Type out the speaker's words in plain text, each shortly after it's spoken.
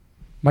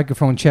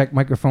Microphone check,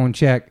 microphone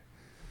check.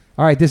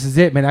 All right, this is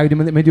it, man.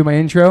 Let me do my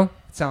intro.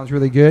 It sounds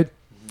really good.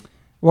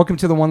 Welcome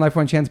to the One Life,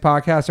 One Chance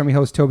podcast. I'm your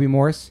host, Toby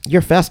Morse. You're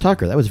a fast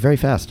talker. That was very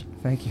fast.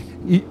 Thank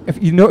you.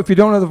 If you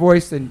don't know the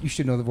voice, then you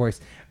should know the voice.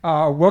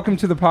 Welcome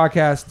to the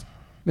podcast,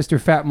 Mr.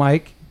 Fat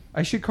Mike.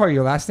 I should call you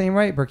your last name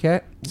right,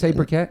 Burkett. Say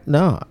Burkett.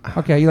 No.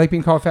 Okay, you like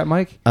being called Fat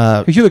Mike?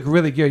 Because you look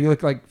really good. You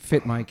look like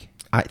Fit Mike.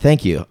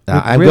 Thank you.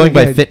 I'm really going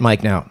by good. Fit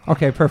Mike now.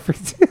 Okay,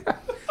 perfect.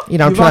 You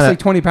know, I'm you trying lost to like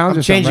 20 pounds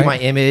or something, changing right?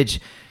 my image.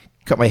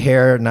 Cut my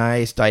hair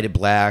nice, dyed it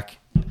black.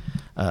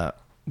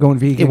 Going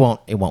vegan.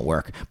 It won't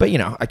work. But you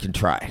know, I can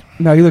try.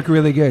 No, you look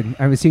really good.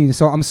 I haven't seen you,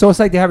 so I'm so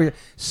excited to have you.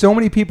 So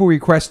many people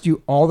request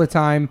you all the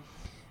time.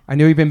 I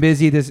know you've been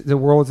busy. The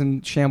world's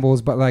in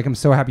shambles, but like I'm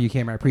so happy you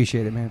came. I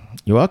appreciate it, man.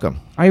 You're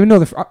welcome. I don't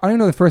even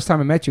know the first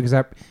time I met you because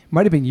I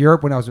might have been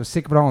Europe when I was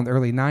sick of it all in the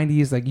early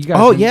 '90s. Like you guys.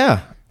 Oh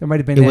yeah, there might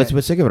have been. It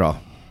was sick of it all.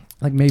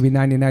 Like maybe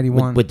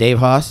 1991 with Dave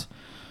Haas.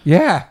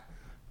 Yeah.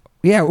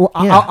 Well,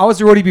 Yeah. I was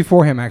the roadie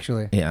before him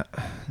actually. Yeah.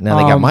 Now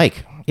they got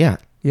Mike. Yeah.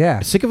 Yeah.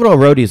 Sick of it all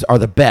roadies are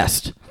the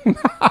best.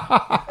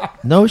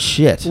 No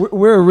shit.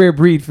 We're a rare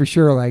breed for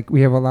sure. Like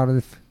we have a lot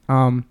of.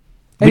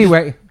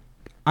 Anyway,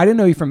 I didn't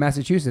know you from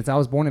Massachusetts. I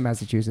was born in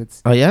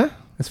Massachusetts. Oh yeah.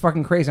 That's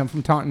fucking crazy. I'm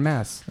from Taunton,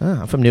 Mass.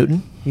 I'm from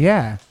Newton.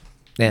 Yeah.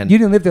 And you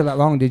didn't live there that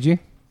long, did you?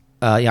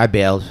 Yeah, I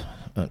bailed.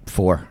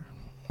 4.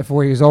 At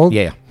 4 years old.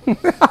 Yeah.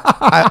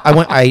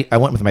 I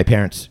went with my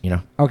parents. You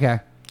know.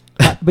 Okay.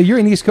 But you're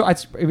an East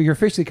Coast. You're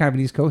officially kind of an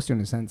East Coaster in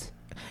a sense.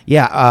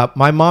 Yeah.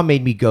 My mom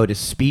made me go to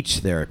speech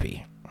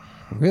therapy.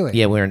 Really?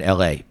 Yeah, we were in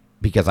L.A.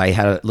 because I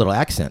had a little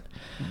accent.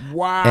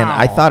 Wow. And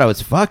I thought I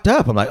was fucked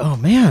up. I'm like, oh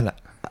man,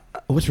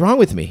 what's wrong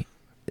with me?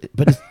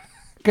 But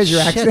because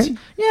your shit. accent.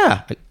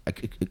 Yeah,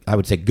 I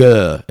would say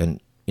 "guh"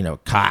 and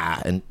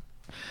 "ka," and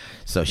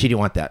so she didn't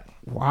want that.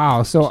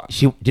 Wow. So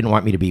She didn't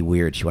want me to be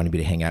weird. She wanted me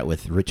to hang out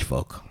with rich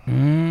folk.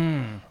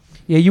 yeah,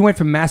 you went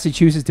from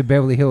Massachusetts to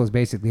Beverly Hills,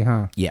 basically,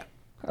 huh? Yeah.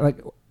 Like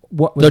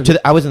what was No,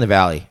 I was in the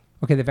Valley.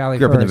 Okay, the Valley.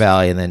 Grew up first. in the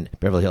Valley and then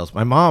Beverly Hills.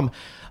 My mom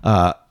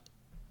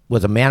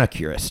was a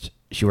manicurist.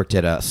 She worked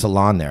at a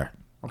salon there.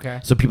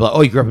 Okay. So people are,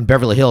 oh, you grew up in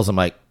Beverly Hills. I'm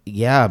like,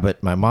 yeah,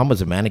 but my mom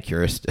was a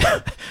manicurist.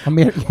 I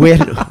mean, we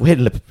had a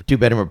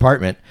 2-bedroom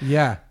apartment.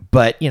 yeah.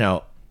 But,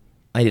 I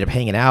ended up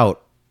hanging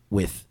out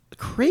with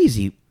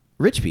crazy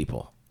rich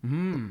people.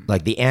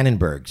 Like the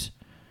Annenbergs.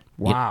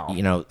 Wow.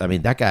 I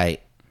mean, that guy,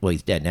 well,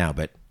 he's dead now,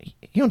 but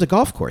he owns a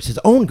golf course, his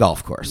own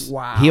golf course.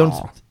 Wow. He owns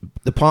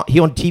he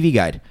owned TV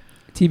Guide.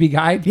 TV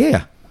Guide.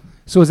 Yeah.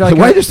 So is that like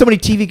Why are there so many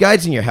TV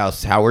Guides in your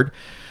house, Howard?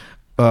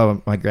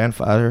 My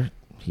grandfather,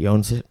 he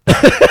owns it.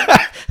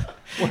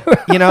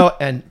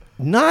 And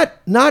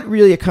not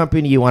really a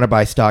company you want to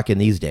buy stock in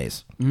these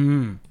days.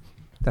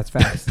 That's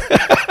fast.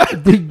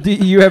 do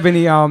you have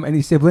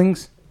any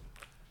siblings?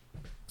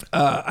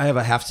 I have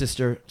a half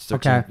sister,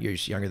 13 Okay.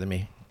 years younger than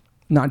me.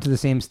 Not to the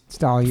same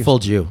style. Full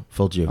Jew.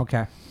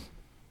 Okay.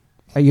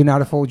 Are you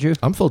not a full Jew?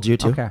 I'm full Jew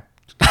too. Okay.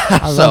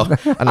 So I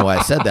don't know why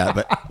I said that,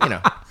 but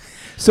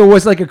So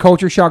was like a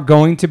culture shock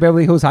going to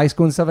Beverly Hills High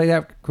School and stuff like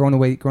that? Growing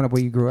up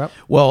where you grew up?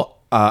 Well,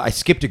 I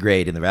skipped a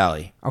grade in the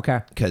Valley.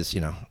 Okay. Because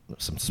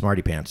some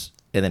smarty pants,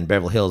 and then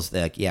Beverly Hills,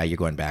 they're like, yeah, you're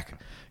going back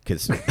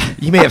because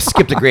you may have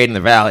skipped a grade in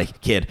the Valley,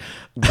 kid.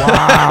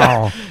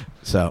 Wow.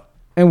 So.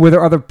 And were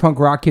there other punk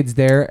rock kids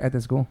there at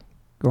the school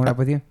growing up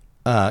with you?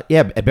 Yeah,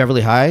 at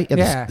Beverly High,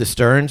 Yeah. the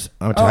Stearns.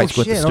 I went to high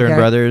school with the shit, Stern okay.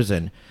 brothers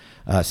and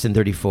Sin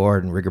 34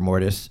 and Rigor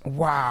Mortis.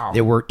 Wow.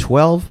 There were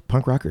 12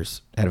 punk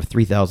rockers out of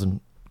 3,000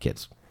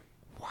 kids.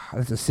 Wow,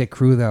 that's a sick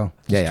crew though.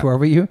 Yeah, Just yeah.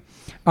 12 of you.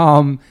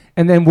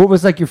 And then what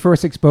was like your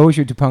first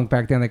exposure to punk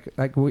back then?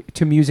 Like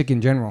to music in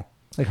general?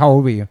 Like how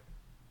old were you?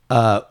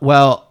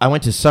 Well, I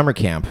went to summer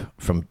camp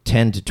from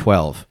 10 to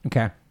 12.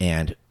 Okay.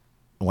 And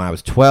when I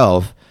was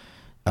 12,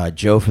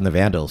 Joe from the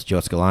Vandals, Joe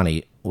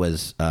Escalante,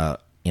 was a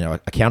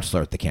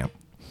counselor at the camp.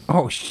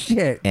 Oh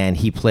shit. And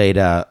he played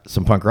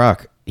some punk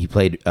rock. He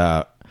played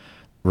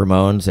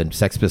Ramones and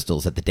Sex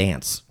Pistols at the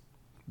dance.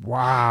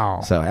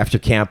 Wow. So after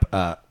camp,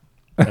 I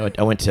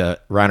went to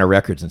Rhino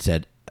Records and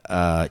said,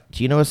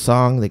 do you know a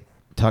song that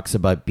talks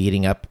about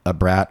beating up a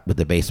brat with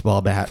a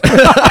baseball bat?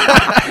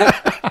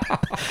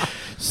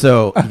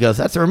 So he goes,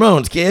 that's the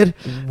Ramones, kid.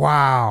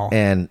 Wow.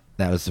 And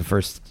that was the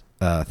first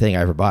thing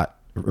I ever bought,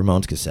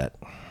 Ramones cassette.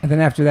 And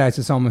then after that, it's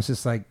just almost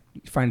just like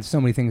you find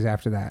so many things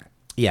after that.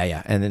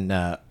 Yeah. And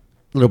then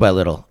little by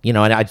little, and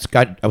I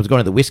was going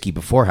to the whiskey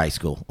before high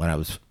school when I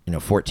was,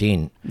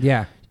 14.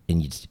 Yeah.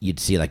 And you'd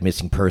see like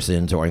Missing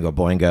Persons or Oingo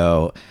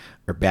Boingo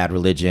or Bad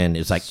Religion.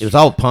 It was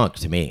all punk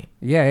to me.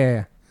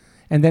 Yeah.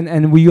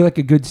 And were you like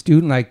a good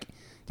student? Like,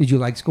 did you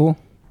like school?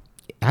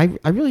 I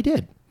really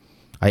did.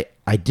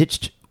 I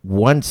ditched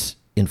once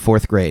in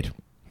 4th grade.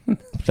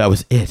 That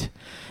was it.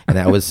 And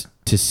that was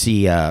to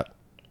see Star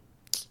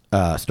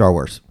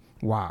Wars.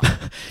 Wow.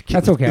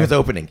 That's okay. It was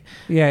opening.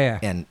 Yeah.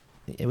 And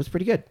it was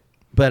pretty good.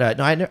 But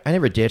no, I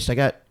never ditched. I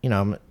got,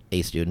 I'm an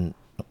A student.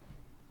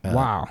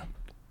 Wow.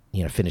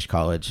 Finished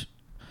college.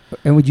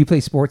 And would you play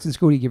sports in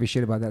school? Do you give a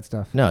shit about that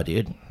stuff? No,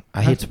 dude.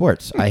 I hate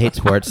sports. I hate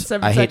sports.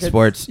 7 I hate seconds.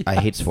 sports. Yes. I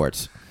hate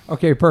sports.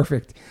 Okay,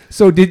 perfect.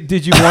 So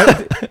did you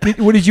want?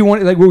 What did you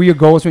want? Like, what were your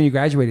goals when you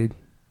graduated?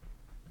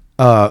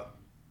 Well,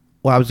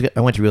 I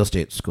went to real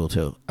estate school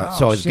too,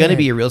 so I was going to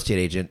be a real estate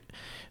agent,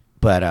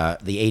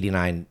 but the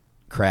 '89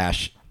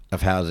 crash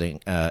of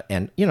housing,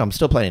 and I'm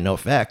still playing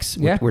NoFX.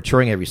 Yeah. We're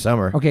touring every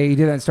summer. Okay, you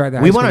didn't start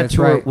that. We went on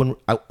tour when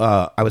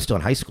I was still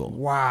in high school.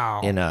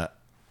 Wow. In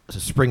so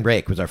spring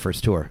break was our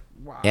first tour,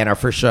 and our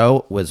first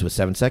show was with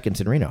 7 Seconds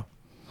in Reno.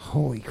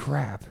 Holy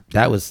crap!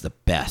 That was the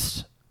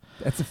best.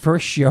 That's the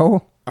first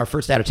show. Our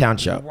first out of town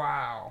show.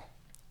 Wow.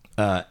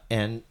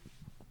 And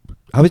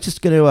I was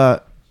just going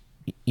to.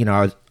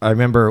 I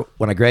remember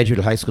when I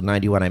graduated high school in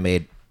 91, I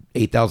made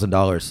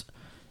 $8,000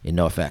 in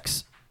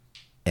NoFX.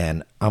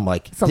 And I'm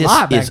like, It's a this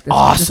lot. is That's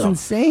awesome.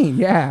 insane.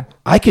 Yeah.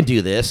 I could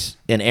do this.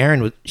 And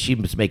Erin, she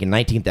was making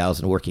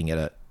 $19,000 working at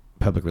a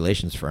public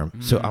relations firm.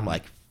 So I'm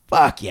like,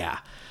 fuck yeah.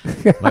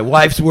 My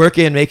wife's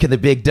working, making the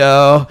big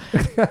dough.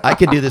 I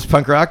can do this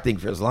punk rock thing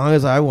for as long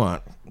as I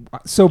want.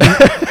 So,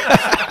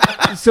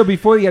 so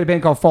before you had a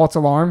band called False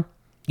Alarm.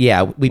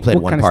 Yeah, we played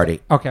What one kind of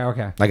party.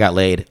 Okay. I got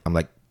laid. I'm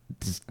like,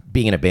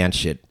 being in a band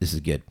shit, this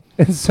is good.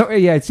 And so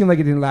yeah, it seemed like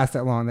it didn't last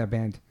that long, that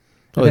band.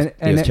 It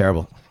was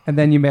terrible. And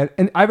then you met.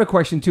 And I have a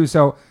question too.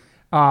 So,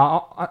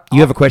 You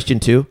have a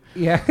question too?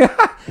 yeah,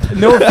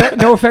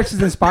 No Effects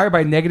is inspired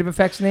by Negative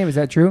Effects' name. Is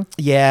that true?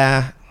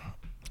 Yeah,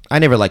 I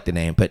never liked the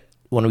name, but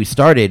when we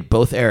started,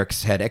 both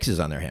Erics had X's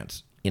on their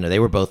hands. They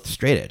were both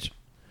straight edge.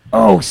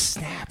 Oh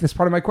snap! That's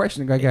part of my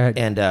question. Go ahead.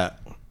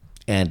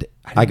 And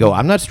I go,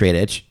 I'm not straight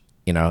edge.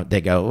 They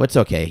go, well, it's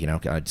okay.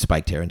 I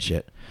spiked hair and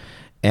shit.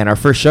 And our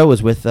first show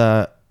was with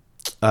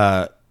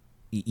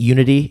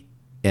Unity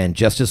and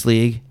Justice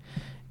League,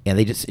 and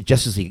they just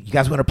Justice League. You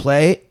guys want to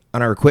play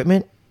on our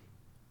equipment?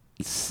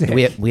 Sick.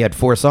 We had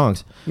 4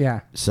 songs. Yeah.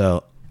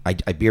 So I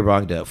beer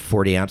bonged a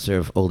 40 ounce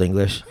of Old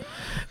English,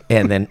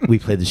 and then we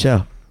played the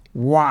show.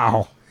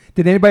 Wow.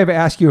 Did anybody ever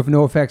ask you if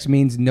No Effects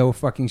means no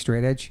fucking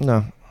straight edge?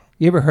 No,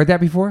 You ever heard that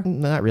before?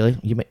 not really.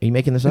 Are you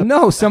making this up?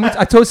 No.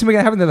 I told somebody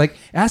I haven't. They're like,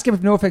 ask him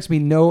if No Effects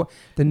mean no.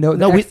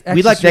 No,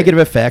 we like Negative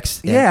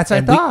Effects. Yeah, that's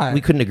what I thought. We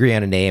couldn't agree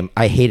on a name.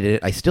 I hated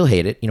it. I still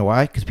hate it. You know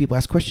why? Because people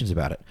ask questions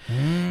about it.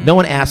 No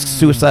one asks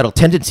Suicidal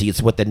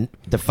Tendencies what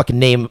the fucking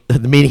name, the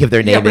meaning of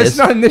their name Yeah, but is. it's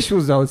not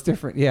initials though. It's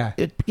different. Yeah.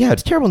 It's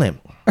a terrible name.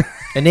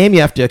 A name you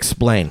have to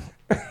explain.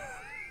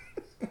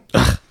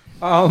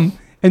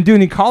 And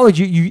doing in college,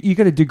 you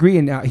got a degree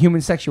in human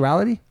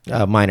sexuality.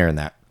 Minor in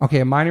that. Okay,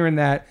 a minor in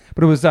that,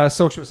 but it was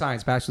social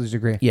science, bachelor's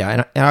degree.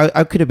 Yeah, and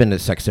I could have been a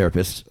sex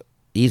therapist.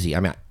 Easy. I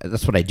mean,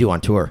 that's what I do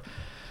on tour.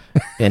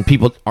 And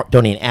people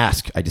don't even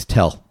ask. I just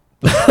tell.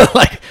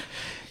 Like,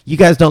 you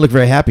guys don't look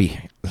very happy.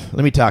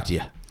 Let me talk to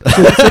you.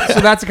 So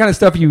that's the kind of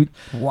stuff you.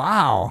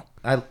 Wow.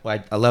 I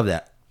love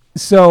that.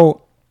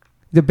 So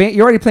the band,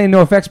 you're already playing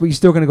No Effects, but you're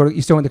still going to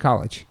you still went to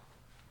college.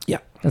 Yeah.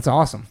 That's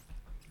awesome.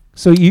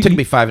 So you It took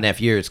me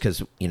 5.5 years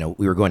because,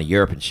 we were going to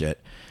Europe and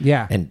shit.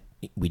 Yeah. And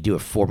we do a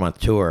 4-month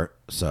tour.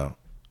 So,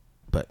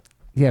 but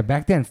Yeah,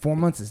 back then 4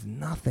 months is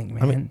nothing,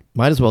 man. I mean,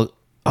 might as well.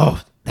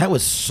 Oh, that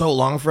was so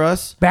long for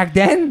us. Back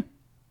then?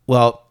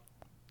 Well,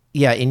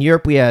 yeah, in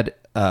Europe we had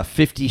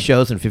 50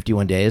 shows in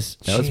 51 days.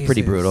 That was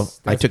pretty Jesus, brutal.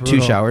 I that's took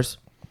brutal. 2 showers.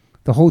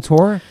 The whole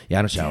tour? Yeah,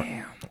 I don't shower.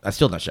 Damn. I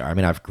still don't shower. I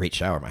mean, I have a great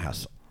shower in my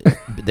house.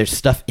 There's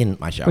stuff in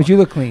my shower. But you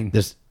look clean.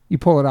 There's You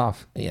pull it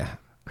off. yeah.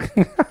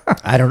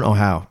 I don't know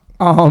how.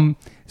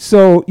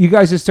 So you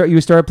guys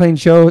you started playing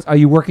shows. Are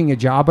you working a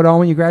job at all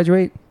when you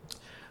graduate?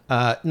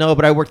 No,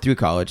 but I worked through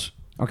college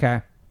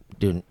Okay.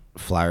 doing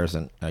flyers,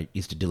 and I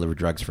used to deliver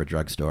drugs for a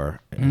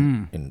drugstore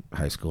in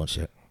high school and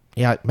shit.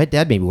 Yeah, my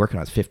dad made me work when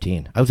I was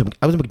 15. I was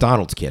a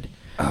McDonald's kid.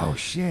 Oh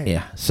shit.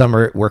 Yeah,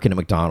 summer working at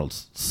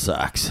McDonald's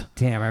sucks.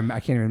 Damn, I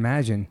can't even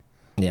imagine.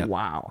 Yeah.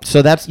 Wow.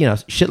 So that's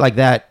shit like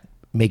that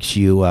makes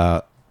you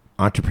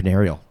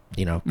entrepreneurial.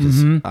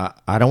 Because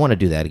I don't want to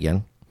do that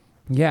again.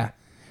 Yeah.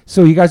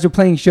 So you guys are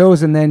playing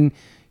shows, and then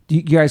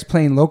you guys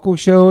playing local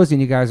shows,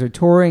 and you guys are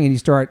touring, and you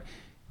start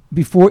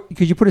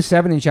because you put a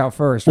 7-inch out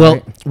first.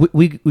 Well, right?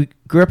 we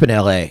grew up in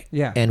L.A.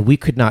 Yeah. And we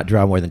could not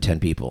draw more than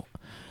 10 people.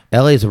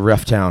 L.A. is a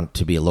rough town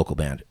to be a local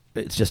band.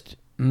 It's just,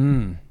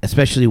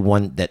 especially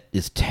one that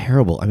is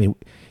terrible. I mean,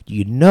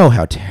 you know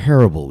how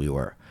terrible we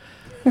were.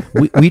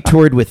 we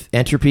toured with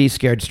Entropy,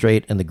 Scared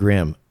Straight, and The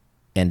Grim,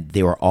 and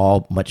they were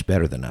all much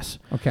better than us.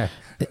 Okay.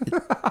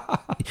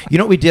 You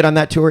know what we did on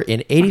that tour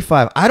in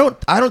 '85? I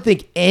don't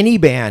think any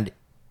band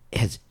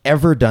has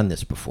ever done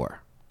this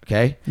before.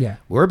 Okay. Yeah.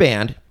 We're a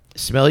band.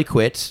 Smelly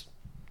quits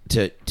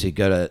to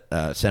go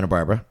to Santa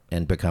Barbara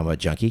and become a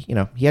junkie.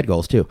 He had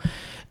goals too.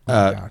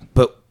 God.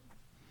 But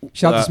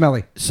Shout to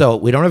Smelly. so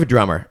we don't have a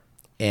drummer,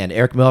 and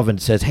Eric Melvin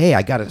says, "Hey,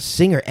 I got a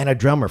singer and a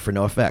drummer for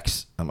No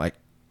Effects." I'm like,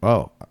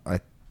 "Oh, I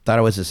thought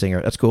I was a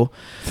singer. That's cool."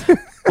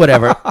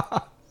 Whatever.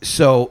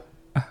 So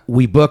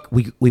we book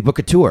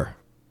a tour.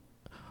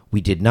 We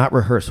did not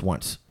rehearse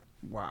once.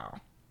 Wow.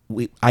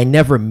 I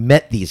never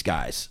met these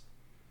guys.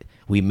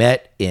 We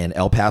met in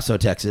El Paso,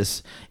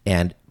 Texas,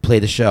 and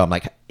played the show. I'm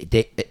like,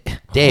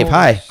 Dave,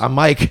 hi, I'm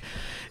Mike.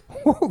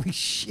 Holy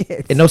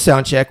shit. And no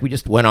sound check. We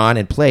just went on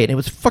and played. And it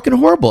was fucking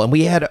horrible. And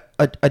we had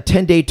a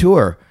 10-day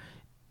tour.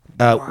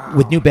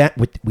 With new band,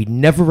 we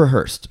never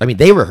rehearsed. I mean,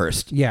 they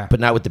rehearsed, Yeah. but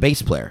not with the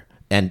bass player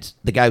and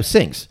the guy who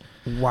sings.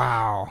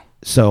 Wow.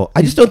 So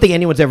I just don't think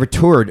anyone's ever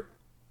toured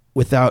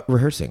without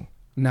rehearsing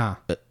Nah.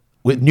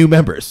 with new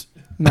members.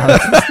 No,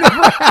 that's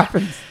never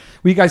happens.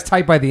 Were you guys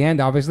tight by the end,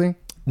 obviously?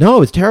 No, it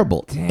was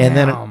terrible. And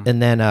Damn.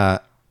 then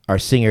our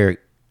singer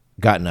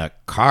got in a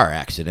car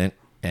accident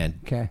and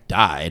Okay.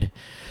 died.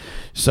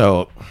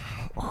 So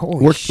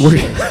Holy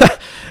shit.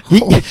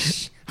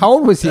 How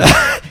old was he?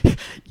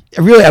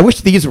 really, I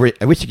wish you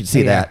could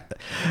see Yeah. that,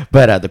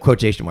 but the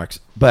quotation marks.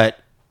 But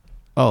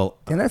And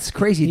that's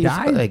crazy. He he's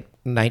died? like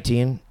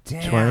 19,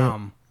 20.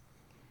 Damn.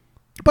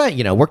 But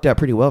worked out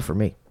pretty well for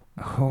me.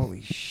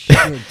 Holy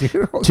shit,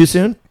 dude. Too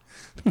soon?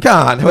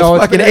 God, that No,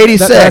 was it's- fucking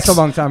 86. That's a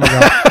long time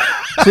ago.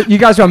 So you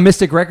guys were on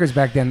Mystic Records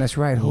back then. That's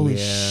right. Holy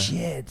Yeah.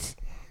 shit.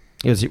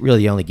 It was really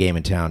the only game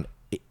in town.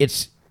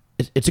 It's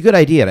a good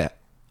idea to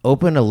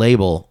open a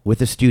label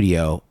with a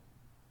studio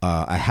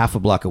a half a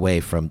block away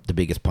from the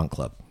biggest punk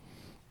club.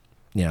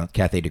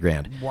 Cathay de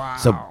Grand. Wow.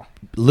 So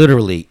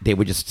literally, they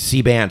would just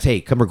see bands,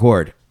 hey, come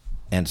record,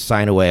 and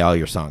sign away all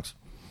your songs.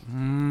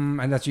 And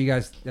that's what you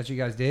guys. That's what you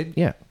guys did.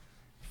 Yeah.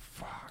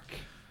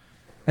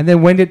 And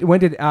then when did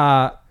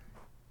that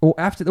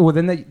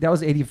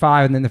was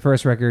 85, and then the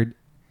first record.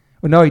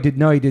 Well, no, he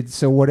did.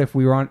 So what if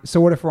we're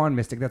on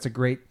Mystic? That's a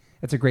great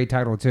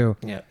title too.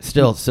 Yeah.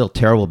 Still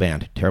terrible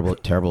band. Terrible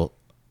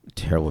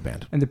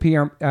band. And the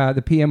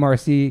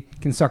PMRC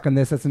can suck on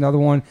this. That's another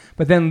one.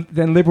 But then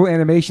Liberal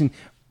Animation.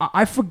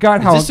 I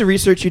forgot how. Is this the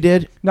research you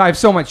did? No, I have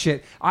so much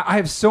shit. I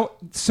have so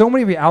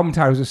many of your album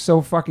titles are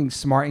so fucking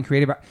smart and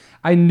creative.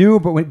 I knew,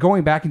 but when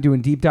going back and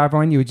doing deep dive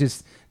on you,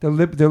 just the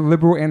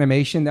Liberal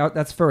Animation.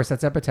 That's first.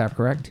 That's Epitaph,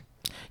 correct?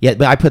 Yeah,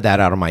 but I put that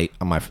out on my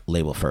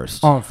label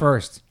first. Oh,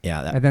 first.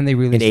 Yeah, And then they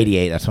released in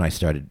 '88. That's when I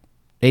started.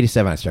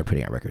 '87, I started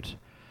putting out records.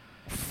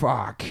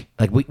 Fuck.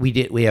 Like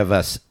we have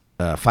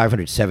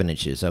 507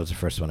 inches. That was the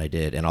first one I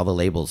did, and all the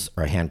labels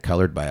are hand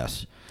colored by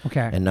us.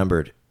 Okay. And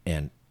numbered.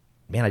 And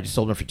man, I just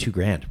sold them for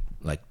 $2,000.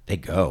 Like they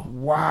go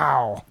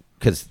Wow.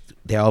 because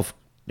they're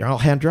all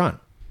hand drawn.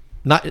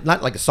 Not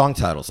like the song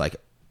titles. Like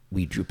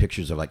we drew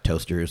pictures of like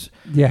toasters,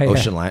 Yeah,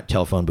 ocean light,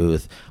 telephone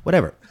booth,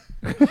 whatever.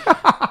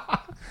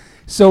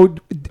 So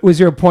was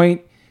there a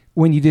point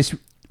when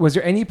was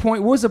there any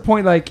point, what was the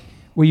point like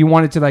where you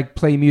wanted to like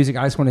play music?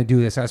 I just want to do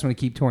this. I just want to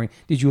keep touring.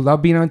 Did you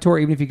love being on tour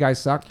even if you guys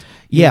sucked?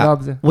 Yeah.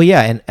 Well,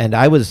 yeah. And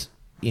I was,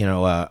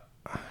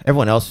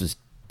 everyone else was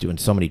doing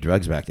so many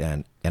drugs back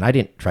then. And I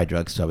didn't try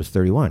drugs till I was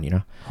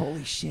 31,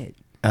 Holy shit.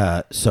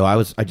 So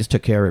I just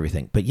took care of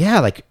everything. But yeah,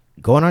 like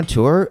going on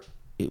tour,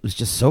 it was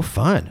just so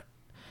fun.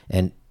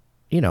 And,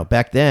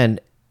 back then,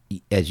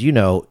 as you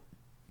know,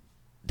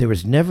 there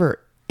was never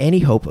any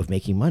hope of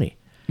making money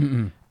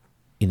in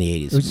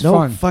the 80s. It was just no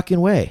fun. fucking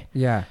way.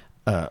 Yeah.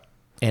 And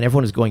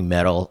everyone was going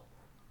metal.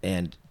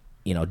 And,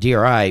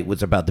 DRI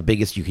was about the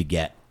biggest you could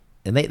get.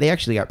 And they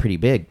actually got pretty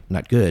big.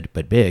 Not good,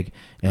 but big.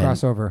 And,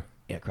 Crossover.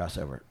 Yeah,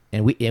 crossover.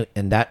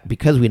 And that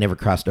because we never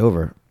crossed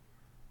over,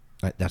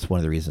 that's one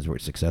of the reasons we're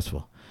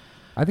successful.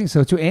 I think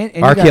so too. And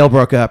RKL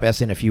broke up,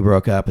 SNFU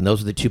broke up, and those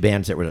were the two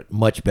bands that were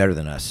much better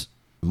than us.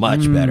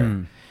 Much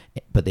better.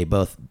 But they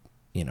both,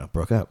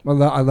 broke up.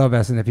 Well, I love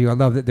SNFU. I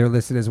love that they're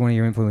listed as one of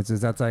your influences.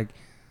 That's like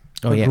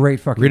a great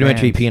fucking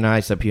Rudimentary band. P&I,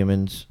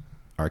 Subhumans,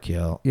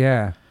 RKL.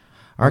 Yeah.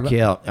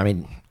 RKL, I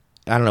mean,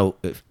 I don't know.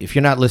 If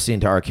you're not listening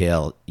to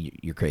RKL,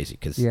 you're crazy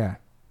because Yeah.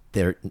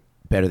 they're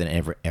better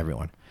than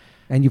everyone.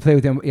 And you play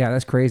with them. Yeah,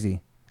 that's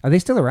crazy. Are they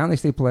still around? They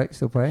still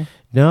play?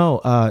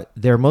 No,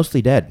 they're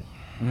mostly dead.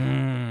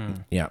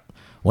 Yeah.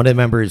 One of the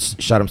members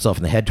shot himself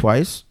in the head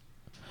twice.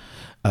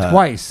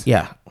 Twice?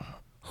 Yeah.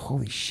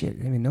 Holy shit. I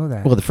didn't even know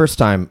that. Well, the first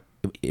time,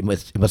 it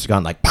must have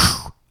gone like,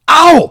 "Pow!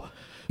 Ow!"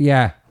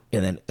 Yeah.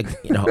 And then,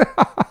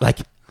 like,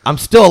 I'm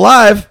still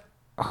alive.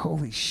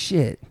 Holy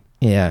shit.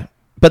 Yeah.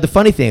 But the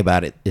funny thing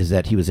about it is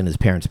that he was in his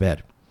parents'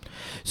 bed.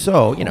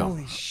 So,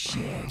 Holy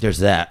shit. there's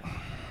that.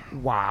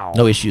 Wow.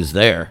 No issues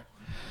there.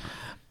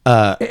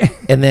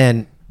 And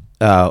then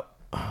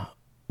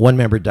one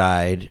member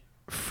died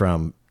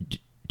from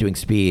doing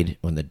speed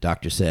when the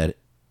doctor said,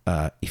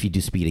 if you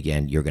do speed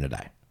again, you're going to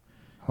die.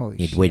 Holy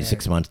He shit. waited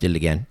 6 months, did it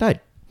again, died.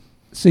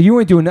 So you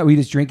weren't doing that? Were you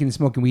just drinking and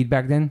smoking weed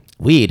back then?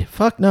 Weed?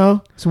 Fuck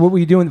no. So what were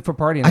you doing for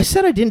partying? I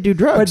said I didn't do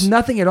drugs. But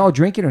nothing at all?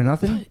 Drinking or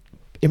nothing?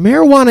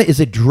 Marijuana is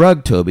a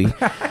drug, Toby.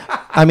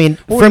 I mean,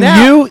 Well, from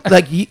now- you,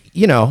 like,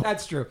 you know.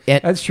 That's true.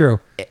 And- That's true.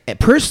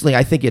 Personally,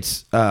 I think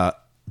it's the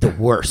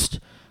worst.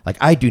 Like,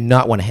 I do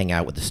not want to hang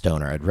out with a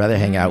stoner. I'd rather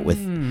hang out with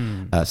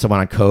someone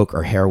on coke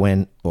or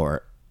heroin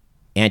or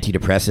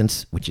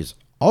antidepressants, which is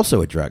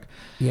also a drug.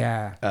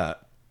 Yeah.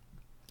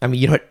 I mean,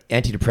 you know what?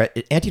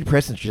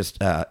 Antidepressants are just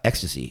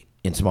ecstasy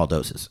in small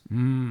doses.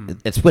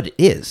 That's what it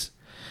is.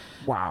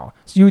 Wow.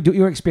 So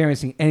you were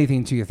experiencing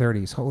anything to your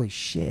 30s. Holy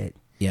shit.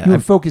 Yeah, You were a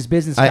I'm- focused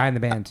business guy in the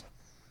band.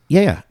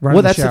 Yeah. Running Well,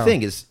 the that's the show.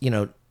 thing is,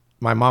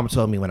 my mom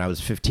told me when I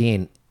was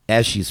 15,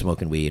 as she's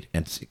smoking weed,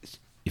 and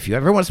if you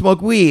ever want to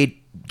smoke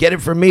weed, get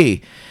it from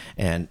me.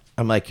 And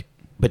I'm like,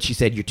 but she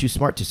said, you're too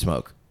smart to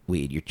smoke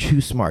weed. You're too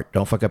smart.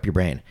 Don't fuck up your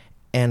brain.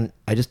 And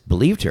I just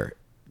believed her.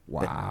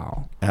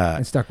 Wow. Uh,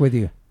 and stuck with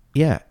you.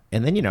 Yeah.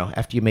 And then,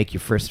 after you make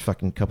your first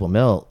fucking couple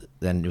mil,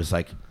 then it was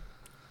like,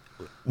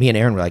 me and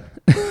Erin were like,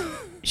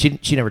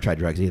 she never tried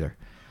drugs either.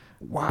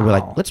 Wow. And we're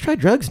like, let's try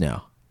drugs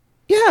now.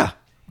 Yeah.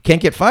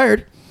 Can't get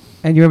fired.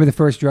 And you remember the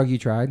first drug you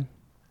tried?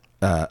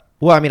 Well,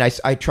 I mean,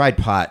 I tried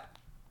pot,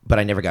 but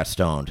I never got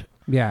stoned.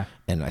 Yeah.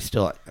 And I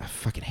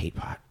fucking hate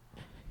pot.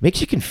 Makes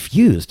you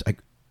confused. I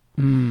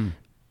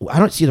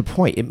don't see the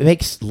point. It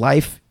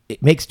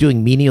makes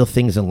doing menial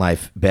things in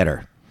life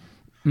better.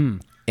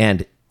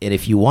 And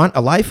if you want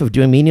a life of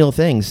doing menial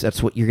things,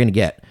 that's what you're going to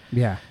get.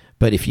 Yeah.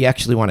 But if you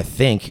actually want to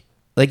think,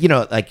 what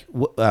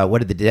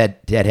did the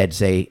Deadhead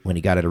say when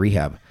he got out of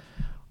rehab?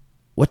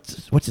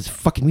 What's this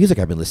fucking music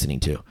I've been listening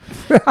to?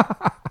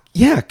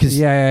 Yeah, because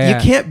you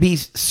can't be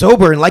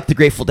sober and like the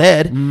Grateful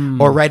Dead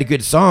or write a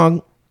good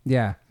song.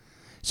 Yeah.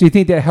 So you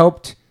think that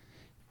helped?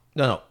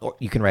 No, or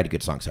you can write a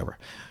good song sober.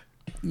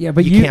 Yeah,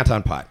 but you can't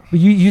on pot. But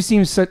you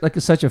seem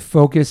such a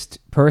focused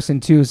person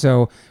too.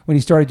 So when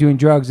you started doing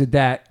drugs, did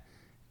that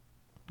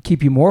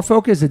keep you more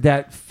focused? Did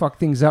that fuck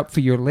things up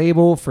for your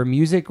label, for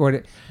music, or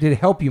did it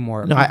help you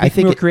more? No, I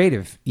think more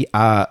creative.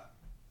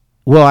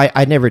 Well,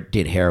 I never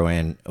did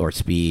heroin or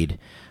speed,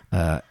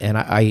 and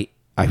I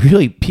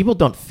really, people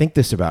don't think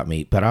this about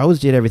me, but I always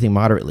did everything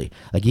moderately.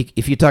 Like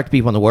if you talk to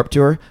people on the Warped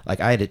Tour, like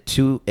I had a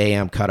 2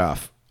 a.m.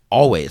 cutoff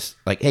always.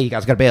 Like, hey, you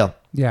guys got to bail.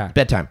 Yeah,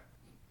 bedtime,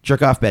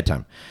 jerk off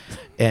bedtime,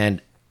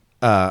 and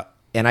I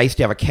used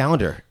to have a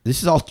calendar.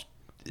 This is all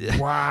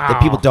that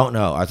people don't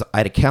know. I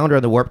had a calendar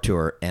on the Warped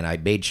Tour, and I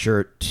made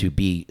sure to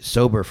be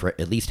sober for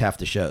at least half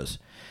the shows,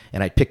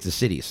 and I picked the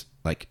cities.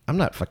 Like, I'm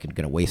not fucking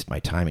going to waste my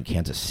time in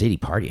Kansas City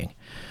partying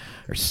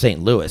or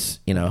St. Louis,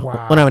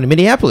 Wow. When I'm in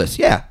Minneapolis,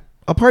 yeah,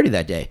 I'll party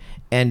that day.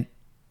 And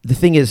the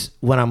thing is,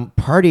 when I'm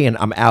partying,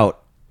 I'm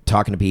out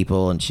talking to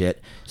people and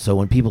shit. So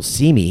when people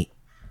see me,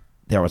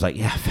 they're always like,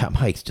 yeah, Fat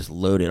Mike's just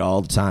loaded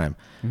all the time.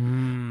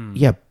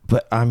 Yeah,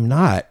 but I'm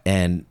not.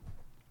 And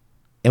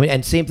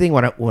same thing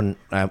when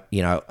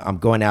I'm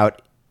going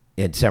out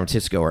in San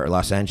Francisco or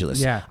Los Angeles.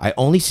 Yeah. I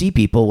only see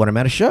people when I'm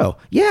at a show.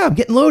 Yeah, I'm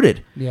getting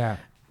loaded. Yeah.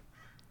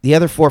 The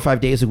other 4 or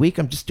 5 days a week,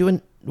 I'm just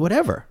doing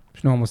whatever.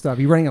 It's normal stuff.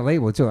 You're running a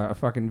label too, a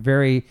fucking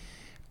very.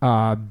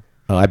 I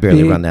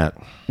barely run that.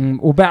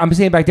 Well, I'm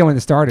saying back then when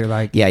it started,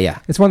 like, Yeah.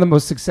 it's one of the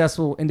most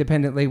successful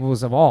independent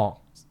labels of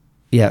all.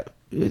 Yeah,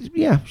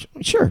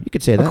 sure, you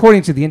could say that.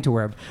 According to the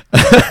interweb.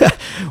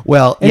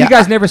 Well, and you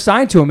guys never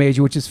signed to a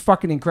major, which is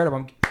fucking incredible.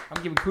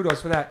 I'm giving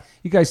kudos for that.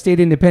 You guys stayed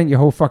independent your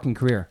whole fucking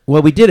career.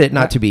 Well, we did it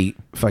not to be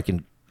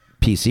fucking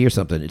PC or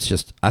something. It's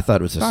just I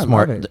thought it was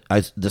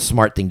the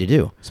smart thing to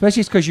do.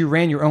 Especially because you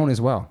ran your own as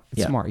well.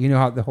 It's Yeah. smart. You know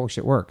how the whole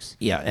shit works.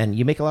 Yeah, and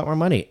you make a lot more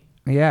money.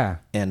 Yeah.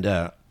 And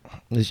I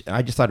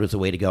just thought it was the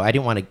way to go. I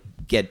didn't want to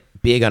get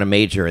big on a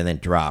major and then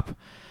drop.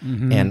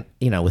 And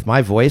with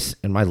my voice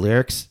and my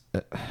lyrics,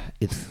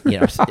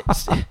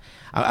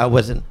 I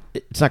wasn't.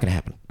 It's not going to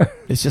happen.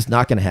 It's just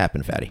not going to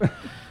happen, Fatty.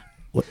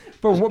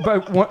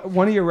 But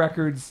one of your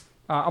records,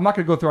 I'm not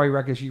going to go through all your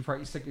records. You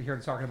probably sick of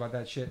hearing talking about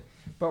that shit.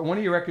 But one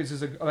of your records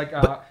is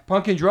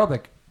Punk and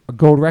Drellick, a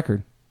gold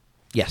record.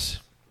 Yes.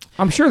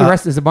 I'm sure the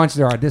rest is a bunch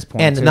that are at this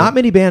point. And too. not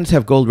many bands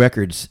have gold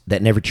records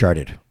that never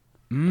charted.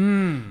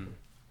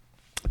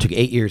 It took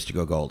 8 years to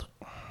go gold.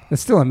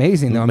 That's still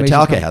amazing, though.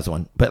 Metallica has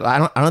one, but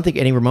I don't think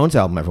any Ramones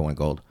album ever went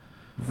gold.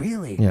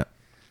 Really? Yeah.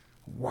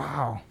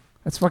 Wow.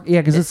 That's fucking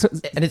yeah. Because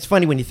it's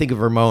funny when you think of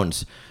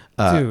Ramones.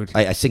 Dude,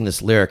 I sing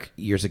this lyric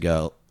years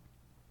ago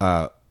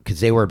because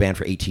they were a band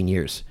for 18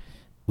 years.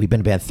 We've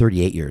been a band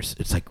 38 years.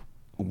 It's like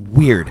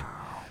weird.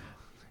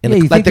 And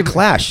the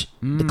Clash.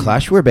 The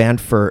Clash were a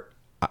band for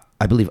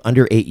I believe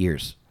under 8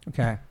 years.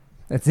 Okay,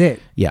 that's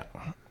it. Yeah.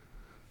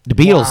 The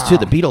Beatles too.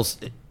 The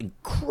Beatles,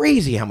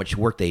 crazy how much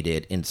work they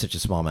did in such a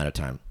small amount of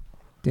time.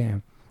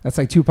 Damn, that's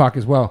like Tupac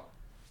as well.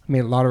 He made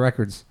a lot of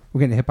records. We'll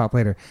get into hip hop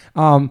later.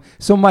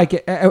 So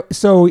Mike,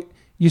 so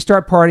you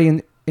start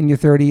partying in your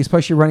 30s,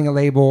 plus you're running a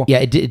label. Yeah,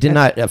 it did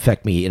not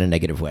affect me in a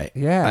negative way.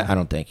 Yeah, I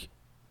don't think.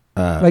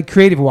 Like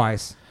creative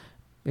wise.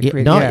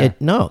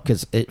 No,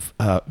 because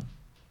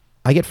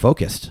I get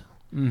focused.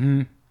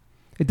 Mm-hmm.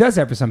 It does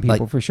that for some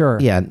people, for sure.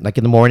 Yeah, like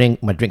in the morning,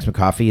 when I drink some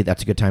coffee,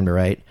 that's a good time to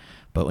write.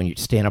 But when you're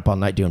staying up all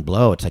night doing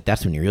blow, it's like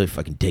that's when you really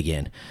fucking dig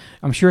in.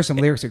 I'm sure some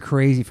lyrics are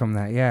crazy from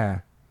that.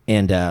 Yeah.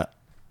 And I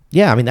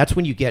mean that's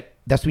when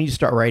you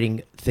start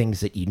writing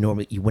things that you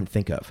wouldn't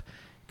think of,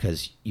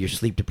 because you're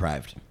sleep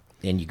deprived,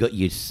 and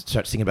you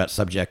start thinking about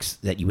subjects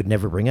that you would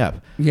never bring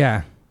up.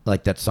 Yeah.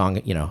 Like that song,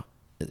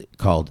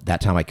 called "That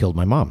Time I Killed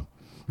My Mom."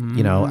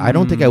 I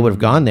don't think I would have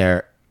gone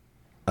there.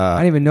 I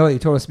didn't even know that you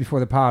told us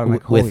before the pod. I'm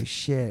like, holy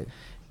shit,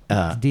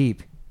 it's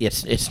deep.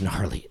 It's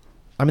gnarly.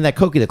 I mean, that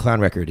Cokie the Clown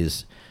record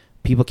is.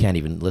 People can't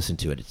even listen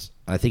to it.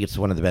 I think it's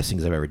one of the best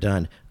things I've ever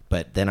done.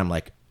 But then I'm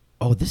like,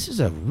 oh, this is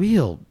a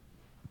real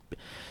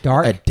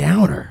dark, a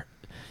downer.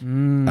 I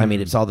mean,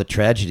 it's all the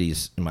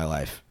tragedies in my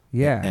life.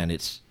 Yeah, and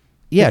it's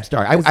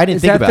dark. I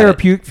didn't think about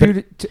it. Is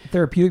that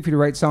therapeutic for you to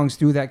write songs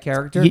through that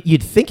character?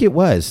 You'd think it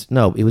was.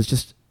 No, it was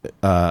just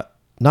not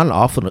an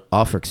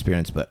awful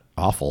experience, but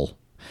awful.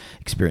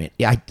 experience.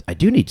 Yeah, I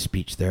do need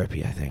speech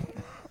therapy, I think.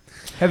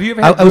 Have you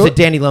ever had I was at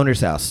Danny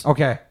Lohner's house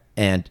Okay.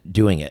 and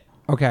doing it.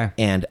 Okay.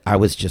 And I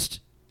was just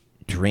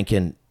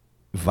drinking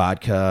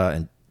vodka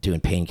and doing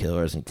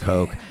painkillers and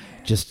coke.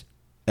 Just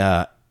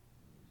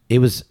it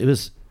was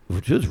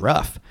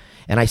rough.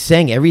 And I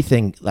sang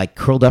everything like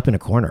curled up in a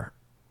corner.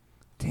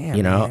 Damn,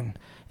 you know, man.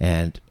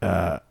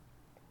 and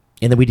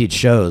then we did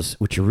shows,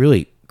 which are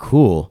really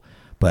cool.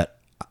 But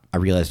I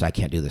realized I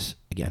can't do this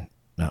again.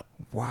 No,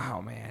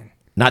 Wow, man.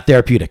 not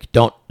therapeutic.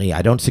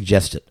 I don't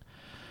suggest it.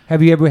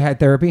 Have you ever had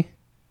therapy?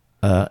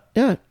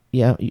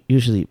 Yeah,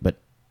 usually, but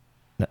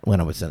not when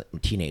I was a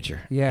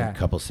teenager. Yeah. And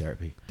couples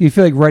therapy. Do you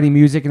feel like writing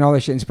music and all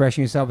that shit,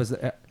 expressing yourself is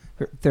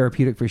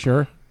therapeutic for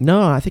sure?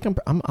 No, I think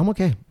I'm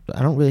okay.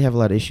 I don't really have a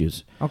lot of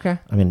issues. Okay.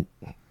 I mean,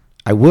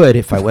 I would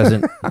if I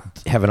wasn't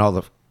having all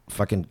the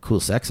fucking cool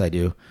sex I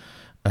do.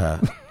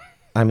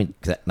 I mean,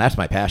 'cause that's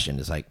my passion.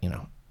 Is like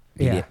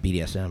Yeah.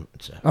 BDSM.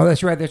 So. Oh,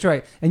 that's right. That's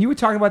right. And you were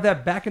talking about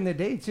that back in the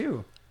day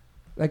too.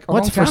 Like a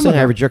What's long the first time thing I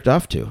ago. ever jerked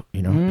off to?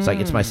 It's like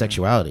it's my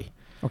sexuality.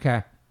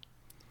 Okay.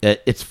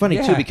 It's funny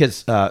Yeah. too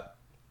because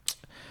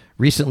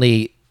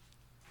recently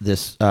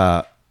this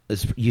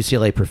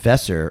UCLA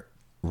professor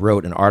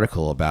wrote an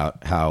article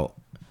about how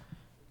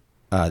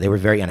they were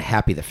very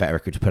unhappy that Fat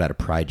Records put out a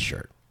Pride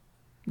shirt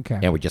Okay.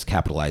 and were just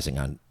capitalizing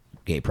on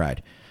gay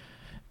pride.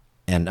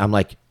 And I'm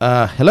like,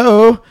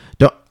 hello,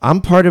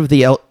 I'm part of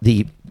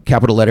the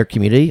capital letter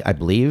community, I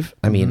believe.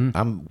 I mean,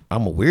 I'm a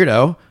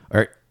weirdo,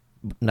 or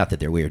not that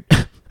they're weird,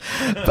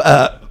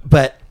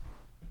 but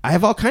I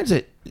have all kinds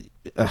of.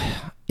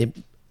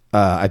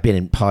 I've been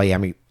in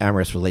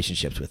polyamorous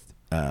relationships with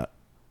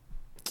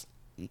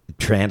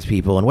trans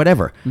people and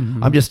whatever.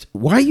 I'm just,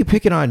 why are you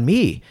picking on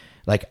me?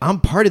 Like, I'm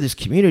part of this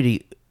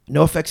community.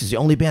 NoFX is the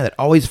only band that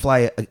always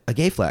fly a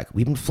gay flag.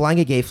 We've been flying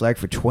a gay flag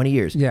for 20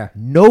 years. Yeah.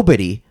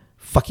 Nobody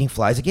fucking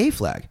flies a gay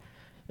flag.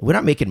 We're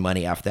not making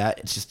money off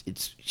that.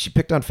 She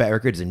picked on Fat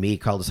Records and me,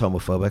 called us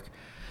homophobic.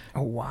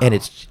 Oh wow. And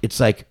it's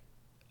like,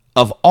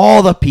 of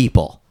all the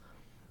people,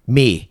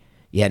 me.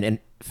 Yeah, and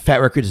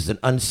Fat Records is an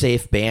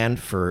unsafe band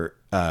for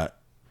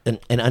an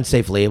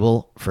unsafe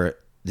label for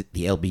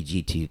the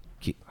LBGT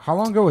How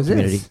long ago was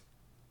community. this?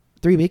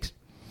 3 weeks.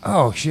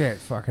 Oh shit!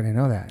 Fuck, I didn't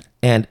know that.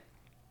 And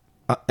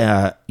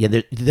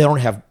they don't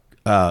have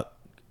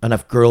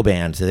enough girl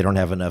bands. They don't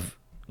have enough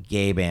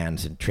gay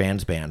bands and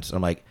trans bands. And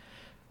I'm like,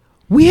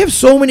 we have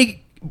so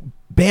many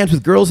bands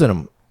with girls in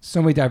them.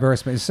 So many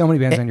diverse bands. So many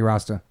bands on your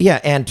roster. Yeah,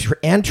 and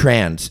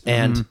trans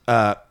and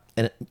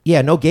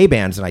no gay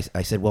bands. And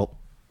I said, well,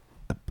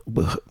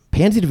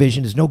 Pansy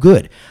Division is no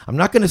good. I'm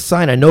not going to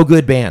sign a no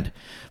good band.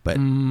 But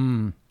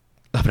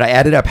I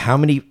added up how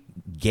many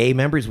gay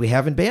members we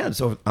have in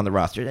bands on the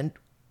roster, and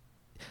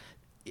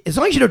as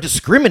long as you don't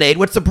discriminate,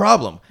 what's the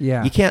problem?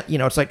 Yeah. You can't.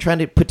 It's like trying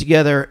to put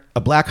together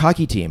a black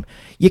hockey team.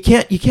 You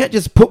can't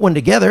just put one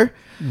together.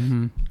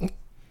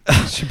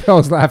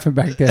 Chappelle's laughing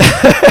back there.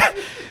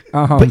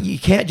 But you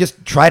can't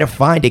just try to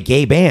find a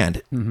gay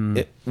band.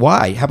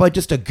 Why? How about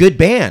just a good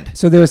band?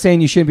 So they were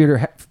saying you shouldn't be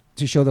able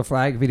to show the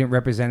flag if you didn't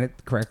represent it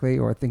correctly,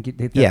 or think you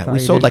did. Yeah, we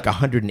sold like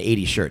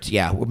 180 shirts.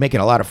 Yeah, we're making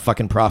a lot of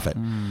fucking profit.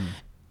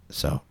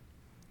 So,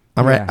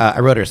 I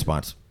wrote a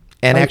response,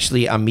 and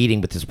actually, I'm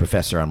meeting with this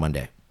professor on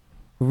Monday.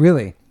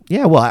 Really?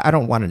 Yeah, well, I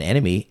don't want an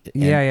enemy.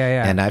 And, Yeah.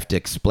 And I have to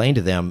explain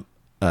to them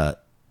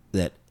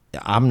that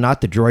I'm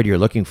not the droid you're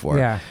looking for.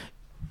 Yeah.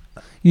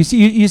 You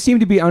see, you seem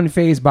to be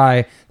unfazed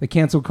by the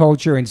cancel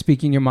culture and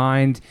speaking your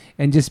mind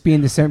and just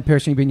being the same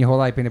person you've been your whole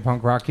life, being a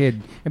punk rock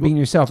kid and being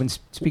yourself and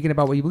speaking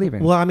about what you believe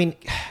in. Well, I mean,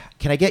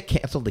 can I get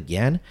canceled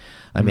again?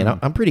 I mean,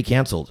 I'm pretty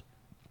canceled.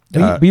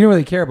 But you don't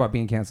really care about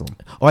being canceled.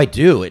 Oh, I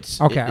do. It's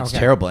Okay.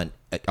 terrible. And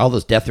all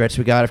those death threats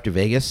we got after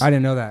Vegas. I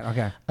didn't know that.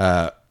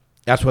 Okay.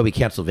 That's why we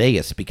canceled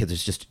Vegas, because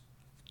it's just,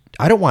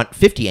 I don't want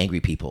 50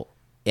 angry people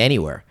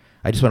anywhere.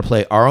 I just want to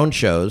play our own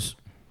shows,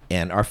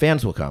 and our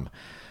fans will come.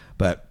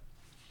 But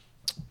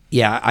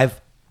yeah,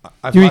 I've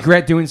Do you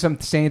regret doing some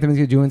things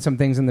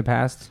in the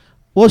past?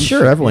 Well,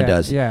 sure, everyone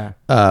does. Yeah.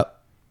 I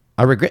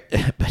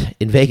regret, but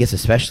in Vegas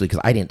especially,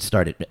 because I didn't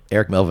start it.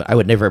 Eric Melvin, I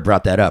would never have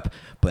brought that up,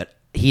 but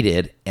he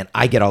did, and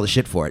I get all the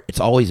shit for it.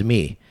 It's always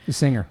me. The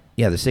singer.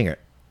 Yeah, the singer.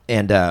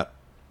 And,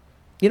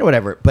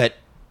 whatever. But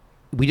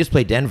we just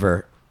played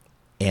Denver,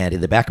 and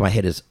in the back of my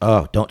head is,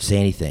 oh, don't say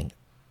anything.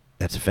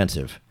 That's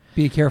offensive.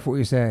 Be careful what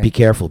you say. Be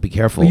careful. Be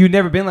careful. But you've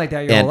never been like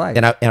that your whole life.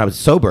 And I was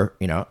sober,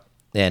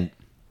 and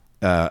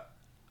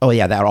oh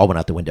yeah, that all went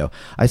out the window.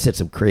 I said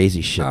some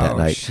crazy shit that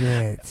night.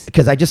 Shit.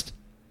 Because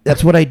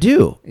that's what I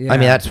do. Yeah. I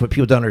mean, that's what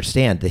people don't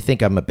understand. They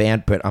think I'm a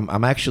band, but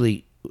I'm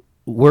actually,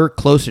 we're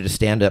closer to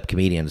stand-up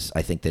comedians,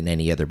 I think, than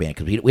any other band,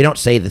 because we don't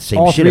say the same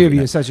All shit. three every of you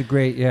night. are such a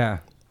great, Me and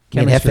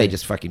chemistry. Hefe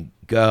just fucking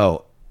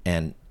go,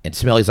 and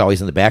Smelly's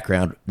always in the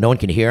background. No one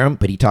can hear him,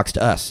 but he talks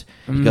to us.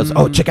 He goes,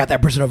 oh, check out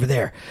that person over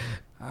there.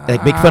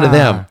 Like, make fun of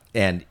them.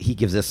 And he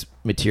gives us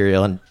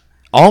material. And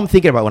all I'm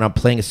thinking about when I'm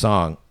playing a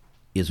song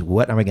is,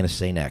 what am I going to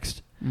say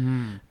next?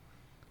 Do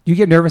you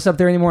get nervous up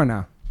there anymore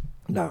now?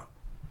 No.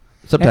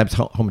 Sometimes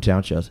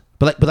hometown shows.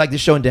 But like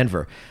this show in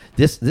Denver,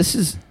 this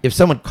is, if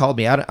someone called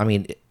me out, I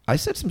mean, I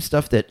said some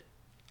stuff that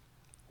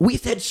we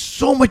said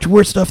so much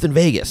worse stuff than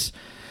Vegas,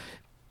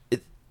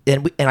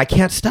 and I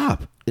can't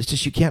stop. It's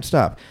just you can't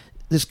stop.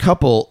 This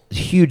couple,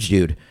 huge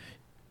dude,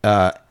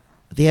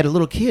 they had a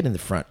little kid in the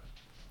front.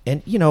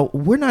 And,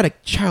 we're not a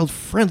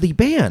child-friendly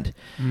band.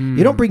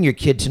 You don't bring your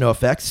kid to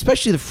NoFX,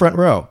 especially the front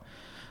row.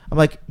 I'm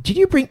like, did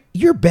you bring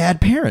your bad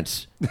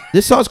parents?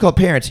 This song's called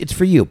Parents. It's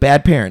for you,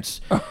 bad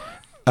parents.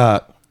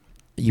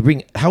 You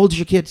bring, how old is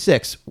your kid?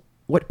 6.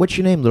 What's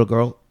your name, little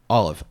girl?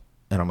 Olive.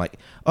 And I'm like,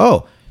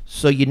 oh,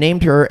 so you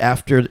named her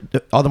after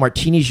all the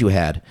martinis you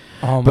had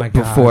my God.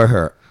 before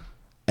her.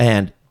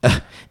 And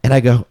I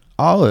go,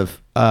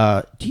 Olive,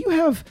 do you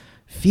have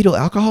fetal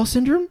alcohol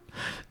syndrome?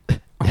 Oh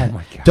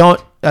my God.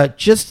 Don't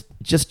just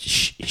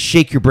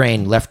shake your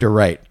brain left or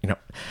right,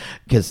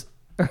 because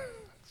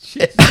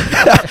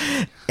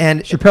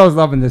and Chappelle's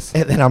loving this.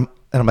 and then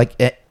I'm like,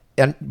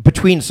 and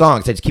between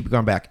songs I just keep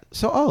going back.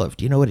 So Olive,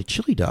 do you know what a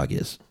chili dog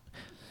is?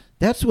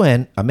 That's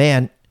when a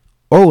man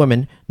or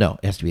woman, no,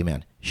 it has to be a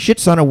man,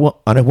 shits on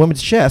a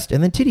woman's chest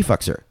and then titty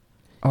fucks her.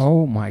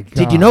 Oh my God.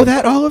 Did you know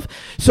that, Olive?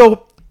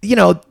 So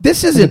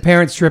this The isn't.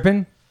 parents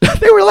tripping?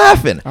 They were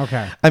laughing.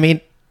 Okay. I mean,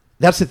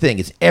 that's the thing,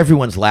 is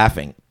everyone's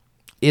laughing.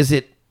 Is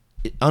it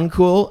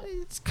uncool?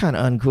 It's kind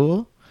of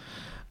uncool.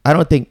 I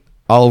don't think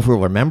Olive will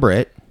remember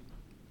it.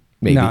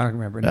 Maybe. No, I don't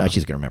remember. No.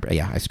 She's going to remember.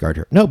 Yeah, I scarred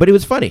her. No, but it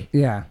was funny.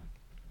 Yeah.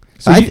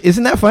 So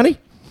Isn't that funny?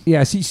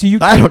 yeah. So you.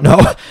 I don't know.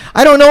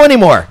 I don't know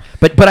anymore.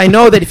 But I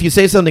know that if you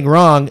say something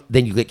wrong,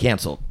 then you get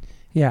canceled.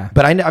 Yeah.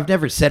 But I've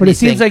never said But it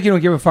anything. seems like you don't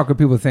give a fuck what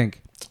people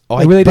think. Oh,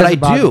 It really but I doesn't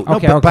bother- do. No,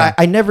 Okay, but okay.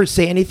 I never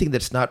say anything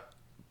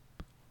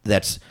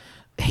that's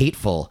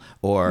hateful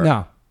or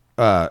No.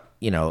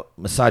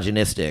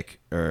 misogynistic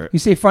or You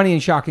say funny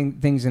and shocking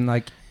things and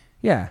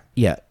yeah.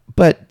 yeah.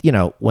 But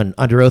when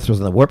Under Oath was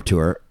on the Warped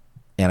Tour,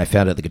 and I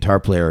found out the guitar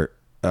player,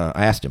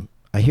 I asked him,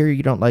 "I hear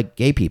you don't like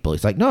gay people."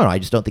 He's like, "No, I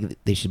just don't think that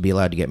they should be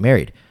allowed to get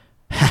married."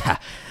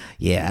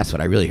 Yeah, that's what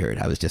I really heard.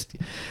 I was just,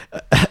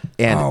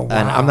 and Oh, wow.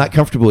 and I'm not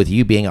comfortable with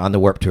you being on the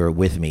Warped Tour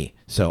with me,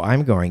 so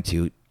I'm going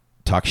to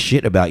talk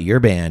shit about your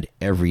band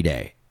every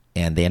day.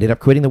 And they ended up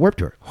quitting the Warped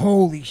Tour.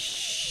 Holy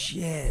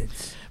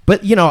shit.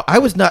 But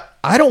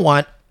I don't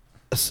want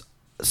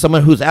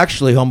someone who's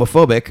actually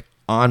homophobic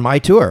on my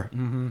tour.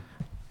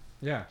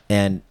 Yeah.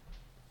 And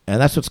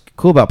that's what's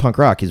cool about punk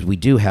rock, is we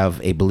do have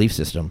a belief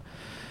system.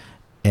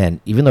 And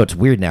even though it's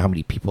weird now how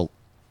many people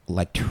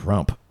like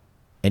Trump,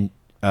 and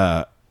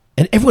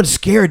everyone's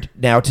scared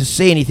now to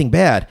say anything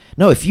bad.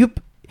 No, I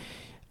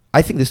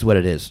think this is what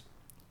it is.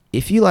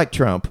 If you like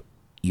Trump,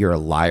 you're a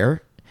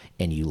liar,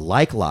 and you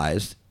like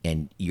lies,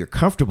 and you're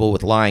comfortable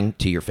with lying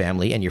to your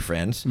family and your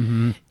friends,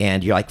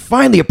 and you're like,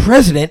 finally a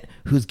president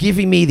who's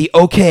giving me the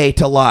okay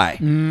to lie.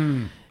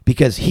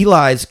 Because he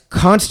lies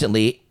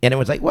constantly, and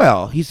everyone's like,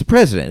 well, he's the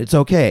president, it's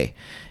okay.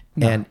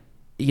 No. And,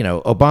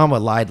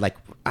 Obama lied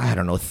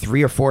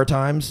 3 or 4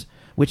 times,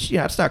 which,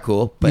 it's not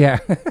cool, but yeah.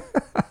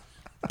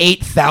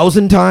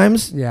 8,000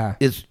 times Yeah.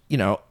 is,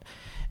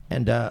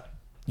 and,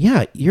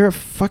 you're a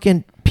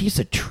fucking piece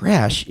of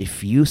trash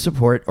if you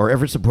support or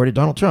ever supported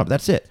Donald Trump.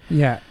 That's it.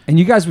 Yeah. And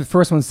you guys were the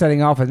first one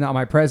setting off as not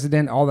my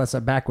president, all that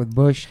stuff back with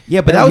Bush. Yeah,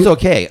 but that was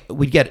okay.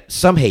 We'd get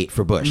some hate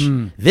for Bush.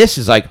 This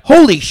is like,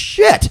 holy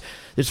shit!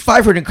 There's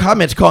 500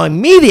 comments calling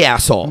me the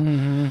asshole.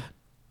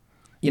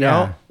 You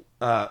know?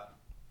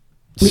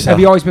 Have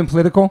you always been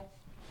political?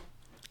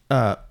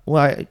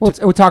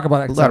 We'll talk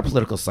about that. a lot of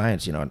political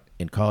science,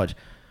 in college.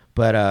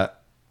 But,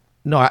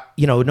 no,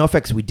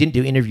 NoFX, we didn't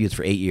do interviews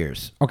for 8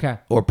 years. Okay.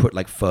 Or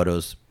put,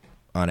 photos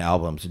on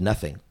albums.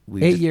 Nothing.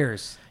 8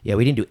 years. Yeah,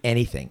 we didn't do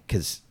anything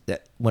because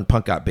when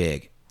punk got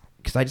big,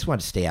 because I just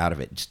wanted to stay out of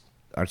it.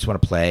 I just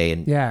want to play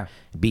and Yeah.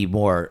 be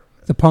more.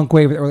 The punk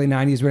wave of the early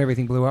 90s when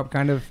everything blew up,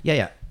 kind of.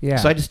 Yeah. Yeah.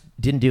 So I just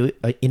didn't do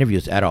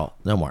interviews at all.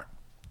 No more.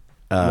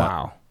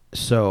 Wow.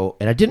 So,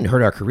 and it didn't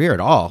hurt our career at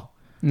all.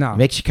 No. It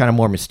makes you kind of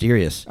more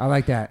mysterious, I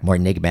like that. more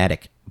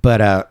enigmatic.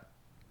 But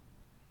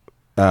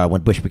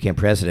when Bush became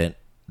president,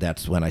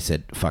 that's when I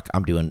said, "Fuck,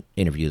 I'm doing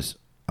interviews.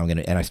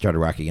 And I started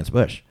Rock Against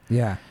Bush."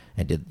 Yeah.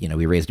 And did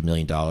we raised $1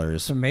 million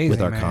amazing,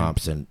 with our man.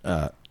 comps, and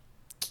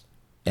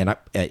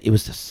it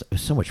was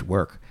so much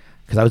work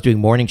because I was doing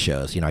morning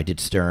shows. I did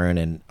Stern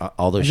and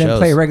all those And then shows.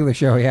 play a regular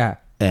show, yeah.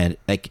 And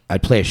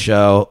I'd play a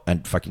show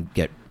and fucking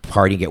get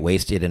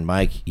wasted. And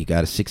Mike, you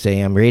got a 6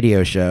 a.m.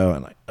 radio show,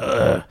 and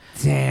ugh.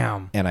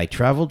 Damn. And I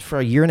traveled for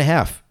a year and a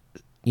half.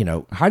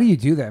 How do you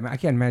do that? I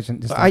can't imagine.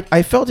 Just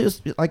I felt it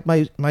was like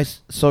my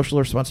social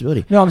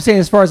responsibility. No, I'm saying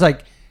as far as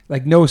like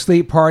no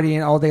sleep,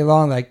 partying all day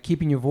long,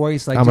 keeping your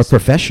voice. I'm a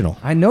professional.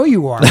 I know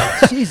you are.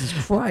 Jesus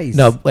Christ.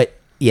 No, but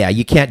yeah,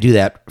 you can't do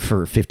that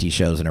for 50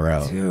 shows in a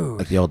row, Dude.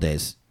 like the old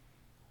days.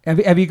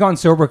 Have you gone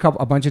sober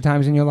a bunch of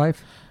times in your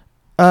life?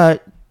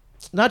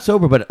 Not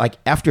sober, but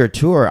after a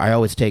tour, I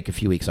always take a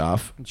few weeks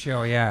off,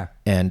 Chill, yeah.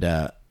 and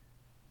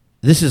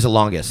this is the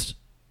longest.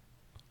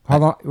 How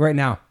long? Right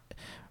now.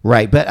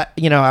 Right, but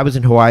I was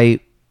in Hawaii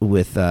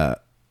with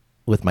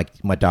with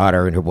my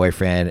daughter and her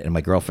boyfriend and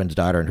my girlfriend's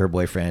daughter and her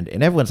boyfriend,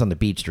 and everyone's on the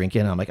beach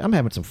drinking. I'm like, I'm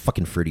having some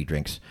fucking fruity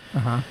drinks.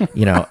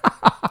 You know.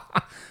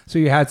 So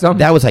you had some?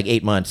 That was like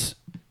 8 months.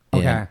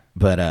 Okay. And,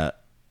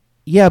 but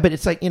yeah, but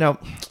it's like, you know,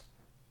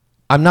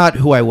 I'm not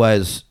who I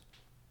was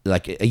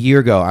like a year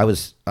ago. I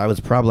was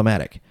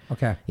problematic.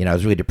 Okay. You know, I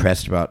was really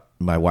depressed about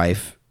my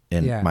wife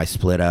and Yeah. my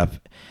split up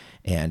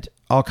and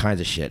all kinds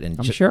of shit. And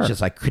I'm sure.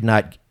 just I could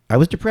not. I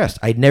was depressed.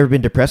 I'd never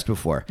been depressed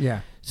before.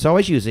 Yeah. So I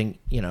was using,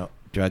 you know,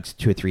 drugs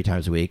 2 or 3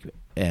 times a week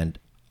and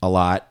a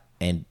lot.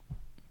 And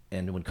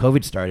when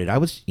COVID started, I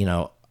was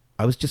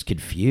just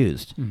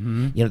confused.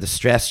 Mm-hmm. You know, the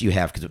stress you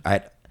have because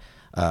I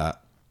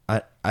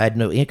had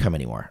no income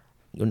anymore.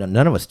 You know,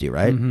 none of us do,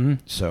 right? Mm-hmm.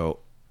 So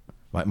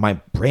my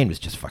brain was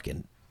just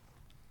fucking.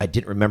 I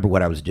didn't remember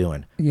what I was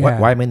doing. Yeah.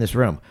 Why am I in this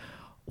room?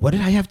 What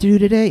did I have to do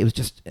today? It was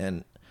just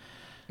and.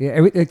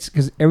 Yeah, it's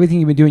because everything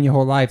you've been doing your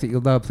whole life that you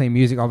love playing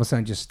music all of a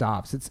sudden just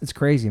stops. It's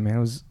crazy, man. It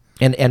was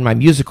And my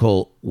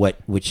musical,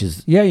 which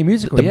is your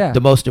musical,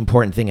 the most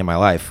important thing in my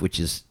life, which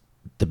is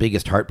the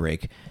biggest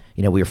heartbreak.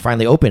 You know, we were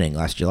finally opening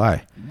last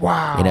July.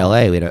 Wow. In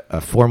LA, we had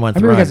a 4-month I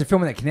remember run. you guys were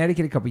filming at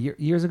Connecticut a couple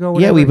years ago.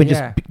 Yeah, Whatever. we've been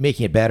just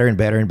making it better and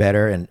better and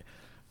better.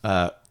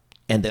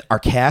 And our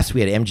cast, we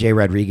had MJ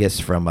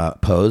Rodriguez from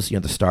Pose, you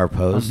know, the star of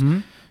Pose. Mm-hmm.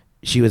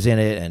 She was in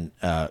it,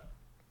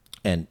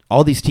 and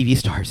all these TV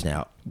stars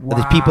now. Wow.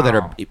 There's people that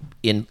are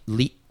in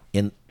you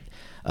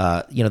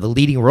know, the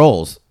leading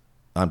roles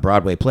on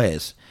Broadway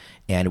plays,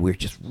 and we're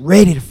just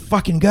ready to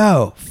fucking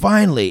go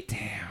finally.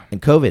 Damn.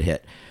 And COVID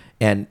hit,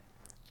 and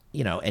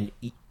you know, and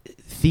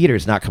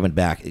theater's not coming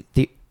back.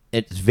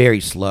 It's very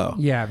slow.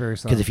 Yeah, very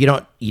slow. Because if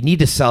you need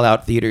to sell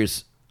out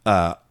theaters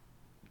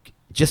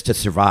just to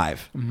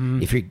survive.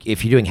 Mm-hmm.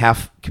 If you're doing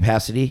half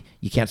capacity,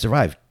 you can't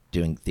survive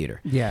doing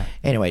theater. Yeah.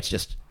 Anyway, it's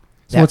just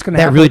So what's gonna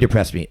that happen? really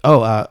depressed me.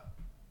 So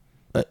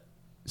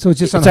it's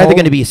just it's either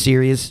going to be a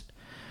series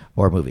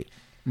or a movie.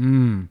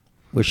 Mm.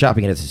 We're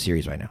shopping it as a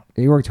series right now.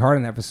 You worked hard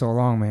on that for so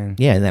long, man.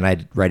 Yeah, and then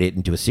I'd write it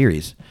into a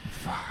series,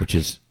 which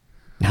is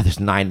now there's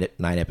nine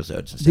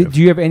episodes. Do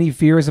you have any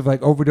fears of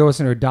like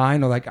overdosing or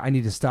dying, or like I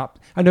need to stop?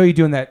 I know you're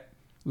doing that.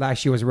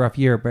 Last year was a rough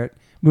year, but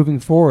moving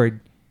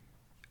forward,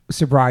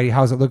 sobriety,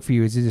 how does it look for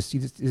you? Is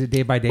it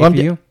day by day for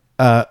you?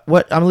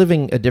 I'm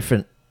living a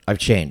different. I've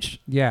changed.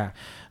 Yeah.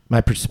 My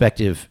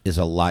perspective is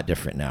a lot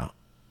different now.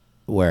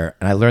 And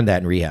I learned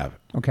that in rehab.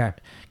 Okay.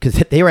 Because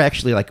they were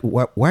actually like,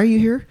 why are you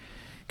here?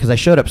 Because I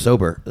showed up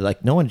sober.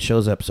 Like, no one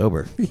shows up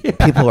sober. Yeah.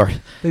 People are.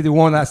 They do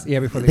one last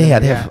before They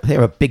have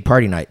a big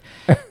party night.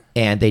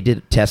 And they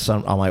did tests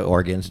on all my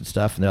organs and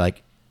stuff. And they're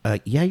like,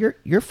 yeah,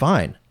 you're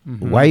fine.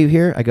 Mm-hmm. Why are you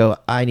here? I go,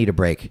 I need a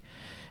break.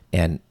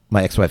 And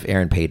my ex-wife,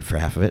 Erin, paid for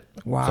half of it.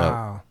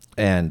 Wow. So,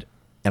 and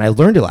I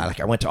learned a lot. Like,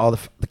 I went to all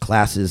the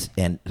classes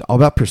and it's all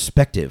about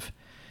perspective.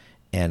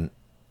 And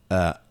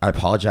I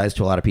apologized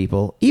to a lot of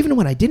people, even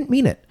when I didn't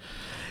mean it.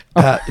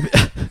 Because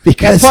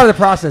that's part of the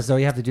process, though.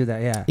 You have to do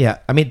that. Yeah. Yeah,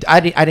 I mean,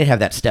 I didn't have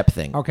that step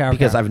thing. Okay.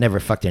 Because I've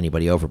never fucked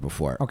anybody over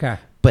before. Okay.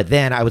 But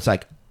then I was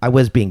like, I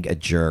was being a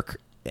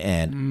jerk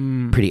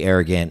and pretty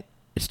arrogant.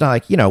 It's not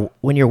like, you know,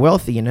 when you're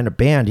wealthy and in a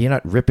band, you're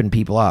not ripping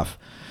people off.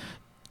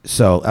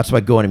 So that's why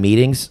going to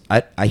meetings,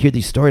 I hear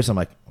these stories. I'm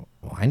like,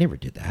 well, I never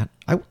did that.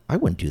 I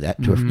wouldn't do that.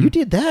 You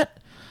did that?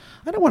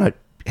 I don't want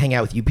to hang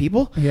out with you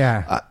people.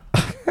 Yeah.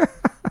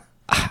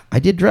 I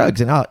did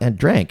drugs and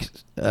drank.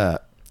 I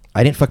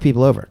didn't fuck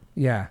people over.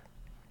 Yeah.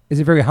 Is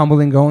it very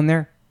humbling going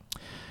there?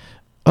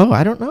 Oh,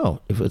 I don't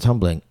know if it was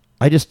humbling.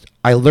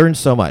 I learned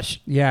so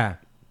much. Yeah.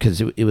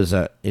 Because it was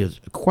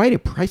quite a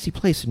pricey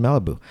place in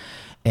Malibu,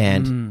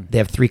 and they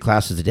have 3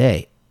 classes a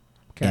day.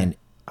 Okay. And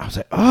I was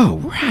like, oh,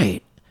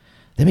 right,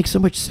 that makes so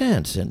much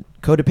sense, and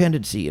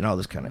codependency and all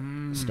this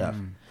kind of stuff.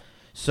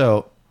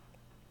 So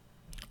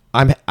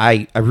I'm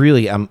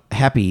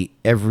happy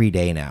every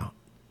day now.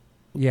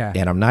 Yeah.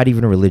 And I'm not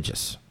even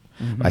religious.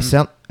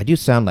 I do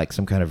sound like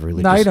some kind of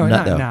religious No, you don't.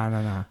 nut, though.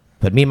 No.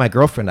 But me and my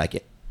girlfriend,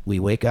 we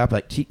wake up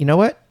like, you know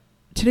what?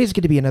 Today's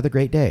going to be another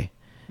great day.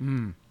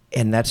 And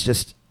that's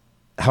just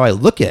how I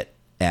look at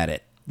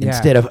it. Yeah.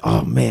 Instead of,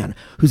 oh man,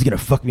 who's going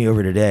to fuck me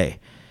over today?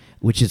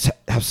 Which is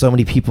how so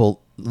many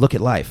people look at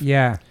life.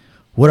 Yeah.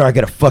 What do I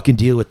got to fucking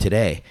deal with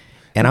today?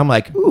 And I'm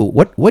like, ooh,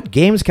 what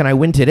games can I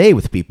win today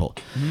with people?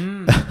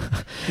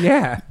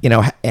 Yeah. You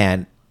know,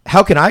 and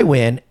how can I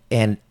win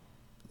and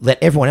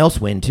let everyone else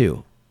win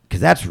too? Because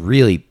that's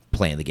really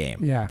playing the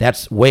game. Yeah.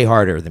 That's way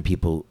harder than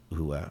people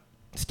who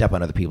step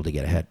on other people to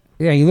get ahead.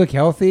 Yeah, you look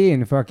healthy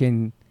and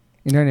fucking,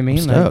 you know what I mean?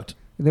 I'm stoked.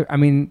 I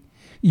mean,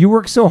 you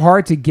work so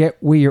hard to get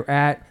where you're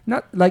at.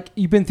 Not like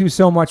you've been through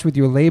so much with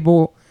your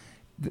label.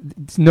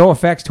 It's No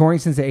Effects touring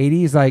since the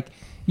 80s. Like,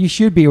 you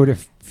should be able to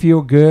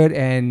feel good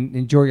and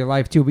enjoy your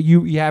life too. But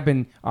you have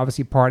been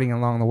obviously partying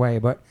along the way.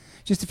 But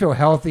just to feel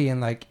healthy and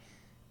like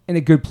in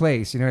a good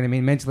place, you know what I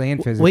mean? Mentally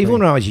and physically. Well, even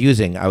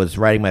when I was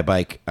riding my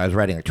bike, I was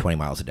riding like 20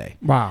 miles a day.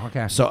 Wow,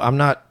 okay. So I'm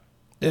not...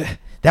 that's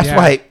Yeah.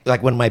 why,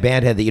 like, when my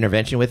band had the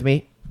intervention with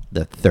me,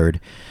 the third,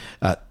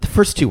 the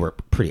first 2 were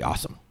pretty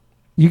awesome.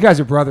 You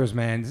guys are brothers,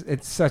 man.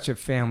 It's such a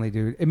family,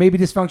 dude. It may be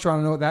dysfunctional, I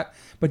don't know that,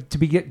 but to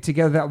be get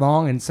together that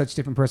long and such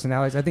different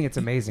personalities, I think it's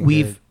amazing.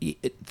 We've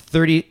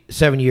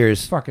 37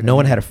 years. Fucking no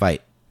one amazing. had a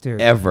fight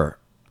Dude. ever.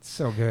 It's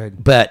so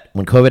good. But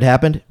when COVID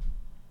happened,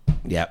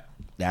 yeah,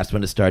 that's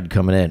when it started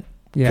coming in.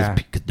 Yeah.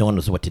 Because no one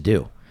knows what to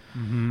do.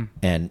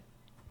 And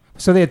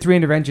So they had 3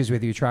 interventions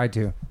with you. Tried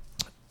to.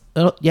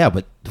 yeah,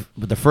 but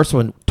the first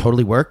one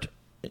totally worked.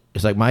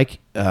 It's like, Mike,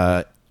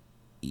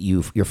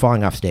 you're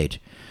falling off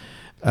stage.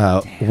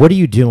 What are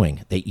you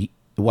doing?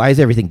 Why is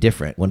everything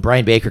different? When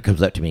Brian Baker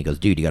comes up to me and goes,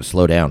 dude, you got to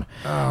slow down.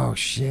 Oh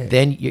shit.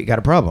 Then you got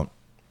a problem.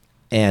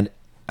 And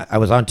I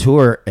was on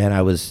tour and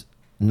I was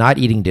not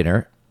eating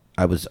dinner.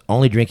 I was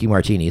only drinking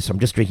martinis. So I'm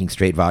just drinking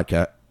straight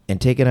vodka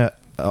and taking a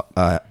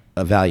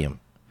Valium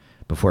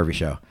before every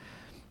show.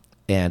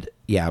 And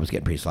yeah, I was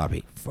getting pretty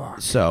sloppy.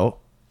 Fuck. So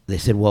they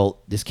said, well,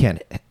 this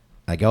can't.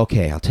 I go,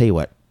 okay, I'll tell you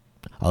what.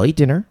 I'll eat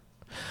dinner.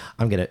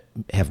 I'm going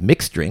to have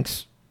mixed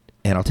drinks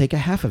and I'll take a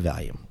half a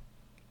Valium.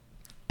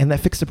 And that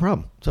fixed the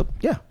problem. So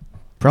yeah,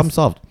 problem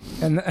solved.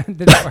 And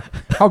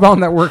how long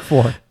did that work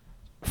for?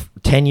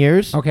 10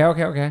 years.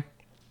 Okay.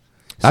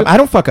 So, I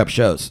don't fuck up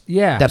shows.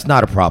 Yeah. That's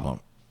not a problem.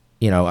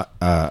 You know,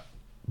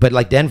 but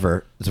like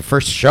Denver, it's the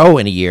first show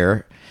in a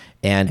year.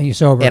 And you're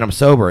sober. And I'm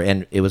sober.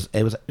 And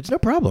it's no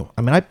problem.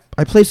 I mean,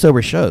 I play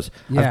sober shows.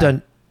 Yeah. I've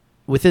done,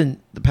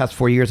 within the past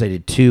 4 years, I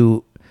did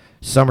 2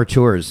 summer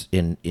tours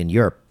in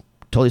Europe,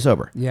 totally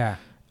sober. yeah.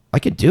 I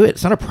could do it.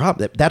 It's not a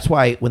problem. That's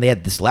why when they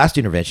had this last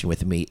intervention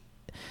with me,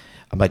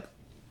 I'm like,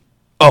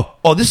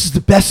 oh, this is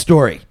the best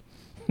story.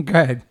 Go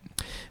ahead.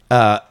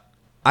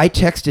 I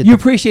texted. You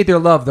appreciate their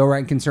love, though, right?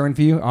 And concern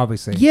for you,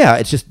 obviously. Yeah,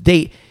 it's just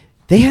they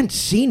hadn't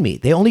seen me.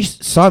 They only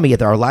saw me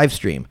at our live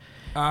stream,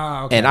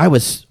 Okay. and I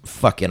was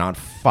fucking on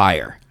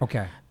fire.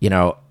 Okay. You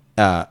know,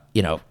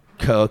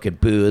 coke and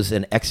booze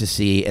and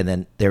ecstasy, and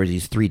then there were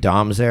these 3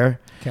 doms there.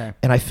 Okay.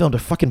 And I filmed a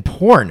fucking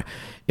porn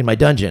in my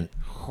dungeon,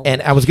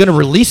 and I was going to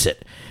release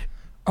it.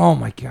 Oh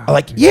my god. I'm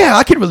like, dude. yeah,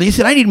 I can release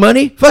it. I need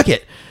money. Fuck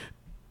it.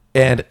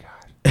 And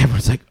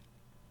everyone's like,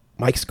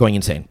 Mike's going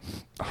insane.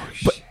 Oh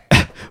shit.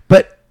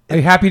 But Are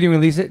you happy to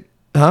release it?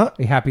 huh?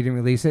 Are you happy to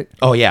release it?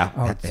 Oh yeah.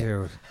 Oh,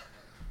 dude.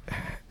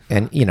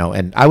 And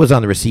and I was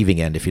on the receiving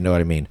end, if you know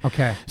what I mean.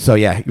 Okay. So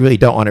yeah, you really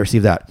don't want to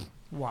receive that.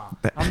 Wow.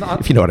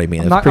 If you know what I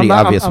mean. It's pretty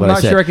obvious I'm what I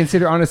not said. sure I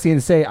consider honesty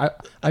and say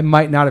I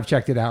might not have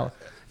checked it out.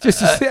 Just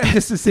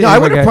to see. No, I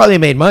would have probably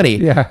made money.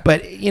 Yeah.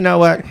 But you know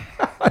what?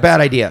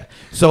 Bad idea.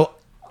 So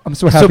I'm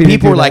so happy.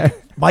 people to were do like,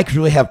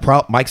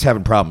 that. Mike's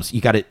having problems.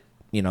 You got to,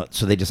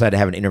 so they decided to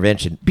have an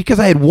intervention because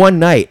I had one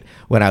night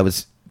when I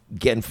was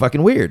getting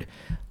fucking weird.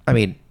 I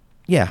mean,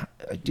 yeah,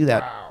 I do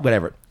that,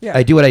 whatever. Yeah.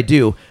 I do what I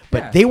do,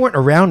 but Yeah. they weren't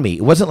around me.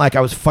 It wasn't like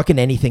I was fucking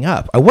anything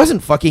up. I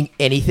wasn't fucking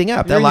anything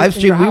up. You're That live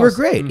in your stream, we were house.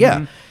 great. Mhm.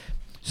 Yeah.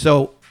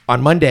 So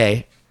on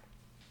Monday,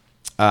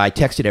 I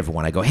texted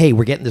everyone. I go, hey,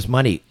 we're getting this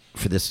money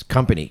for this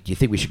company. Do you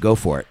think we should go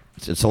for it?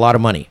 It's a lot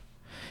of money.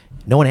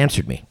 No one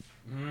answered me.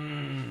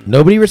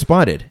 Nobody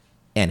responded.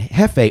 And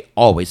Hefe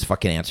always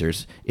fucking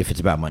answers if it's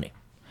about money.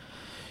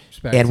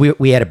 Respect. And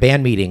we had a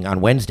band meeting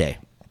on Wednesday.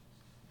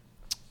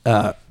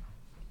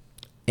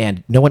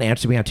 And no one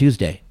answered me on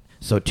Tuesday.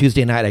 So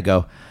Tuesday night I go,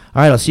 all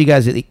right, I'll see you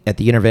guys at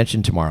the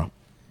intervention tomorrow.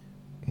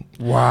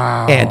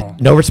 Wow. And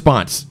no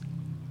response.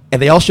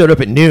 And they all showed up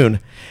at noon.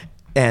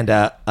 And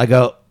I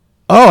go,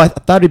 oh, I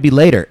thought it'd be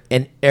later.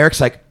 And Eric's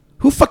like,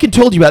 who fucking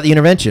told you about the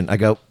intervention? I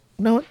go,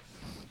 no.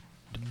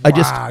 I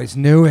just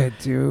knew it,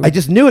 dude.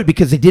 just knew it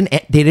because they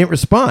didn't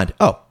respond.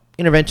 Oh,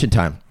 intervention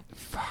time.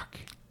 Fuck.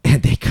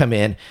 And they come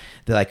in.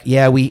 They're like,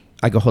 yeah,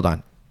 I go, hold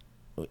on.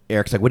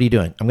 Eric's like, what are you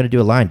doing? I'm going to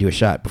do a line, do a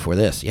shot before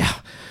this. Yeah.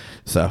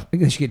 So,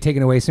 They should get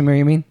taken away somewhere,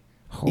 you mean?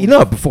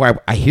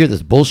 before I hear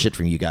this bullshit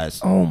from you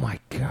guys. Oh my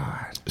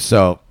god.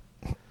 So,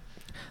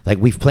 like,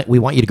 we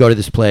want you to go to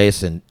this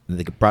place, and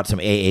they brought some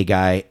AA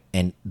guy,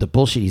 and the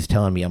bullshit he's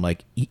telling me, I'm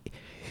like,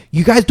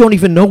 you guys don't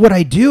even know what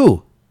I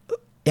do.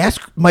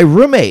 Ask my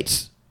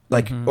roommates,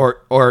 like,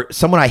 or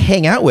someone I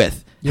hang out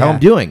with, how Yeah. I'm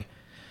doing,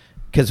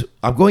 because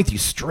I'm going through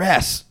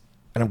stress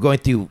and I'm going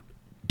through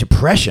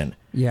depression.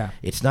 Yeah.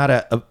 It's not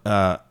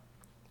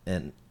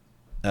an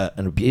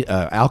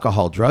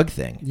alcohol drug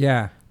thing,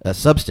 Yeah. a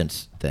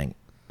substance thing,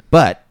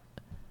 but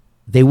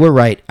they were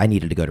right. I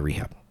needed to go to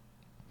rehab.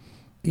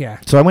 Yeah.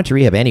 So I went to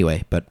rehab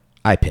anyway, but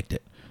I picked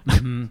it.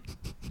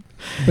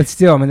 But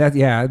still, I mean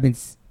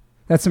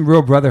that's some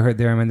real brotherhood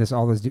there. I mean,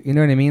 you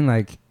know what I mean?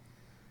 Like,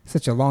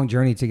 such a long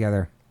journey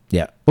together.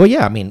 Yeah. Well,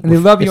 yeah. I mean, And they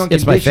love you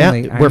it's my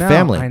unconditionally. family. We're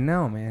family. I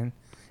know, man.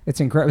 It's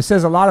incredible. It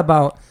says a lot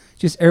about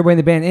just everybody in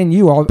the band and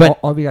you, all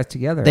of you guys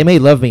together. They may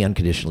love me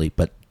unconditionally,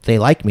 but they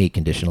like me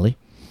conditionally.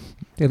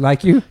 They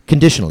like you?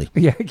 Conditionally.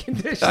 Yeah,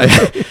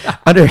 conditionally.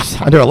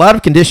 under a lot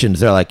of conditions,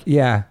 they're like,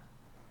 Yeah.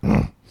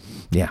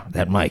 yeah,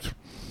 that Mike.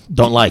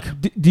 Don't like.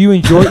 Do you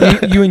enjoy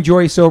you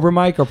enjoy sober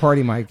Mike or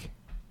party Mike?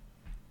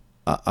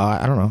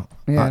 I don't know.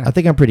 Yeah. I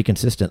think I'm pretty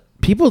consistent.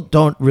 People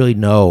don't really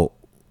know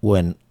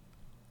when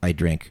I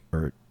drink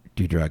or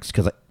do drugs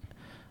because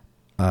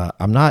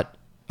I'm not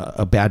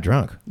a bad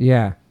drunk,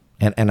 Yeah.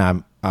 and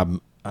I'm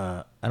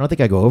I don't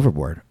think I go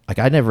overboard. Like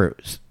I've never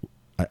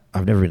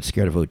been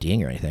scared of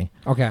ODing or anything.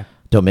 Okay.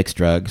 Don't mix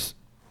drugs.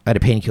 I had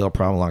a painkiller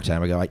problem a long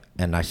time ago,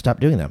 and I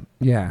stopped doing them.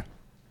 Yeah.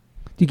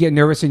 Do you get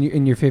nervous in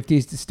your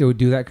 50s to still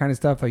do that kind of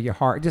stuff? Like your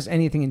heart, just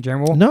anything in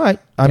general? No,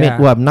 I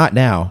mean, well, I'm not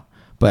now,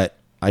 but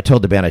I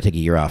told the band I'd take a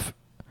year off,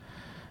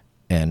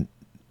 and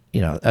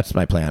that's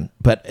my plan.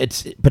 But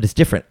it's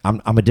different.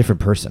 I'm a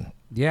different person.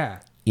 Yeah.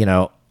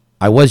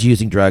 I was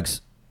using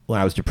drugs when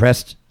I was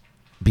depressed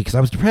because I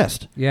was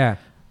depressed. Yeah.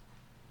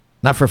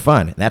 Not for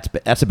fun.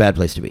 That's a bad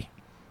place to be.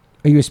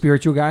 Are you a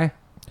spiritual guy?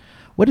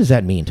 What does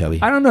that mean, Toby?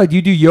 I don't know. Do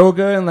you do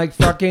yoga and like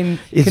fucking...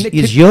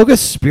 Is yoga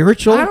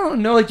spiritual? I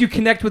don't know. Like you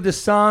connect with the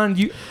sun.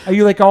 Are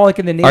you like all like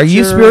in the nature? Are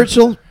you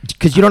spiritual?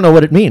 Because you don't know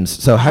what it means.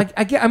 So I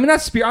mean,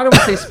 not spirit. I don't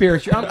want to say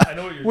spiritual. I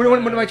know what what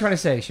am I trying to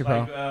say,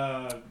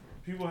 Chappelle? Like,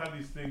 people have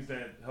these things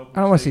that help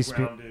I don't them want stay to say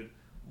grounded.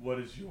 What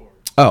is yours?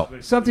 Oh.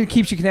 Something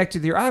keeps you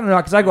connected to your... I don't know,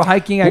 because I go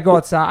hiking, I go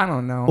outside. I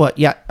don't know. Well,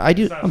 yeah, I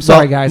do. I'm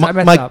sorry, guys. I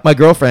messed up. My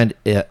girlfriend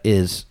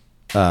is...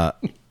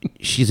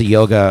 she's a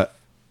yoga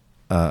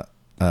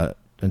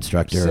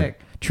instructor. Sick.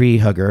 Tree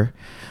hugger.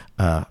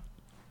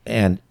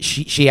 And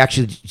she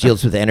actually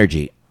deals with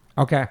energy.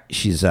 Okay.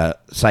 She's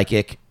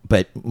psychic,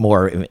 but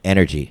more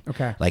energy.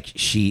 Okay. Like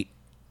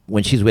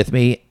when she's with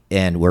me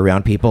and we're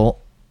around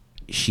people,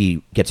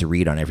 she gets a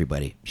read on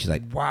everybody. She's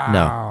like,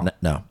 wow.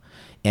 No.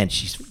 And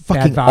she's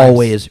fucking vibes.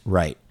 always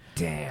right.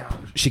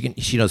 Damn.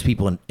 She knows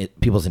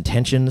people's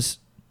intentions,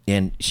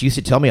 and she used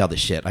to tell me all this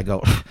shit. I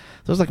go,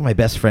 those are like my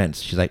best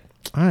friends. She's like,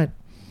 all right,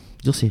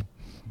 you'll see.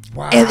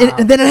 Wow.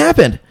 And then it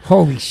happened.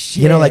 Holy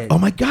shit. Like, oh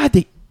my God,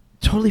 they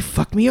totally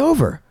fucked me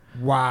over.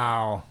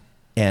 Wow.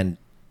 And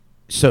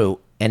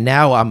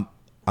now I'm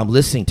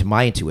listening to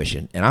my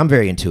intuition, and I'm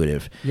very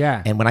intuitive.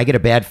 Yeah. And when I get a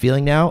bad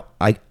feeling now,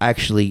 I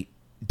actually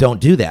don't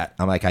do that.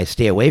 I'm like, I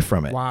stay away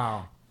from it.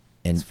 Wow.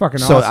 And it's fucking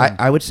so awesome.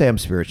 I would say I'm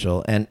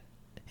spiritual, and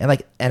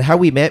how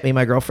we met, me and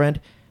my girlfriend.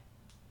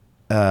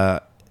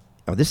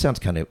 This sounds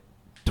kind of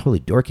totally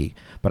dorky,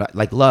 but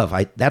like love.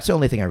 That's the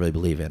only thing I really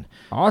believe in.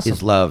 Awesome.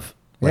 Is love,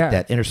 like Yeah.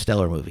 that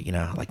Interstellar movie.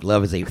 Like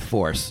love is a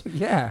force.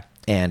 Yeah.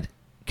 And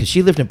because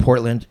she lived in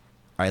Portland,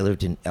 I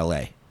lived in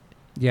L.A.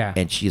 Yeah.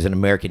 And she's an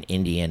American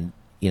Indian,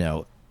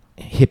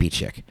 hippie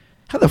chick.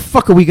 How the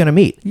fuck are we gonna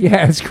meet?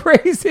 Yeah, it's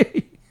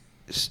crazy.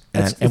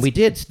 And we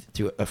did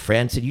through a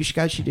friend said you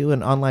guys should do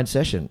an online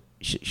session.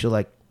 She'll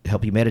like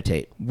help you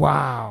meditate.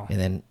 Wow. And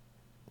then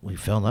we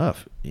fell in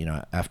love,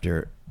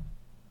 after.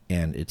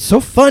 And it's so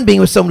fun being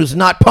with someone who's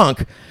not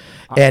punk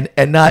and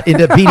not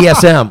into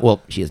BDSM.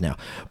 Well, she is now,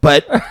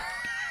 but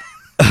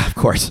of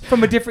course.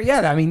 From a different,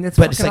 I mean, that's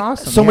But fucking it's like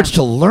awesome. so much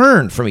to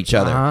learn from each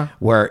other. Uh-huh.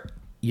 Where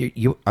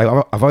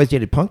I've always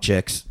dated punk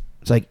chicks.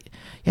 It's like,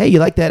 hey, you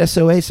like that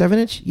SOA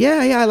 7-inch?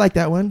 Yeah, I like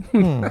that one.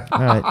 All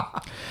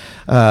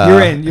right.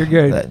 You're in. You're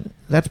good.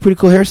 That's a pretty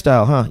cool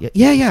hairstyle, huh?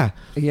 Yeah.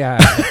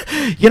 Yeah.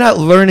 You're not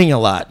learning a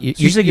lot.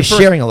 You're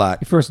sharing a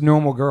lot. Your first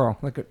normal girl,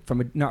 like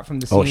not from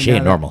the scene. Oh, she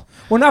ain't normal.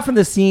 Well, not from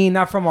the scene,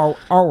 not from our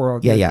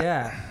world.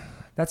 Yeah.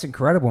 That's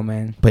incredible,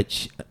 man.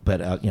 But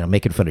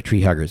making fun of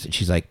tree huggers, and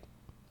she's like,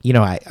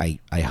 I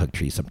hug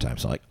trees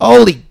sometimes. So I'm like,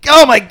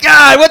 oh my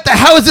God, what the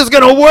hell is this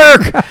gonna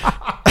work?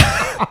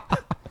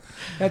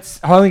 That's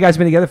how long you guys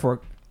been together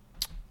for?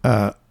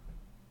 I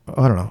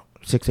don't know,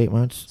 6-8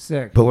 months.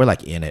 Sick. But we're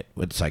like in it.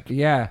 It's like,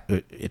 Yeah.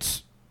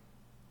 It's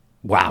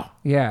wow.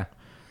 Yeah.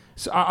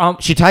 So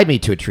She tied me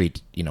to a tree,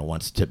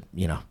 once to,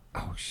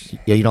 Oh shit.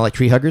 Yeah, you don't like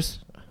tree huggers?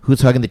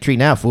 Who's hugging the tree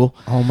now, fool?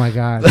 Oh my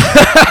God.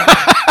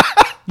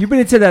 You've been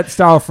into that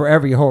style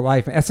forever, your whole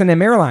life.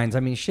 S&M Airlines. I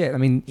mean, shit. I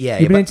mean, Yeah,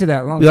 you've been but- into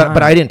that a long time.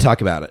 But I didn't talk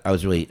about it. I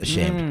was really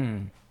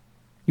ashamed.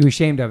 You were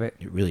ashamed of it.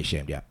 Really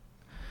ashamed, yeah.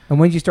 And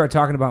when did you start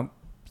talking about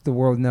the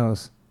world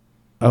knows?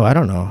 Oh, I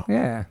don't know.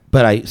 Yeah.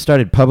 But I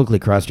started publicly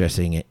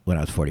cross-dressing it when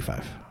I was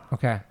 45.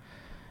 Okay.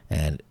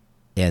 But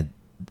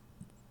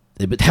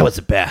that was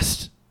the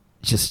best.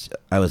 Just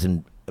I was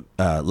in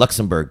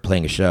Luxembourg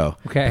playing a show.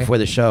 Okay. Before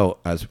the show,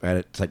 I was at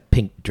it's like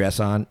pink dress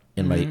on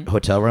in my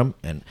hotel room,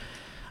 and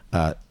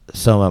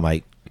Soma,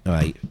 my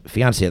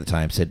fiance at the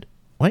time, said,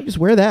 "Why don't you just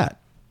wear that?"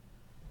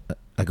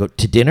 I go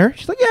to dinner.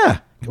 She's like, "Yeah,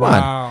 come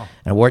on."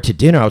 And I wore it to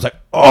dinner. I was like,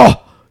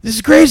 "Oh, this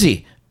is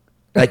crazy!"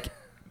 Like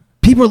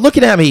people are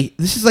looking at me.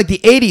 This is like the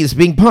 '80s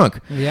being punk.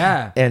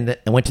 Yeah. And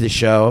I went to the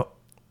show,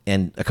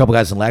 and a couple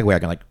guys in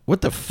Lagwagon like,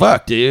 "What the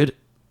fuck, dude?"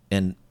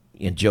 And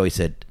Joey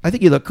said, "I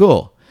think you look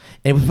cool."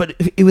 But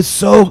it was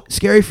so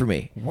scary for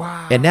me.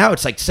 Wow. And now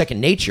it's like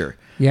second nature.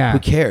 Yeah. Who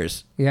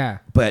cares? Yeah.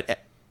 But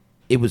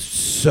it was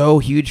so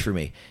huge for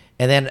me.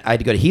 And then I had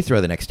to go to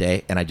Heathrow the next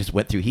day, and I just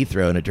went through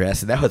Heathrow in a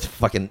dress, and that was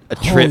fucking a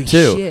Holy trip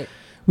too. Shit.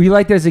 Were you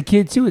like that as a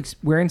kid too,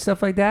 wearing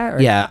stuff like that?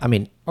 Or? Yeah, I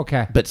mean,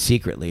 Okay. but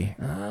secretly.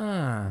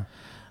 Ah.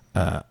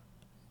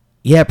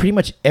 Yeah, pretty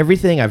much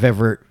everything I've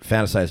ever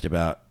fantasized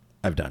about,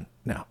 I've done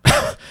now.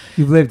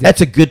 You've lived it.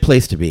 That's a good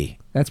place to be.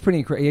 That's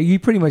pretty crazy. You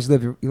pretty much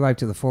live your life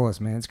to the fullest,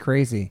 man. It's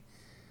crazy.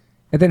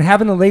 And then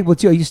having a label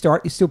too. You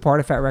still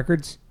part of Fat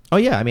Records? Oh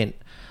yeah, I mean,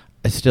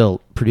 I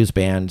still produce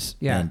bands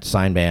Yeah. and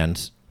sign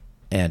bands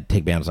and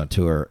take bands on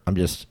tour. I'm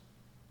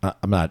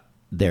not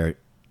there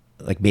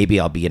like maybe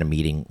I'll be in a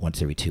meeting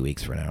once every 2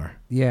 weeks for an hour.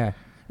 Yeah.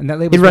 And that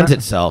label It runs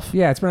itself.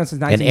 Yeah, it's been around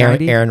since And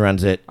 1990. Aaron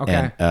runs it.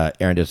 Okay. And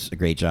Aaron does a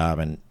great job.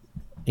 And,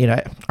 you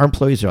know, our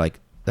employees are like,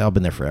 they've all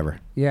been there forever.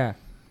 Yeah.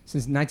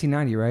 Since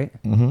 1990,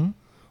 right? Mm-hmm.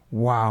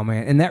 Wow,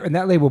 man. And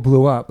that label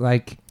blew up.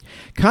 Like,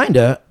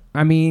 Kinda.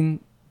 I mean,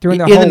 during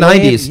the in whole the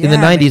 90s. wave, In the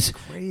yeah, man, 90s.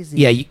 crazy.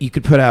 Yeah, you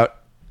could put out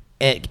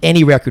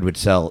any record would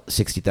sell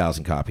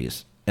 60,000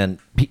 copies. And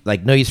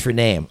like No Use for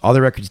Name, all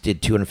the records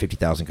did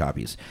 250,000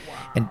 copies.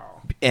 Wow.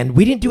 And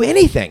we didn't do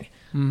anything.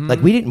 Mm-hmm.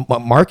 Like we didn't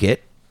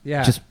market.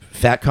 Yeah. Just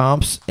fat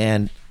comps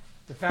and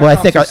The Fat well, I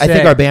Comps think are our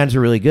sick. bands are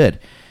really good.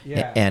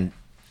 Yeah. And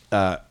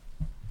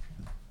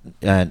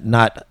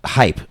not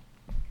hype.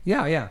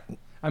 Yeah, yeah.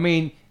 I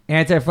mean,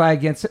 Anti-Flag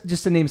Against,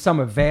 just to name some,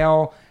 of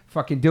Veil,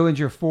 fucking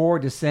Dillinger 4,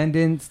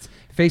 Descendants,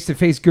 Face to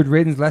Face, Good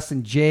Riddance, Less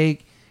Than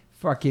Jake,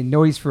 fucking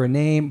Noise for a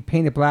Name,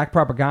 Painted Black,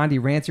 Propaganda,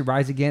 Rancid,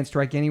 Rise Again,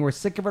 Strike Anywhere,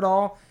 Sick of It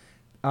All,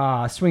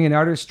 Swinging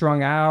Utters,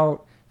 Strung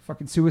Out,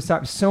 fucking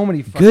Suicide. So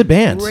many fucking Good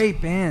bands.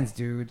 Great bands,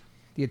 dude.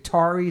 The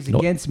Ataris,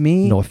 Against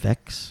Me. No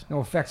effects. No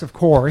Effects, of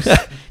course.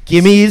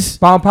 Gimmies.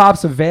 Bomb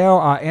Pops, of Veil,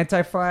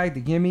 Anti-Flag,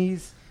 The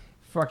Gimmies,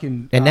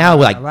 fucking And now,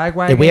 like,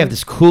 Lagwagon, we have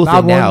this cool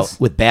Loud thing now Ones.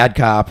 with Bad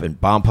Cop and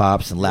Bomb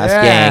Pops and Last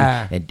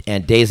Yeah. Gang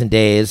and Days and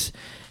Days,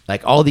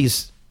 like all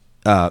these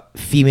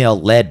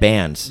female-led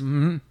bands,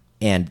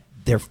 and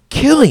they're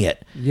killing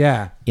it.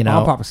 Yeah. You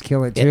know, Bomb Pops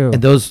kill it, too.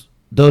 And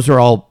those are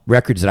all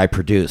records that I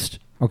produced.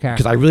 Okay.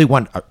 Because I really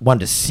wanted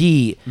to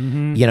see,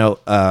 you know,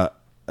 a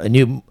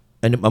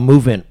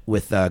movement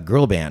with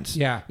girl bands.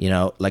 Yeah. You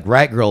know, like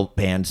Riot Girl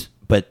bands,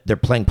 but they're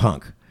playing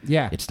punk.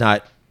 Yeah. It's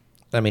not.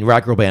 I mean,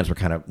 Riot Girl bands were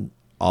kind of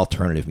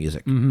alternative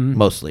music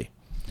mostly.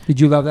 Did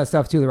you love that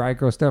stuff too, the Riot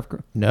Girl stuff?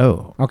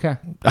 No. Okay.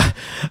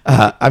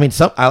 I mean,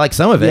 I like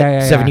some of it. Yeah,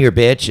 yeah, 7-Year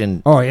Bitch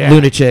and Oh, yeah.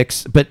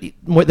 Lunatics, but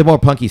the more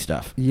punky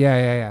stuff. Yeah,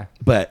 yeah, yeah.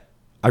 But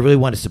I really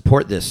wanted to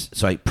support this,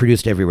 so I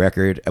produced every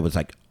record. I was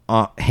like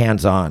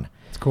hands on.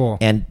 It's cool.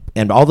 And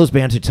all those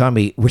bands are telling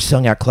me we're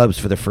selling out clubs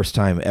for the first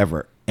time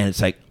ever, and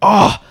it's like,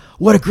 oh,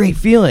 what a great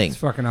feeling. It's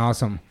fucking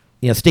awesome.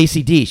 You know,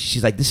 Stacey D,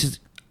 she's like, this is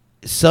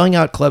selling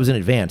out clubs in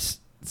advance.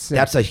 Sick.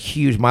 That's a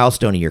huge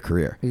milestone in your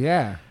career.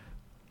 Yeah.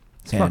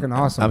 It's And fucking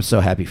awesome. I'm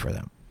so happy for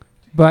them.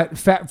 But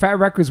Fat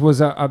Records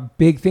was a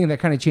big thing that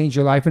kind of changed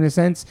your life in a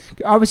sense.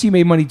 Obviously, you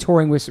made money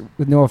touring with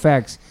No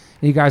Effects.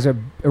 And you guys are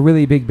a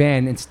really big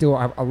band and still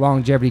have a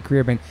longevity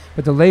career band.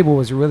 But the label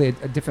was really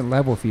a different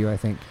level for you, I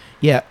think.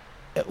 Yeah.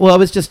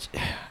 Well, it's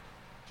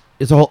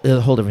a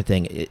whole different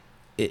thing.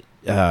 It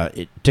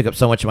took up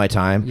so much of my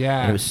time.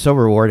 Yeah. And it was so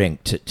rewarding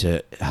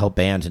to help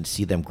bands and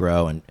see them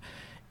grow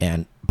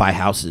and buy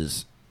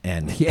houses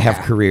and Yeah. have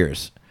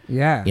careers.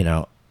 Yeah. You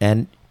know,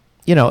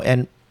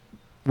 and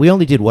we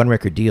only did one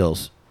record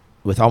deals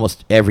with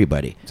almost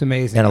everybody. It's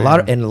amazing. And a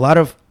man. lot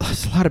of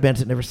bands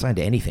that never signed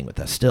to anything with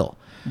us still.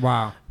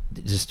 Wow.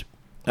 Just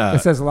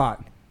That says a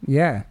lot.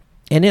 Yeah.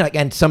 and then, like,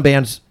 and some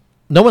bands,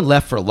 no one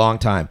left for a long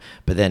time,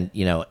 but then,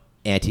 you know,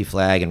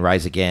 Anti-Flag and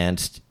Rise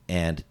Against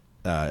and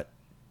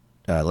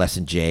Less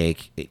Than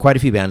Jake, quite a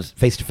few bands,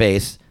 Face to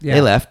Face, Yeah.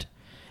 they left,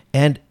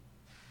 and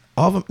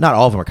all of them, not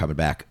all of them are coming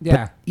back. Yeah.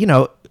 But, you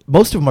know,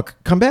 most of them are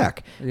come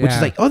back, which Yeah.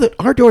 is like,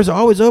 our doors are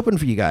always open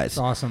for you guys. It's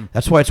awesome.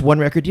 That's why it's one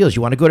record deals.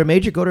 You want to go to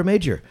a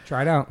major.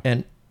 Try it out.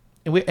 And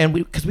we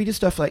because we do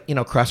stuff like, you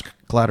know, cross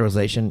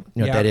collateralization.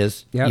 You know Yeah. what that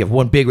is? Yep. You have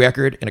one big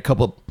record and a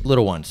couple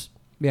little ones.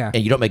 Yeah.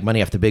 And you don't make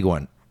money off the big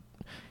one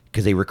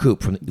because they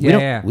recoup from.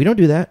 Yeah. We don't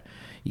do that.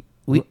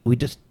 We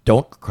just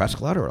don't cross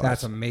collateralize.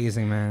 That's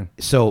amazing, man.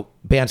 So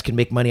bands can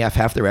make money off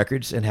half the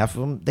records and half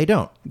of them they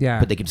don't. Yeah.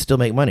 But they can still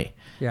make money.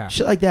 Yeah.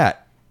 Shit like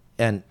that.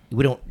 And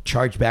we don't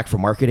charge back for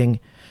marketing.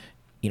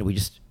 You know, we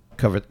just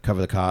cover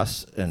the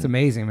costs. And It's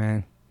amazing,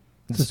 man.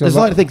 there's a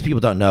lot of things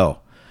people don't know,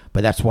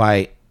 but that's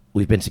why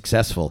we've been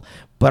successful.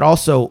 But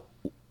also,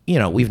 you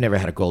know, we've never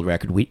had a gold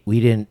record. We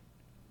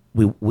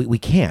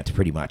can't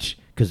pretty much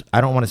because I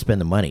don't want to spend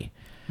the money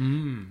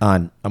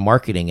on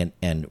marketing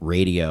and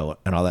radio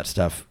and all that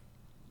stuff.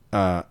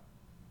 I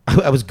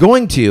was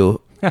going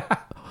to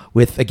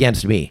with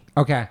Against Me,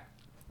 Okay.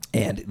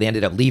 and they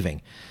ended up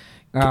leaving.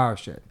 Oh,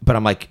 shit. But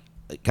I'm like,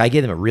 I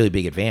gave them a really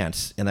big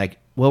advance, and like,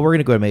 well, we're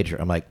gonna go to major.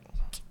 I'm like,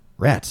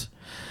 rats,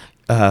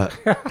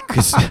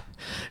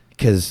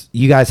 because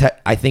you guys,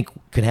 I think,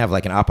 can have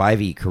like an Op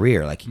Ivy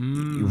career, like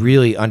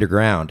really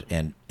underground,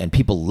 and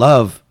people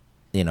love,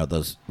 you know,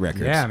 those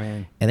records. Yeah,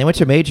 man. And they went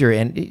to major,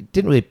 and it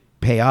didn't really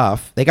pay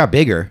off. They got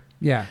bigger,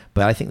 Yeah.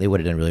 but I think they would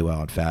have done really well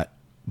on Fat.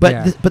 But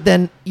Yeah. but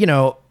then, you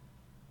know,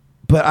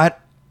 but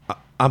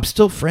I'm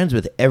still friends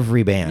with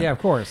every band. Yeah, of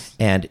course.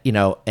 And, you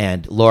know,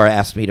 and Laura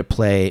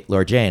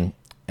Jane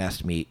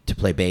asked me to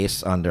play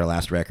bass on their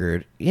last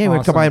record. Yeah, you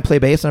want to come Awesome. by and play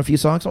bass on a few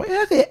songs? I'm like,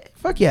 yeah, okay,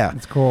 fuck yeah.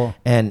 It's cool.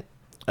 And,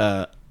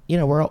 you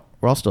know, we're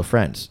all still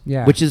friends.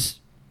 Yeah. Which is,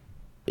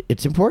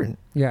 it's important.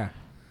 Yeah.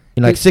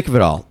 You know, like It- Sick of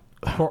It All.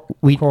 Of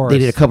They course.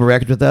 did a couple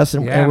records with us,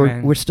 and, Yeah, and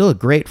man. we're still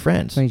great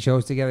friends. Playing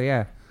shows together,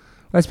 yeah.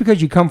 That's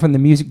because you come from the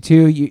music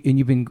too, and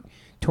you've been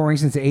touring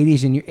since the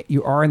 '80s, and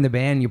you are in the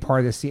band. You're part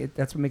of the scene.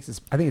 That's what makes it.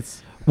 I think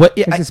it's What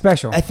makes it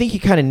special. I think you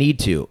kind of need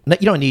to. No,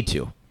 you don't need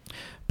to,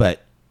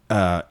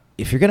 But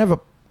if you're gonna have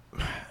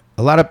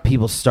a lot of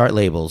people start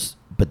labels,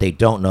 but they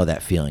don't know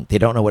that feeling. They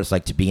don't know what it's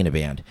like to be in a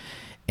band.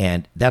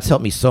 And that's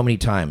helped me so many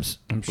times.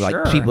 I'm Like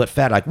sure. people at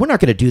Fat, like, we're not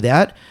going to do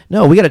that.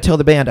 No, we got to tell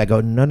the band. I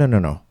go,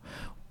 no.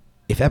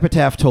 If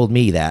Epitaph told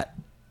me that,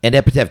 and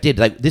Epitaph did,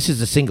 like, this is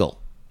a single.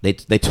 They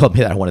told me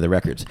that on one of the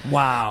records.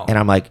 Wow. And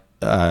I'm like,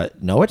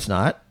 no, it's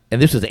not.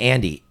 And this was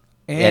Andy.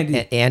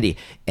 Andy.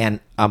 And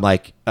I'm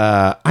like,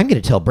 I'm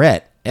going to tell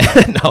Brett.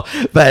 No,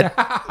 but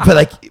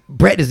like,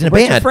 Brett is in a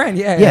Brett's band. your friend,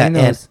 yeah, he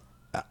knows.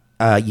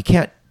 And you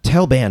can't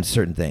tell bands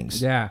certain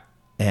things. Yeah.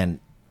 And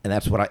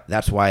that's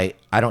why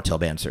I don't tell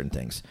bands certain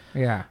things.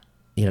 Yeah.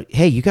 You know,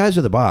 hey, you guys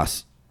are the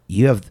boss.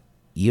 You have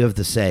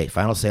the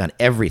final say on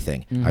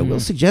everything. I will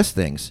suggest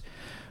things,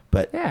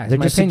 but Yeah. they're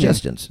my just opinion.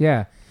 suggestions.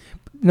 Yeah.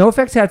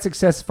 NoFX had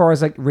success as far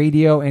as like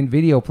radio and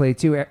video play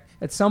too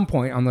at some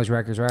point on those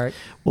records, right?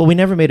 Well, we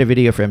never made a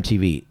video for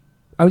MTV.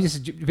 I was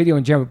just video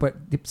in general, but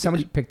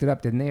somebody picked it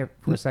up, didn't they,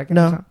 for a second?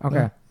 or No. something?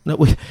 Okay.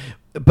 No,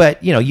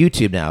 but you know,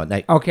 YouTube now.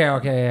 Okay.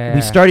 Yeah.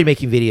 We started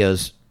making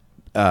videos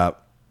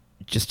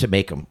just to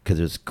make them because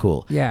it was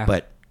cool. Yeah.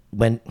 But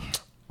when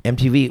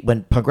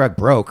punk rock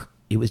broke,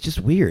 it was just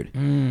weird.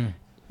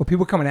 Well,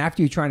 people coming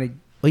after you trying to.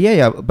 Well,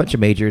 yeah, a bunch of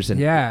majors, and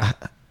Yeah.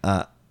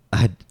 I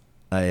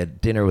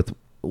had dinner with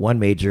one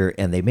major,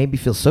 and they made me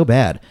feel so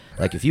bad.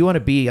 Like, if you want to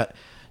be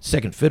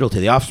second fiddle to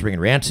the Offspring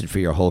and Rancid for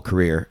your whole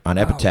career on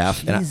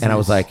Epitaph, and I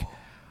was like,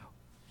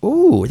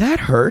 "Ooh,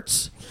 that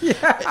hurts."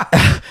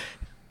 Yeah.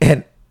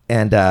 and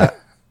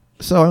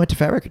so I went to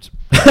Fat Records.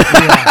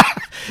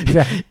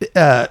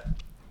 Yeah.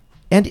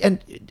 And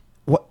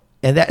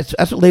that's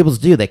what labels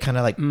do. They kind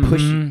of like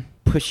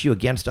push you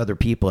against other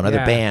people and other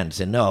Yeah. bands,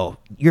 and no,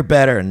 you're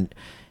better, and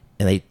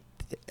I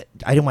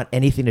didn't want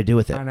anything to do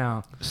with it. I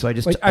know. So I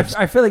just, Like,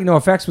 I feel like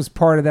NoFX was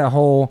part of that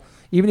whole.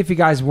 Even if you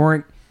guys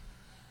weren't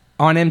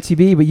on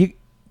MTV, but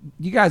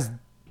you guys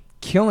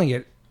killing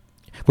it.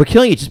 we're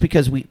killing it just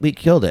because we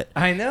killed it.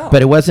 I know.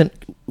 But it wasn't.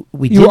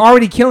 We You did. were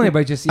already killing it,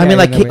 but just. I yeah, mean,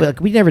 like, you know, like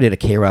we never did a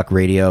K-Rock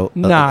radio,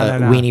 No.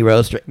 Weenie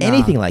Roast, or No.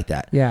 anything like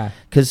that. Yeah.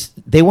 Because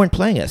they weren't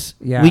playing us.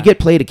 Yeah. We get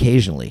played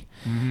occasionally,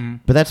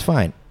 but that's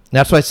fine.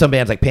 That's why some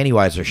bands like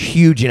Pennywise are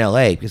huge in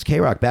LA because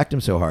K-Rock backed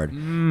them so hard,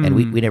 and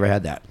we never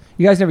had that.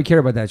 You guys never cared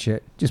about that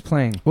shit. Just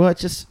playing. Well,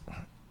 it's just,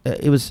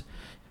 it was,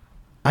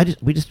 I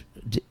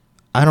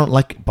don't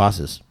like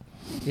bosses.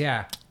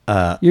 Yeah.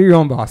 You're your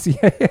own boss.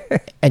 Yeah.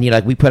 And you're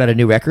like, we put out a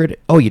new record.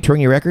 Oh, you're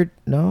touring your record?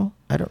 No,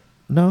 I don't.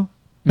 No.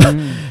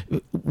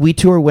 We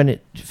tour when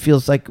it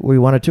feels like we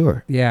want to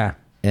tour. Yeah.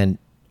 And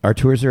our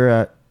tours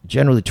are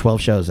generally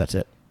 12 shows. That's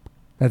it.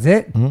 That's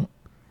it? Mhm.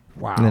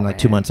 Wow. And then like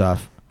 2 man. months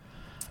off.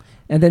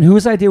 And then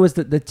whose idea was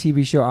the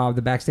TV show,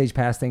 the Backstage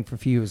Pass thing for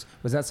Fuse?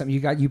 Was that something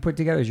you put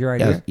together? Was your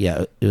idea?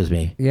 Yeah, it was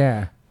me.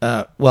 Yeah.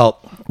 Well,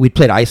 we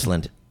played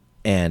Iceland,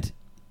 and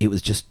it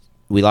was just,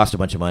 we lost a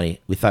bunch of money.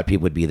 We thought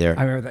people would be there.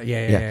 I remember that.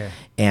 Yeah.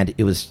 And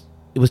it was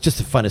just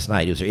the funnest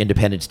night. It was our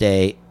Independence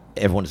Day.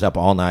 Everyone was up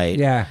all night.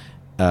 Yeah.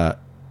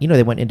 You know,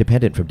 they went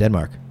independent from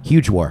Denmark.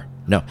 Huge war.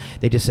 No,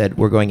 they just said,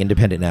 we're going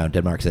independent now. And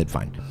Denmark said,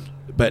 fine.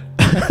 But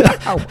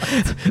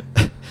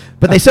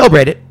but they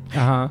celebrated.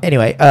 Uh-huh.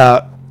 Anyway,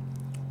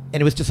 and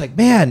it was just like,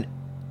 man,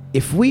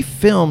 if we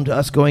filmed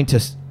us going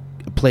to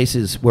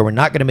places where we're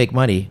not going to make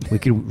money, we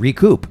could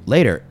recoup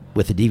later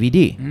with a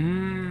DVD.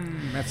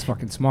 That's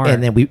fucking smart.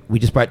 And then we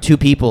just brought 2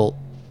 people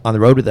on the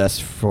road with us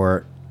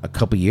for a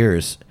couple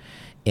years,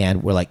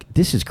 and we're like,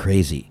 this is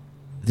crazy.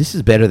 This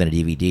is better than a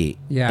DVD.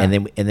 Yeah.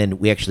 And then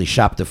we actually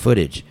shopped the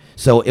footage,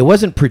 so it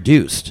wasn't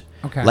produced.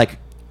 Okay. Like,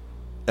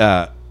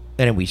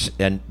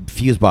 and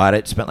Fuse bought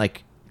it, spent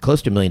like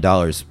close to $1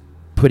 million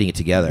putting it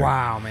together.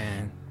 Wow,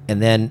 man.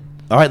 And then,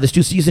 all right, let's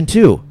do season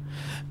 2.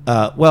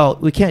 Well,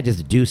 we can't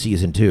just do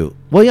season 2.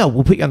 Well, yeah,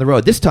 we'll put you on the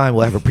road. This time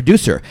we'll have a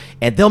producer,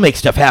 and they'll make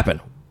stuff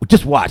happen.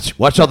 Just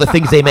watch all the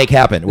things they make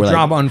happen. We're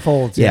Drama like,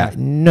 unfolds. yeah,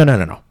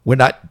 no. We're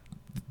not.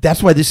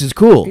 That's why this is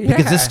cool,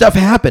 because Yeah. this stuff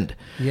happened.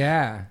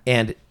 Yeah.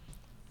 And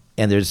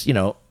there's, you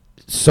know,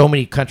 so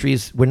many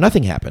countries where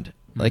nothing happened.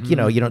 Like, you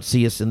know, you don't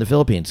see us in the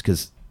Philippines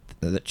because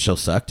that show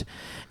sucked,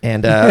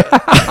 and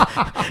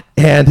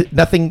and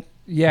nothing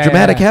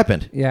dramatic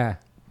happened. Yeah.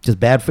 Just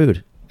bad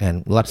food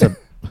and lots of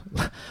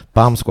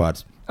bomb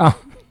squads. Oh,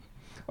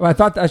 well, I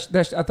thought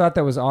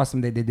that was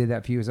awesome. They did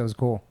that for you. That was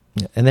cool.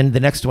 Yeah. And then the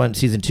next one,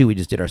 season 2, we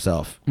just did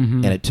ourselves,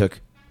 and it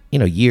took, you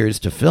know, years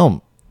to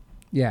film,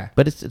 Yeah.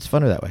 but it's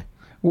funner that way.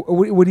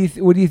 What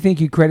do you think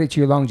you credit to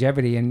your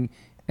longevity and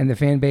the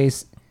fan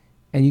base,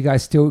 and you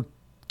guys still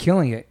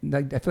killing it?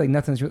 Like, I feel like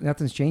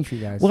nothing's changed for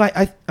you guys. Well,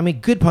 I mean,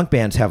 good punk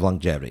bands have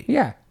longevity.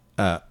 Yeah.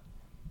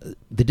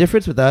 The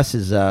difference with us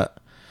is, I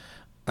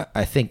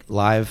think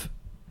live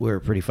we're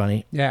pretty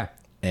funny, Yeah.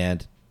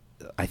 and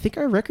I think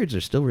our records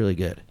are still really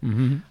good.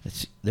 Mm-hmm. I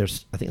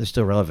think they're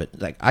still relevant.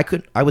 Like,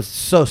 I was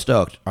so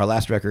stoked. Our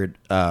last record,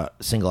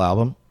 single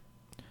album,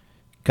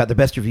 got the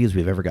best reviews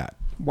we've ever got,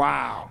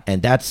 Wow.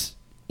 and that's,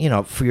 you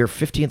know, for your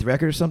 15th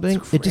record or something.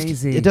 It's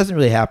crazy. It doesn't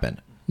really happen.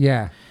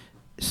 Yeah.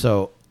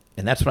 So,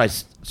 and that's what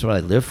I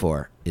live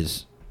for.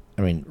 Is,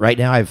 I mean, right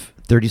now I have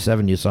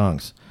 37 new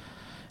songs,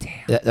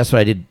 That's what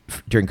I did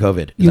during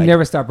COVID. is You I,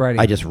 never stop writing.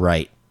 I just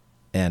write,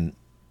 and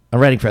I'm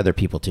writing for other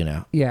people too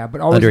now. yeah,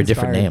 but always Under a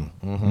inspired. different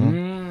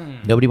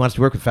name. Nobody wants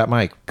to work with Fat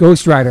Mike.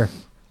 Ghost Rider.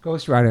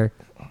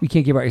 We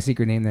can't give out your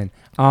secret name then.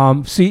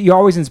 So you're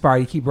always inspired.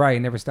 You keep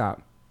writing, never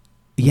stop.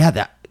 Yeah,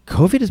 that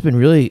COVID has been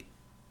really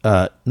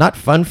not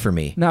fun for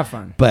me. Not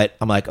fun. But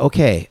I'm like,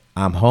 okay,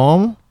 I'm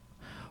home.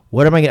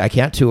 What am I going to... I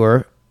can't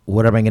tour.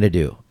 What am I going to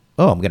do?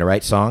 Oh, I'm going to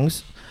write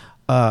songs.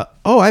 I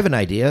have an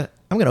idea.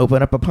 I'm going to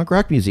open up a punk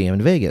rock museum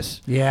in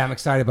Vegas. Yeah, I'm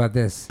excited about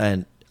this.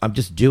 And I'm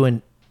just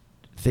doing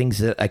things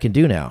that I can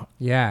do now.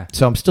 Yeah.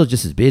 So I'm still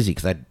just as busy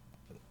because I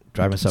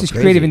drive myself Just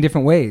crazy. creative in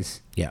different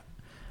ways. Yeah.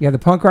 Yeah, the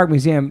Punk Rock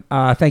Museum.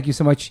 Thank you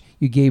so much.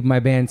 You gave my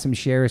band some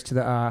shares to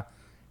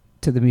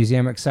the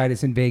museum. I'm excited.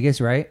 It's in Vegas,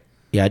 right?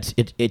 Yeah,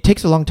 it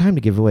takes a long time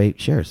to give away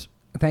shares.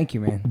 Thank you,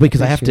 man.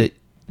 Because I have Appreciate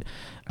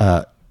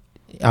to...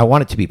 I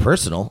want it to be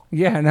personal. it.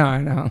 Yeah, no,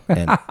 I know.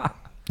 And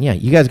yeah,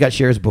 you guys got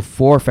shares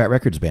before Fat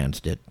Records bands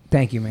did.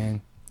 Thank you,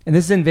 man. And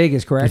this is in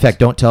Vegas, correct? In fact,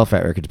 don't tell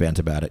Fat Records bands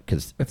about it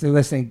because if they're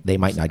listening, they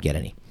might not get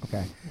any.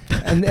 okay.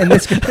 And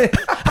this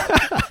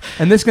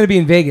and this going to be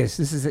in Vegas.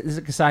 This is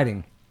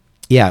exciting.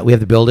 Yeah, we have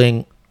the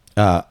building.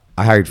 I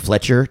hired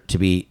Fletcher to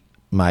be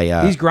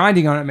my. He's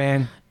grinding on it,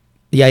 man.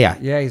 Yeah.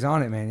 Yeah, he's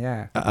on it, man.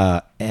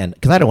 Yeah. And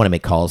because I don't want to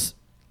make calls,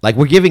 like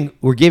we're giving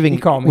You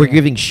call me, yeah.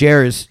 giving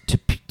shares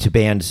to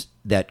bands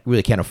that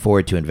really can't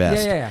afford to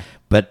invest. Yeah.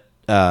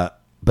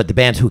 But the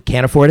bands who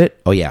can't afford it,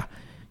 oh yeah,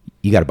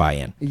 you got to buy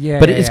in. Yeah,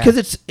 But yeah, it's yeah.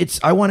 because it's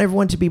I want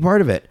everyone to be part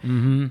of it.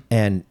 Mm-hmm.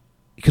 And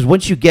because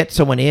once you get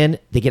someone in,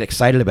 they get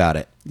excited about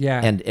it. Yeah.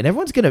 And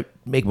everyone's gonna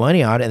make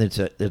money on it. And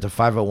there's a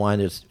 501.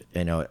 There's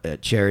a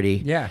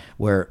charity. Yeah.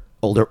 Where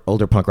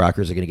older punk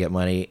rockers are gonna get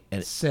money.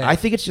 And Sick. I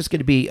think it's just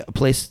gonna be a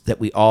place that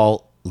we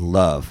all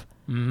love.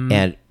 Mm-hmm.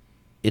 And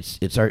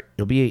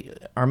it'll be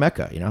our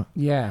mecca. You know.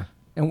 Yeah.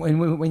 And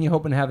when you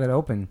hoping to have that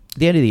open? At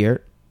the end of the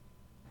year,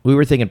 we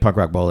were thinking punk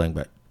rock bowling,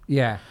 but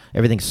Yeah.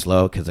 everything's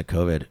slow because of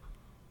COVID.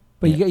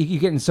 But you're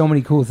getting so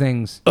many cool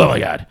things. Oh my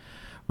God,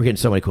 we're getting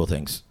so many cool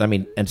things. I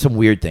mean, and some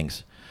weird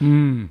things.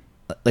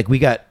 Like we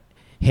got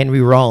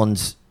Henry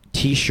Rollins'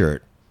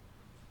 T-shirt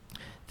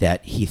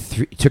that he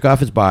took off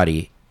his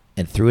body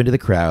and threw into the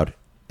crowd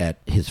at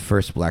his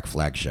first Black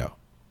Flag show.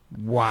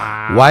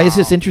 Wow. Why is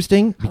this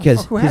interesting?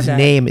 Because who had his that?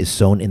 name is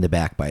sewn in the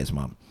back by his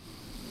mom.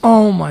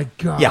 Oh my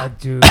God, Yeah.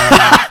 dude.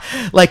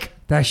 Like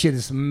That shit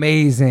is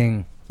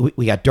amazing.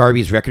 we got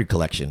Darby's record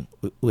collection.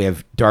 We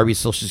have Darby's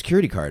Social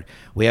Security card.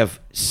 We have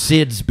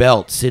Sid's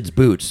belt, Sid's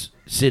boots,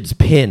 Sid's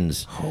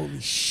pins. Holy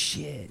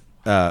shit.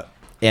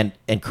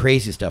 And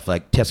crazy stuff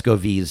like Tesco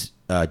V's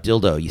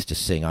dildo used to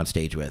sing on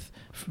stage with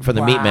from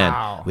the Meatmen.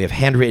 Wow. We have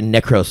handwritten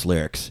Necros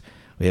lyrics.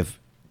 We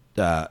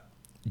have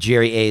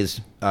Jerry A's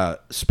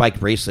spiked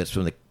bracelets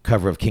from the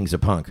cover of Kings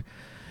of Punk.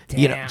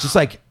 You know, Damn. just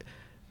like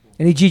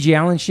Any G.G.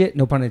 Allen shit?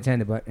 No pun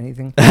intended, but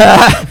anything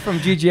from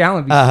G.G.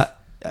 Allen?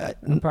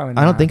 Probably not.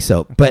 I don't think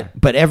so.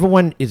 But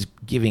everyone is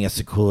giving us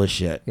the coolest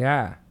shit.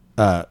 Yeah.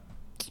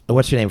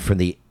 What's your name from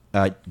the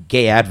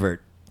gay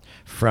advert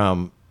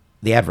from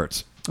the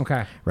adverts?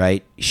 Okay.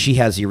 Right? She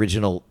has the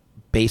original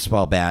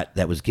baseball bat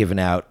that was given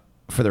out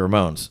for the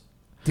Ramones.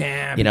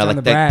 Damn. You know, John like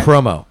the that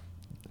Brat. promo.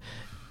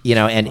 You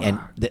know, and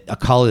a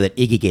collar that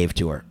Iggy gave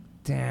to her.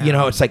 Damn. You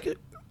know, it's like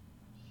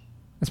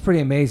That's pretty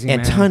amazing,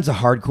 and man. tons of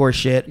hardcore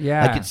shit.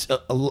 Yeah. Like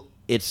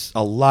it's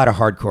a lot of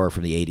hardcore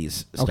from the 80s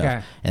stuff.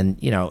 Okay. And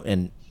you know,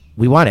 and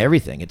we want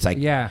everything. It's like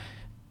Yeah.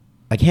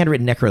 like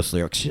handwritten Necros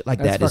lyrics, shit like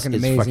That's that fucking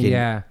is amazing. fucking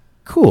Yeah.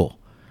 cool.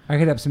 I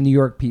could have some New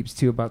York peeps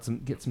too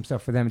get some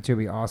stuff for them too. It'd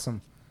be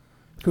awesome.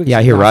 Could we get Yeah,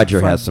 I some hear Gotcha Roger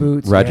front has some.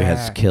 boots? Roger Yeah.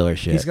 has killer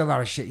shit. He's got a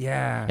lot of shit.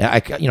 Yeah.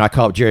 Yeah, I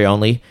call up Jerry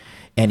Only,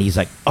 and he's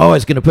like, "Oh, I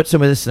was going to put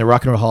some of this in the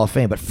Rock and Roll Hall of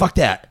Fame, but fuck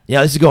that.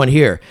 Yeah, this is going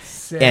here."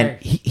 Sick. And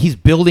he's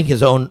building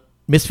his own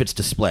Misfits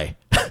display.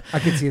 I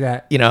could see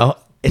that. You know,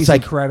 it's He's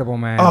like, incredible,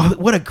 man. oh,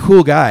 what a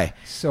cool guy.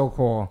 So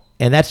cool.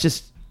 And that's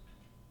just,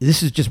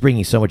 this is just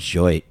bringing so much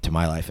joy to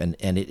my life, and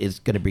it is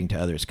going to bring to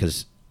others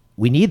because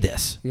we need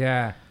this.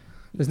 Yeah.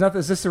 There's nothing.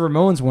 It's just the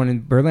Ramones one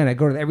in Berlin. I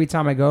go to every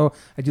time I go.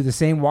 I do the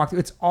same walkthrough.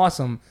 It's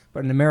awesome,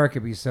 but in America,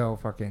 it'd be so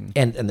fucking.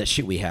 And the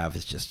shit we have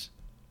is just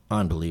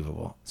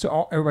unbelievable.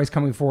 So everybody's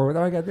coming forward.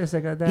 Oh, I got this. I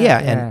got that.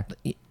 Yeah,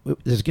 and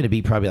there's going to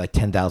be probably like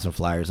 10,000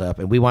 flyers up,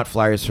 and we want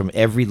flyers from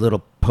every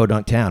little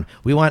podunk town.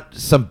 We want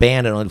some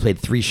band that only played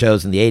 3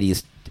 shows in the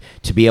 80s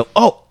to be,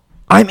 oh,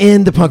 I'm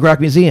in the Punk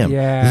Rock Museum.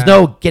 Yeah. There's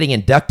no getting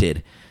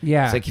inducted.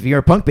 Yeah. It's like if you're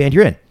a punk band,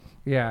 you're in.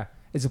 Yeah.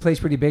 Is the place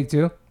pretty big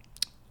too?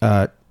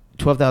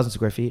 12,000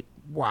 square feet.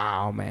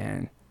 Wow,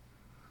 man.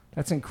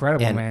 That's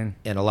incredible, And, man.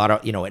 and a lot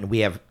of, you know, and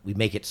we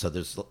make it so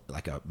there's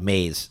like a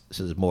maze,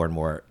 so there's more and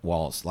more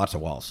walls, lots of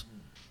walls.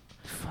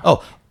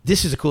 Oh,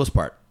 this is the coolest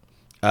part.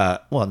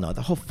 Well, no,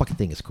 the whole fucking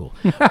thing is cool.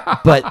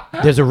 But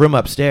there's a room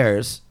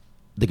upstairs,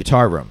 the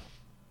guitar room.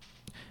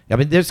 I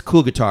mean, there's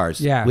cool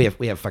guitars. Yeah.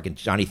 We have fucking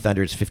Johnny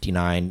Thunder's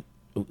 59.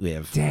 We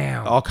have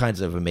Damn. all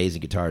kinds of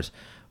amazing guitars.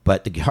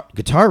 But the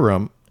guitar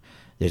room,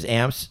 there's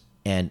amps,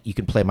 and you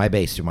can play my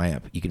bass through my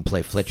amp. You can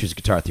play Fletcher's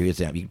guitar through his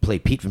amp. You can play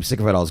Pete from Sick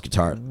of It All's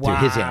guitar through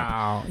his amp.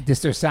 Wow.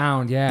 Just their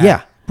sound, yeah.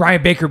 Yeah,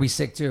 Brian Baker would be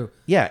sick too.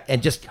 Yeah,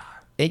 and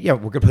we're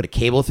gonna put a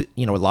cable,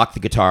 lock the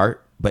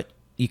guitar, but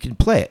you can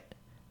play it.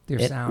 Their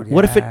And sound.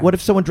 What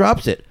if someone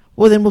drops it?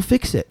 Well, then we'll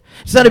fix it.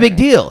 It's not a big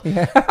deal.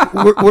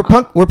 We're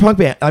punk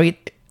band. I mean,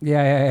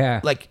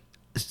 Yeah. like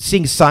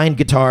seeing signed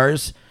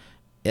guitars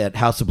at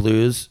House of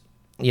Blues,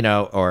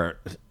 or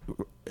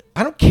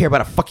I don't care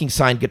about a fucking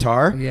signed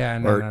guitar. Yeah,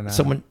 no.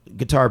 Someone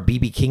guitar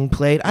BB King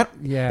played.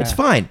 Yeah. It's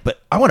fine,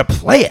 but I want to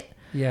play it.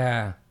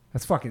 Yeah,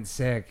 that's fucking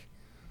sick.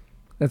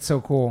 That's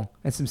so cool.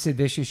 And some Sid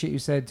Vicious shit you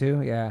said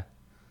too. Yeah.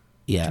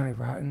 Yeah. Johnny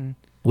Rotten.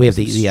 We have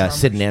the Some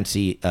Sid and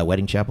Nancy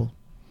wedding chapel.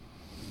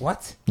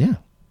 What? Yeah.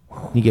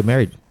 You get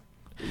married.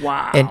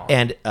 Wow.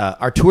 And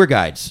our tour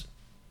guides,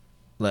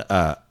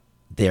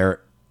 they're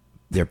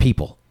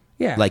people.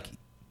 Yeah. Like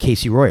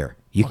Casey Royer.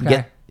 You can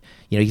Okay.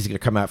 get, he's going to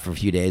come out for a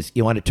few days.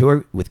 You want to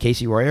tour with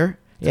Casey Royer?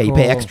 Yeah, you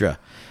pay Cool. extra.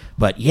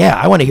 But yeah,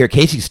 I want to hear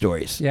Casey's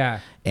stories. Yeah.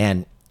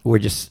 And we're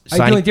just Are you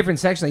signing. doing different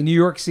sections? Like New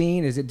York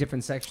scene? Is it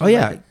different sections? Oh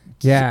yeah. Like,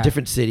 yeah.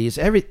 Different cities.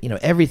 Everything.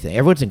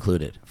 Everyone's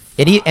included.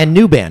 And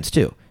new bands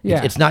too.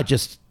 Yeah. It's not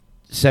just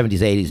 70s,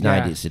 80s,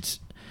 Yeah. 90s.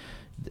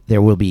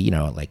 There will be,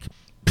 like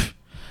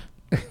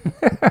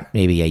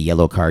maybe a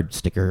yellow card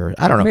sticker. Or,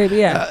 I don't know. Maybe,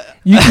 yeah.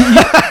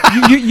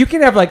 You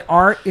can have like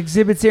art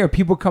exhibits there.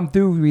 People come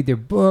through, read their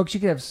books. You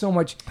can have so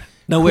much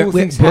cool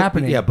things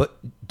happening. Yeah, but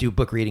do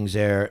book readings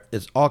there.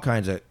 There's all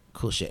kinds of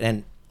cool shit.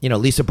 And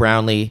Lisa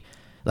Brownlee,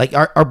 like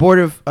our board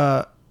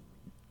of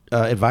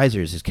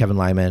advisors is Kevin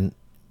Lyman,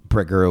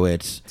 Brett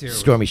Gurewitz, Dude.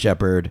 Stormy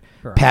Shepard,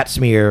 Bro. Pat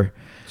Smear.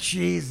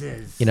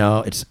 Jesus.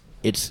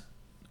 It's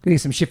Could get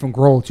some shit from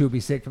Grohl too. It'd be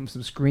sick from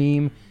some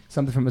Scream,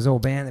 something from his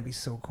old band. That'd be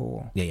so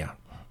cool. yeah.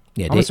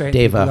 I'm gonna start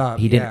Dave, hitting people up,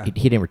 he yeah.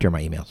 didn't return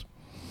my emails.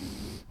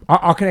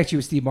 I'll connect you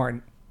with Steve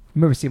Martin.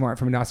 Remember Steve Martin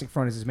from Agnostic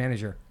Front as his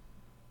manager.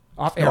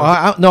 Off air.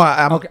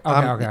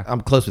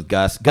 I'm close with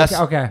Gus. Gus,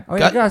 Okay. Oh,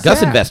 yeah, Gus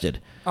yeah. invested,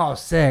 Oh,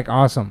 sick.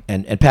 Awesome.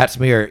 and Pat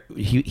Smear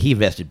he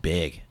invested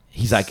big.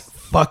 He's like,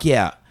 fuck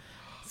yeah.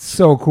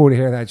 So cool to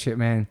hear that shit,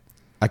 man.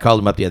 I called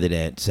him up the other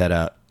day and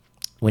said,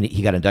 when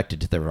he got inducted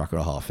to the Rock and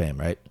Roll Hall of Fame,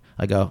 right?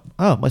 I go,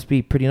 oh, must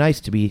be pretty nice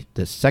to be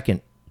the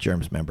second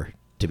Germs member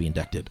to be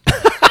inducted.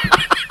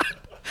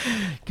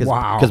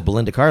 Wow. Because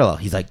Belinda Carlisle.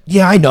 He's like,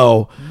 yeah, I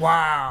know.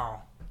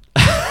 Wow.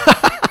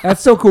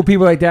 That's so cool.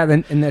 People like that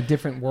in a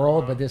different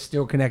world, but they're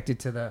still connected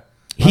to the.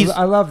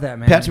 I love that,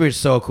 man. Pat Smear's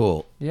so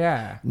cool.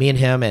 Yeah. Me and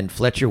him and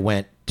Fletcher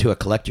went to a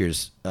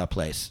collector's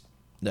place.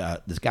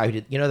 This guy who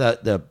did,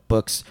 the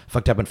books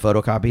Fucked Up and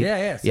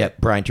Photocopied? Yeah.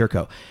 Brian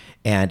Turco.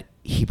 And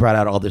he brought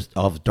out all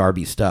of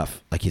Darby's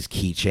stuff, like his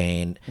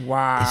keychain,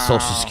 Wow. his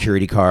social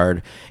security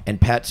card. And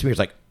Pat Smear's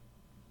like,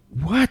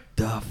 what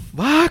the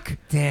fuck?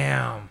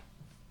 Damn.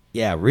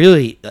 Yeah,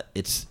 really,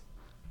 it's...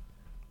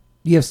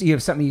 You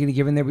have something you're gonna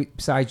give in there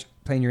besides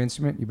playing your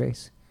instrument, your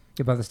bass.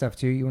 You have other stuff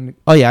too. You want to?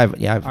 Oh, yeah, I've All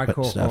right, put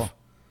cool, stuff. cool.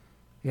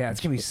 Yeah,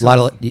 it's gonna be A so. lot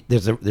of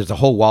there's a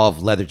whole wall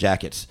of leather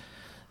jackets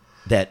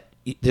that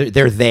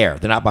they're there.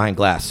 They're not behind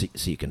glass,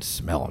 so you can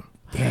smell them.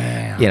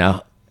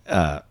 Damn.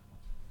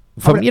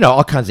 From about-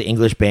 all kinds of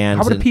English bands.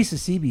 How about a and piece of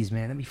CB's,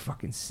 man? That'd be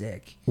fucking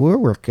sick. we're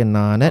working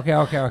on it.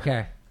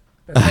 Okay.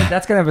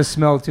 That's gonna have a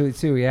smell to it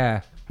too.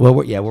 Yeah. Well,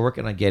 we're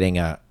working on getting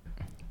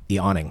the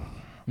awning.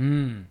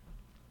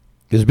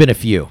 There's been a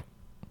few.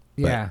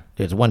 but Yeah.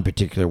 there's one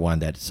particular one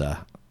that's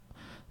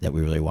that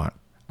we really want.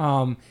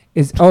 Are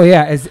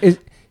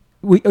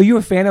you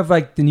a fan of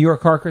like the New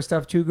York hardcore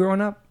stuff too, growing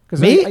up?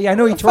 Me? I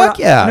know you Oh, toured fuck out.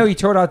 yeah. I know you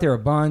toured out there a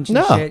bunch. And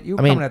No, shit. You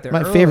were I mean coming out there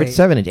my early. favorite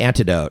 7-inch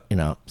Antidote.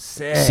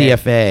 Sick.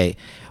 CFA.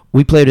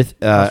 We played with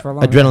That's for a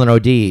long Adrenaline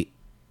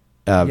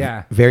OD.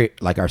 Yeah. Very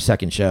like our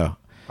second show.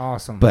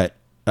 Awesome. But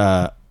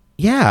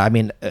yeah, I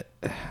mean,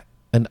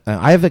 and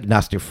I have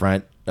Agnostic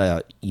Front,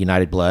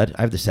 United Blood.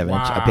 I have the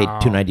 7-inch. I paid Wow.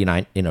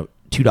 $2.99.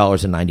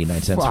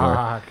 $2.99 for.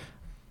 fuck.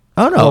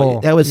 Oh no,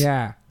 Cool. that was.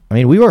 Yeah. I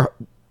mean, we were.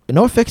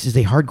 NoFX is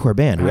a hardcore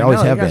band. We I always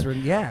know, you have guys been.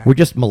 were- yeah. We're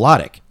just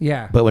melodic.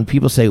 Yeah. But when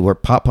people say we're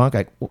pop punk,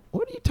 like,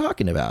 what are you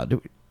talking about?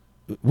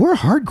 We're a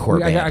hardcore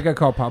band. I got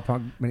called pop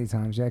punk many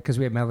times. Yeah, because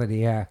we have melody.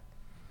 Yeah.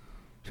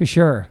 For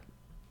sure.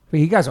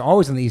 But you guys are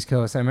always on the East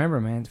Coast. I remember,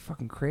 man. It's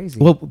fucking crazy.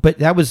 Well, but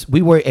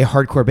we were a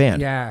hardcore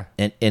band. Yeah.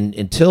 And when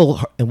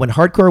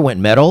hardcore went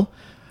metal,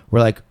 we're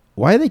like,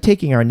 why are they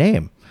taking our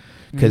name?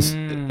 Because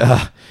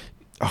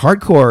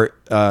hardcore,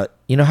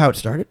 you know how it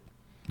started?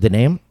 The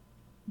name?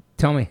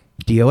 Tell me.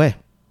 DOA.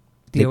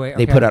 DOA.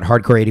 They okay. put out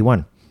Hardcore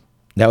 81.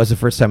 That was the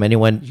first time Did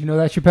you know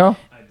that, Chappelle?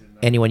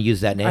 anyone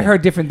used that name. I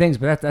heard different things,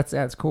 but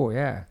that's cool.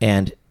 Yeah.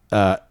 And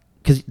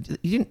because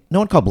no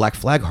one called Black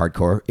Flag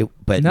hardcore,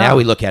 but No. now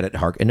we look at it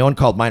hard, and no one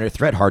called Minor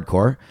Threat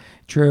hardcore.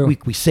 True.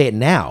 We say it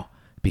now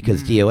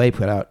because DOA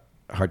put out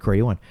Hardcore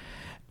 81.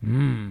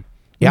 Mm.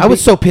 Yeah, I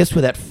was so pissed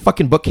when that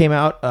fucking book came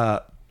out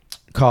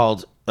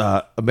called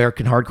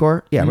American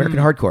Hardcore. Yeah, American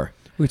Hardcore.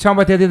 We were talking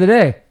about that the other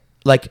day.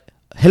 Like,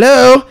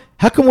 hello,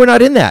 how come we're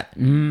not in that?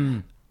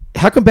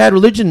 How come Bad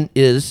Religion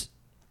is?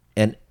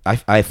 And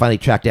I finally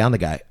tracked down the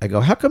guy. I go,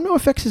 how come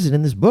NoFX isn't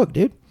in this book,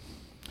 dude?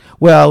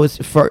 Well, it's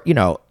for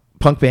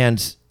punk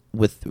bands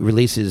with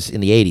releases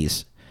in the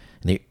 80s,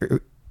 in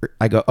the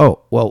I go,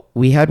 oh, well,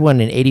 we had one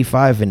in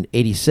 85 and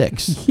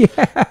 86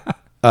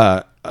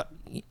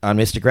 on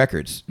Mystic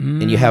Records.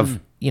 And you have,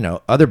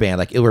 other band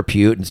like Ill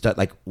Repute and stuff.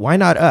 Like, why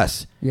not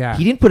us? Yeah.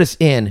 He didn't put us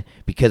in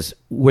because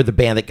we're the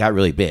band that got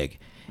really big.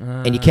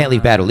 And you can't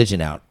leave Bad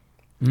Religion out.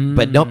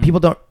 But people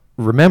don't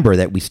remember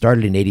that we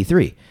started in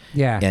 83.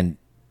 Yeah. And,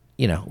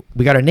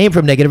 we got our name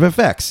from Negative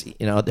Effects.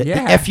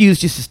 The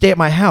FUs used to stay at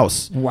my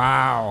house.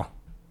 Wow.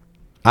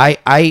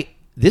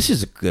 This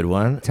is a good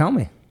one. Tell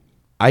me.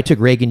 I took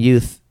Reagan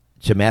Youth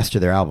to master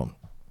their album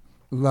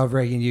Love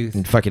Reagan Youth.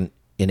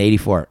 in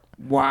 84.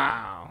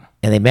 Wow.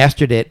 And they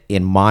mastered it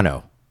in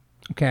mono.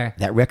 Okay.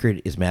 That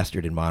record is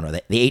mastered in mono.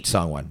 The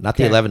 8-song one, not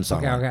the Okay.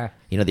 11-song one. Okay.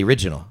 The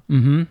original.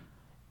 Mm-hmm.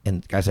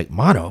 And the guy's like,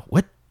 mono?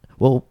 What?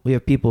 Well, we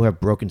have people who have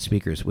broken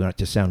speakers. We want it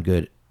to sound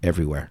good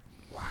everywhere.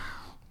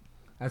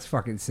 That's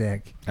fucking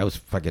sick. That was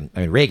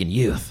Reagan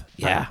Youth.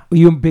 Yeah. Were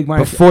you a big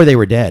Minor Before they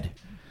were dead.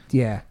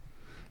 Yeah.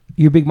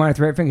 You a big Minor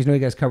Threat fan? 'Cause you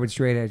guys covered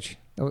Straight Edge.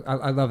 I love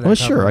that Well, cover.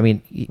 sure. I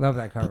mean, Love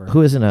that cover.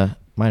 who isn't a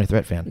Minor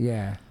Threat fan?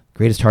 Yeah.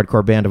 Greatest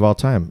hardcore band of all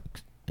time,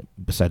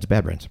 besides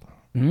Bad Brains.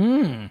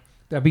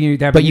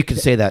 But You can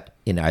say that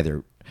in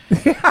either.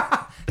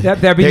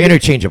 that'd be They're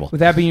interchangeable. Would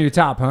that be your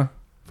top, huh?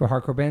 For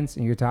hardcore bands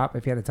in your top,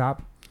 if you had a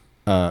top?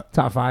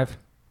 Top 5?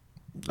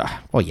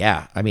 Well,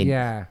 yeah. I mean,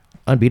 Yeah.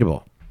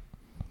 unbeatable.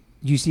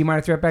 Did you see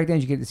Minor Threat back then?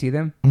 Did you get to see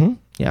them? Mm-hmm.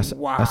 Yeah,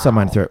 I saw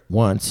Minor Threat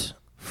once.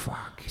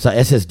 Fuck. Saw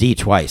SSD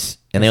twice,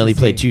 and they only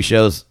played 2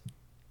 shows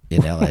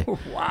in LA.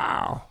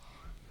 Wow.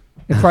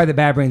 And probably the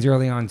Bad Brains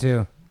early on,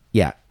 too.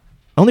 Yeah,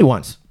 only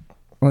once.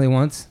 Only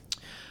once?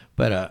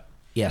 But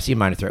yeah, seeing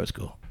Minor Threat was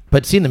cool.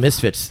 But seeing the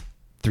Misfits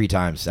 3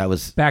 times, that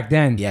was Back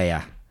then?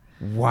 yeah.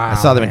 Wow. I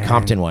saw them in man.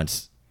 Compton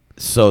once.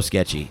 So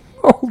sketchy.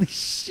 Holy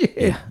shit.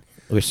 Yeah,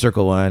 it was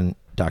Circle One,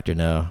 Dr.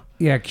 No.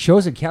 Yeah,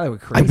 shows in Cali were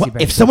crazy. back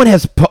then. If someone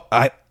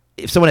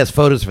has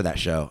photos for that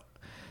show,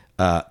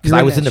 because You're I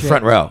in was that in the shit.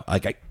 front row,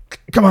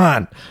 come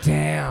on,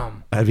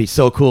 Damn. that'd be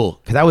so cool.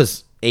 Because that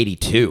was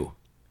 82.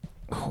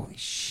 Holy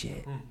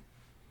shit.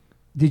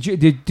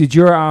 Did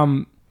your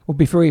well,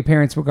 before your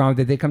parents were gone,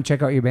 did they come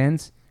check out your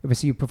bands? Ever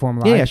see you perform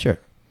live? Yeah, sure.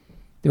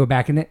 They were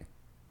back in it?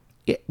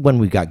 Yeah, when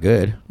we got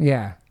good.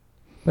 Yeah.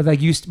 But like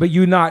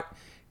you not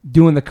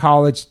doing the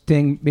college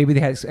thing, maybe they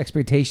had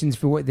expectations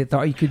for what they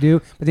thought you could do,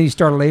 but then you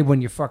start a label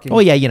when you're fucking Oh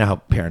yeah, you know how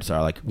parents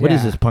are. Like, what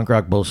is Yeah. this punk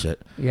rock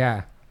bullshit?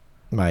 Yeah.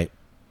 My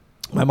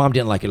mom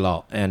didn't like it at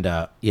all, and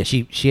yeah,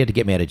 she had to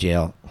get me out of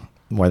jail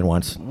more than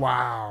once.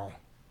 Wow.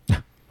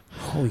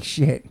 Holy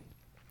shit.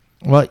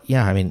 Well,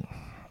 yeah, I mean,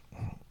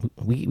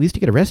 we used to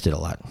get arrested a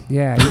lot.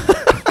 Yeah.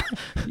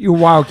 You're a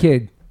wild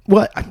kid.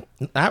 Well,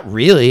 not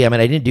really. I mean,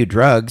 I didn't do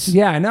drugs.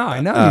 Yeah, I know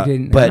you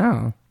didn't. But I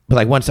know. but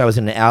like once I was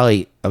in an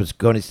alley, I was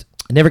going to.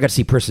 I never got to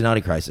see Personality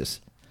Crisis.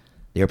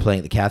 They were playing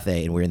at the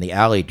cafe, and we were in the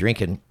alley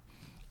drinking,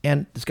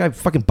 and this guy,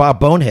 fucking Bob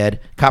Bonehead,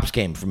 cops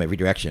came from every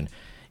direction,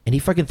 and he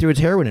fucking threw his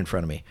heroin in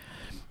front of me.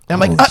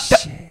 And I'm like,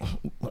 shit.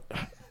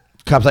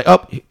 Cop's like,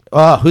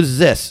 oh, who's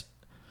this?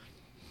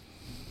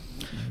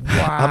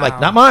 Wow. I'm like,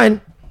 not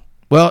mine.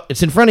 Well,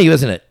 it's in front of you,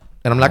 isn't it?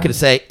 And I'm not going to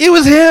say it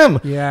was him.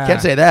 Yeah.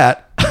 Can't say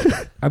that.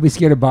 I'd be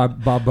scared of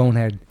Bob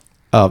Bonehead.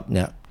 Oh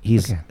no, him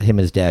Okay. and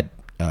his dad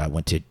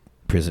went to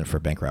prison for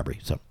bank robbery,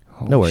 so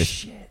no worries.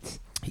 Shit.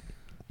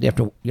 You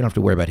don't have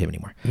to worry about him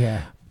anymore.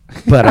 Yeah.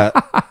 But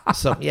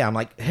so yeah, I'm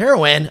like,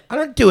 heroin. I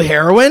don't do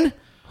heroin.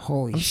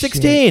 Holy I'm shit.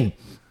 16.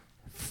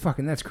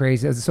 Fucking that's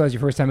crazy. So that was your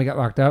first time you got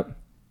locked up?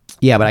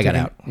 Yeah, but I got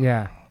out.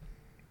 Yeah.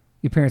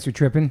 Your parents were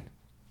tripping?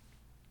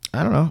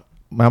 I don't know.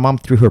 My mom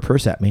threw her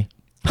purse at me.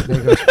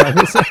 There goes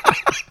Travis.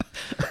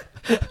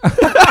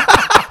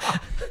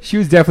 She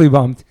was definitely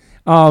bummed.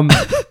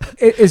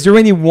 Is there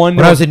any one?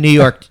 When I was in New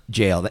York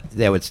jail,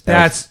 that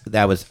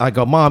was. I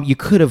go, Mom, you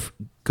could have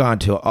gone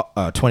to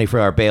a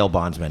 24-hour bail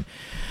bondsman.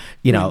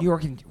 You know, New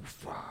York and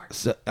fuck.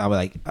 so I was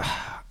like,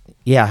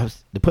 yeah.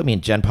 They put me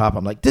in Gen Pop.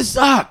 I'm like, this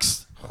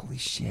sucks. Holy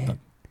shit.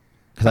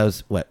 Because I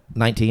was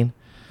 19.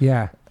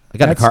 Yeah. I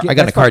got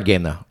in a card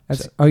game though.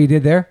 That's, oh, you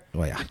did there?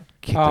 Well,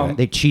 yeah.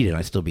 They cheated.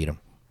 I still beat them.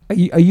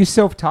 Are you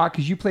self-taught?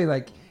 Because you play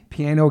like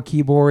piano,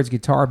 keyboards,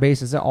 guitar,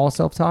 bass. Is that all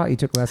self-taught? You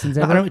took lessons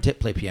I ever? don't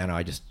play piano.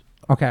 I just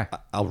Okay.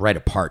 I'll write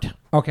a part.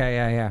 Okay.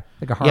 Yeah.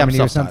 Like a I'm harmony or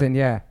self-taught. something.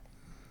 Yeah.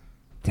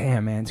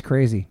 Damn, man, it's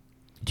crazy.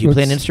 Do you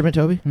play an It's- instrument,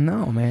 Toby?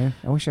 No, man.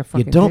 I wish I You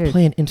fucking don't did.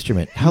 play an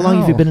instrument. How long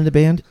have you No. been in the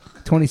band?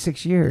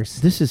 26 years.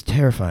 This is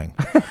terrifying.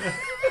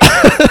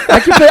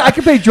 I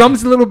can play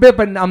drums a little bit,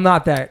 but I'm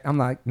not that. I'm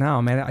like,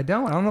 no, man, I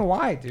don't know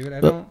why, dude. I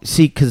Well, don't.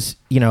 see, because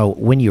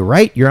when you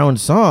write your own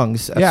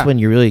songs, that's Yeah. when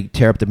you really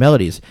tear up the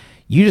melodies.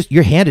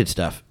 You're handed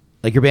stuff.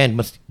 Like your band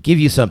must give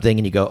you something,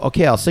 and you go,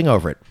 okay, I'll sing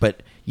over it,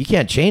 but you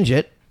can't change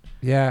it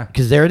Yeah,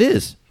 because there it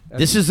is.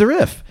 This is the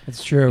riff.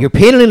 it's true. You're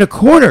painted in a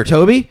corner,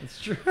 Toby.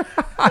 It's true.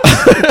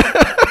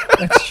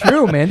 That's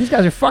true, man. These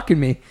guys are fucking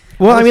me.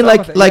 Well, I mean,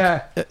 What's up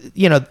like with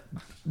it?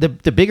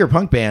 the bigger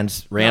punk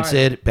bands,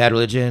 Rancid, Bad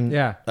Religion,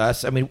 Yeah.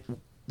 us. I mean,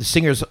 the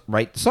singers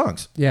write the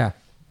songs, Yeah,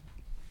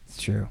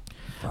 it's true.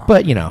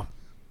 but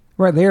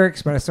Write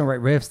lyrics, but I still write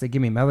riffs. They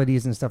give me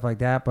melodies and stuff like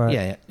that. But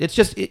yeah, it's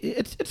just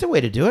it's a way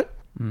to do it.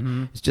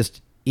 Mm-hmm. It's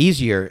just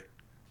easier,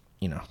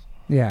 you know.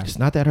 Yeah. It's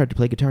not that hard to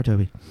play guitar,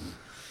 Toby.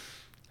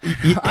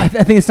 I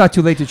think it's not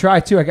too late to try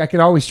too. I could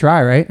always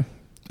try, right?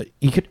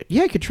 You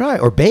could try.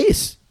 Or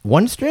bass.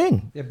 One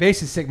string. Yeah,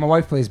 bass is sick. My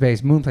wife plays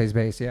bass. Moon plays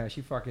bass. Yeah,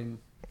 she fucking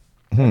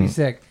He's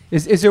sick.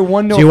 Is there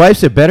one note? So your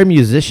wife's a better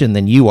musician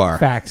than you are.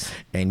 Facts.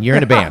 And you're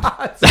in a band.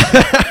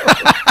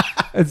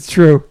 That's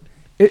true.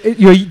 Do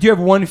you have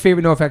one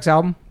favorite NoFX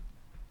album?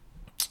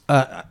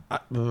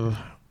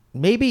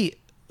 Maybe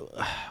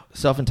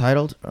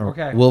Self-Entitled or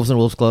Okay. Wolves in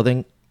Wolves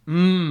Clothing.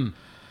 Mm.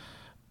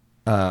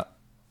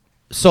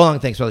 So Long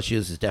Thanks for the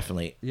Shoes is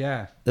definitely,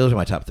 Yeah. those are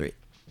my top three.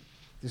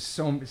 There's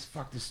so many.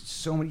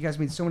 You guys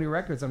made so many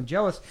records. I'm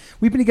jealous.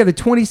 We've been together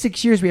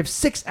 26 years. We have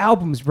 6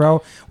 albums,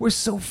 bro. We're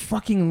so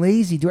fucking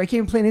lazy, dude. I can't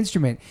even play an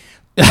instrument.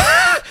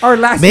 Our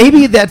last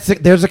Maybe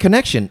there's a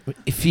connection.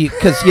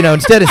 Because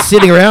instead of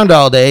sitting around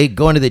all day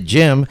going to the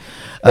gym,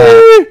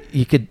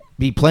 you could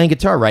be playing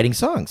guitar, writing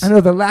songs. I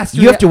know the last.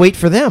 You have to wait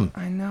for them.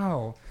 I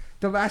know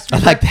the last. I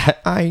like that.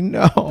 I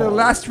know. The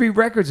last 3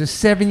 records are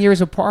 7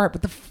 years apart.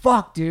 What the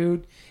fuck,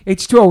 dude?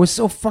 H2O was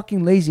so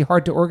fucking lazy,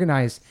 hard to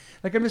organize.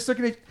 Like I'm just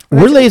looking at.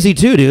 We're lazy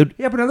too, dude.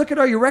 Yeah, but I look at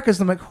all your records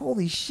and I'm like,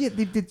 holy shit,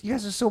 you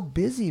guys are so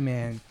busy,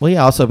 man. Well,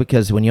 yeah. Also,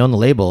 because when you own the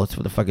label, it's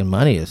where the fucking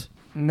money is.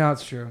 No,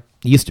 it's true.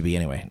 It used to be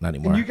anyway, not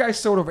anymore. And you guys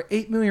sold over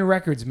 8 million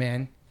records,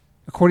 man,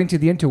 according to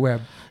the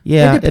interweb.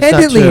 Yeah, it's not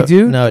independently, true.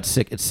 dude. No, it's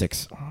 6. It's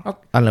 6. Oh,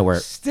 I don't know where.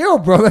 Still,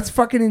 bro, that's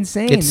fucking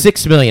insane. It's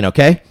 6 million.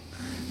 Okay.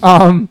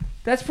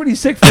 That's pretty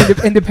sick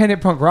for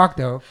independent punk rock,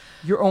 though.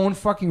 Your own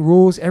fucking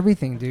rules,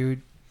 everything,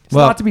 dude. It's a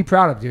lot to be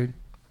proud of, dude.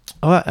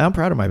 Oh, I'm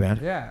proud of my band.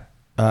 Yeah.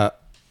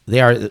 They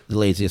are the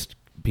laziest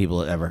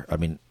people ever. I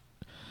mean,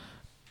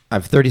 I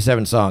have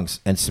 37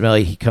 songs, and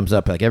Smelly, he comes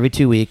up like every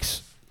 2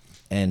 weeks,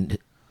 and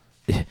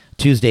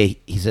Tuesday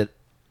he said,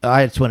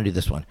 I just want to do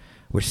this one.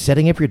 We're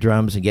setting up your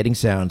drums and getting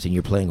sounds, and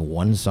you're playing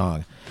one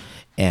song.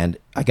 And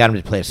I got him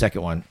to play a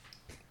second one,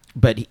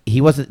 but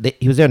he wasn't.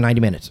 He was there 90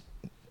 minutes.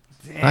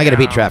 Damn. I got to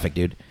beat traffic,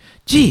 dude.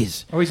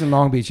 Jeez. Oh, he's in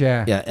Long Beach,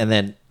 yeah. Yeah,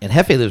 and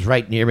Hefe lives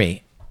right near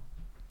me.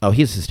 Oh,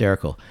 he's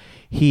hysterical.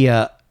 He,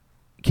 can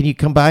you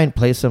come by and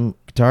play some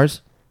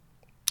guitars?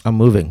 I'm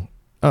moving.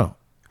 Oh.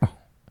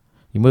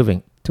 You're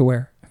moving. To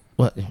where?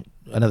 Well,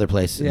 another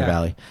place in the Yeah.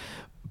 valley.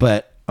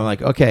 But I'm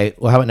like, okay,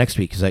 well, how about next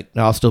week? He's like,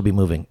 no, I'll still be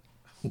moving.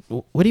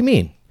 What do you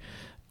mean?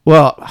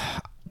 Well,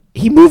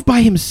 he moved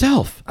by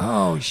himself.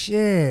 Oh,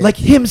 shit. Like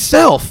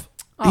himself.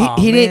 Aw,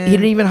 he man.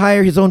 didn't even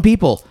hire his own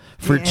people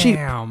for cheap,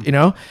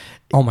 Damn.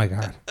 Oh my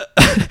God.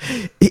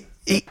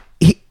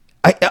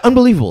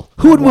 Unbelievable.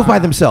 Who would move by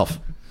themselves?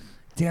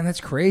 Damn,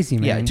 that's crazy,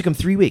 man. Yeah, it took him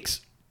 3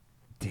 weeks.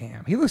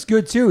 Damn. He looks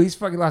good, too. He's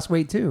fucking lost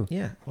weight, too.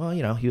 Yeah, well,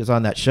 he was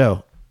on that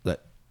show,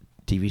 that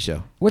TV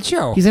show. What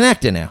show? He's an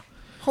actor now.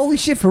 Holy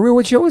shit, for real,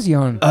 what show was he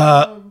on?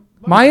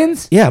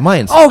 Mayans? Yeah,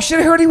 Mayans. Oh, shit,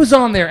 I heard he was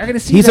on there. I gotta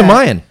see He's that. a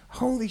Mayan.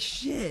 Holy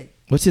shit.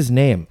 What's his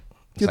name?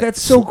 Dude, It's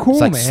that's so cool,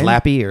 it's like man.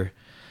 Slappy or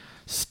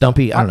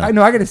Stumpy. I don't know. I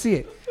know, I gotta see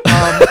it.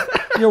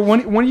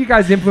 One of you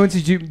guys'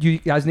 influences, you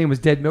guys' name was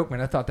Dead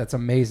Milkman. I thought that's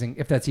amazing.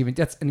 That's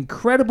an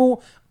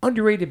incredible,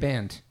 underrated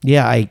band.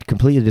 Yeah, I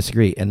completely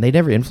disagree. And they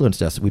never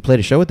influenced us. We played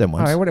a show with them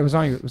once. All right, what it was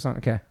on? It was on.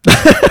 Okay.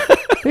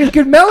 They have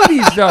good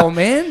melodies, though,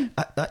 man.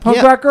 Punk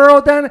yeah. Rock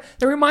Girl down.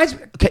 That reminds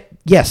me. Okay,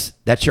 yes,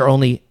 that's the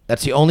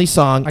only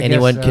song I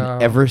anyone guess,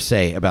 can ever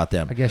say about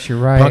them. I guess you're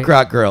right. Punk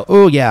Rock Girl.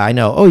 Oh, yeah, I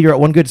know. Oh, you're at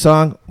one good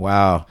song?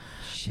 Wow.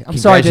 Shit, I'm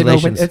sorry, Dead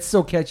Milkman. Congratulations. It's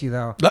so catchy,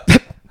 though.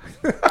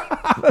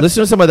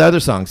 Listen to some of the other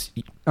songs.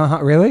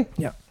 Really?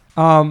 Yeah.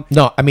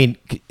 No, I mean,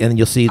 and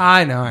you'll see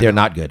I know. they're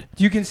not good.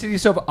 Do you consider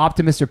yourself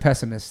optimist or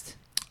pessimist?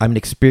 I'm an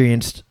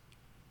experienced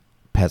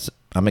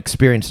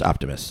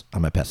optimist.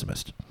 I'm a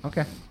pessimist.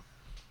 Okay.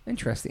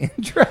 Interesting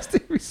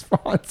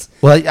response.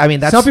 Well, I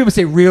mean, that's Some people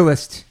say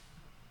realist.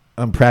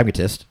 I'm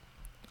pragmatist.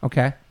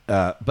 Okay.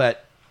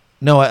 But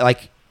no, I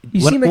like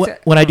You seem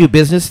like when I do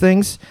business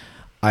things,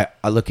 I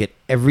look at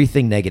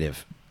everything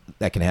negative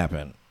that can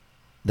happen.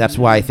 That's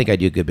why I think I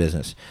do good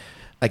business.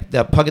 Like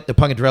the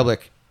Punkadelic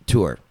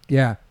tour.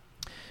 Yeah.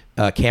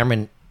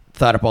 Cameron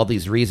thought up all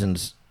these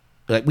reasons.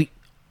 Like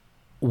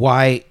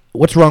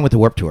what's wrong with the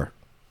Warped Tour?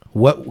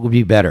 What would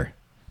be better?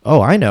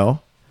 Oh, I know.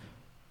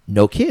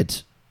 No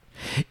kids.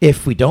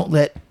 If we don't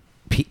let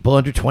people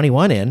under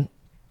 21 in,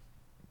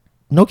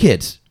 no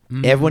kids.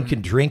 Mm-hmm. Everyone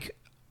can drink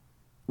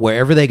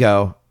wherever they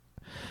go.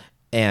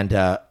 And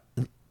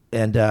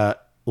the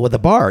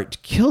bar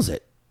kills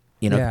it.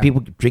 Yeah.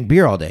 People drink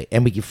beer all day,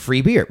 and we give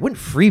free beer. Wouldn't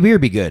free beer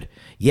be good?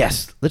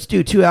 Yes. Let's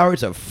do 2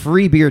 hours of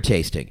free beer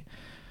tasting.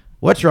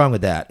 What's wrong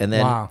with that? And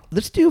then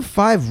let's do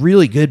 5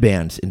 really good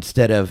bands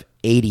instead of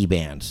 80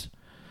 bands.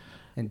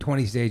 And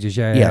 20 stages,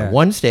 yeah. Yeah,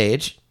 one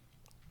stage.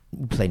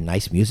 We play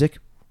nice music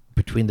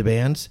between the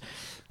bands.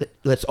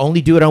 Let's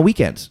only do it on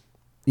weekends.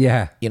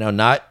 Yeah.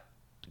 Not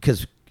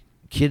because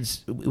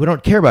kids, we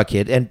don't care about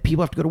kids, and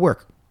people have to go to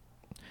work.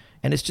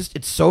 And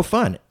it's so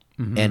fun.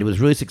 Mm-hmm. And it was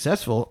really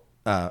successful,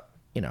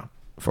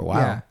 for a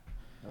while. Yeah.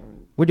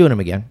 We're doing them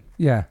again.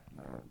 Yeah.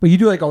 But you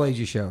do like all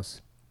ages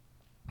shows.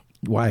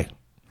 Why?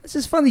 This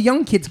is fun. The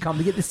young kids come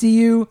to get to see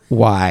you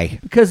Why?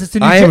 because it's a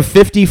new. I am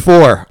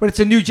 54. but it's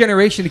a new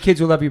generation of kids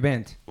who love your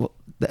band. Well,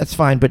 that's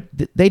fine, but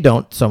they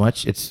don't so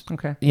much. It's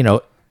Okay.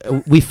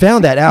 we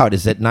found that out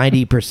is that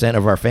 90%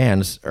 of our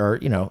fans are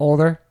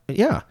Older.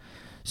 yeah.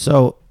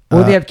 So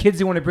Or they have kids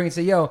they want to bring and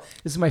say, "Yo,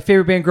 this is my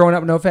favorite band growing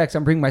up. No effects.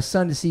 I'm bringing my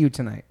son to see you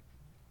tonight."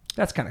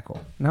 That's kind of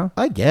cool. No.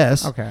 I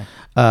guess. Okay.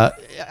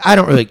 I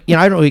don't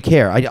really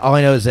care. All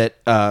I know is that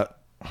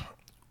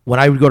when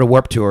I would go to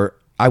Warped Tour,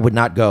 I would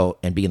not go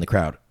and be in the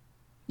crowd.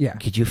 Yeah.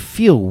 Because you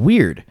feel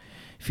weird.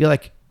 You feel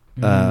like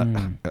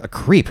a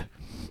creep.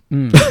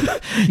 You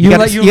You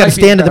got to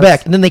stand in the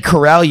back, and then they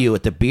corral you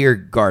at the beer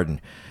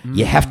garden.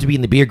 You have to be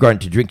in the beer garden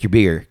to drink your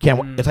beer.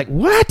 It's like,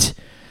 what?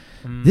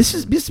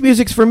 This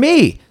music's for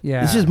me.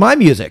 Yeah. This is my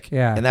music.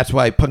 Yeah. And that's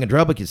why Punk and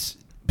Drublic has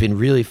been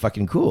really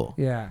fucking cool.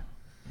 Yeah.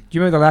 Do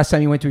you remember the last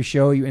time you went to a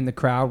show? You were in the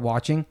crowd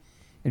watching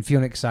and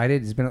feeling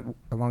excited. It's been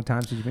a long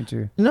time since you've been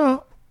to.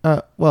 No.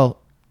 Well.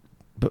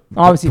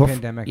 Obviously,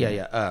 pandemic.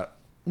 Yeah.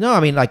 No, I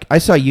mean, like, I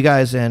saw you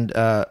guys and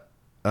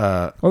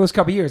Well, those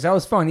couple years. That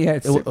was fun. Yeah.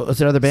 It's was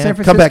another band? San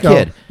Francisco. Comeback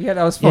Kid. Yeah,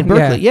 that was fun. In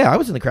Berkeley. Yeah, I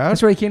was in the crowd.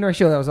 That's where he came to our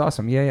show. That was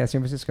awesome. Yeah,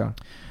 San Francisco.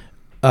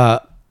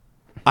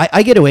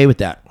 I get away with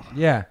that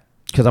Yeah.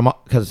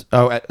 because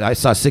I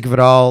saw Sick of It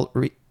All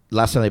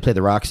last time they played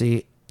the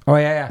Roxy Oh,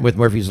 yeah. with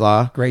Murphy's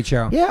Law. Great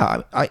show.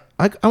 Yeah, I'm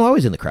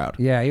always in the crowd.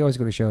 Yeah, you always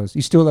go to shows.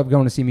 You still love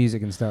going to see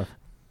music and stuff.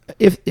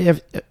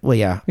 Well,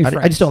 yeah, Your I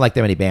friends. just don't like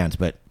that many bands,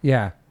 but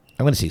Yeah.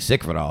 I'm going to see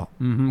Sick of It All,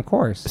 Of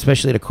course.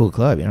 especially at a cool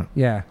club.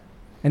 Yeah.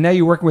 And now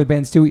you're working with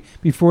bands too.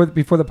 Before the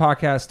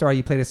podcast started,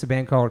 you played us a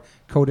band called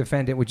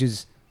Codefendant, which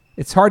is,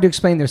 it's hard to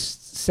explain their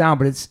sound,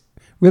 but it's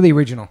really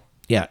original.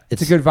 Yeah,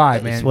 It's a good vibe,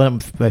 It's man. one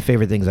of my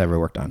favorite things I ever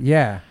worked on.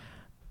 Yeah.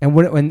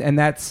 And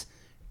that's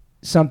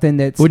something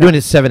that's We're doing a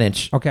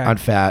 7-inch Okay. on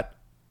Fat.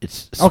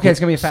 It's Okay, it's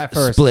gonna be a Fat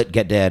first. Split,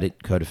 Get Dead, at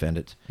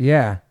Codefendant,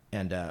 Yeah.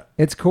 and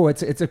It's cool.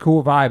 It's a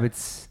cool vibe.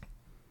 It's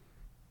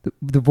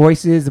the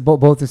voices,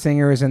 both the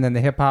singers, and then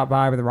the hip hop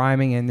vibe, the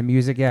rhyming, and the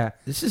music. Yeah,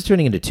 this is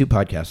turning into 2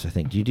 podcasts. I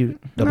think. Do you do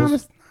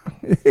doubles?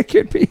 No, it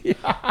could be.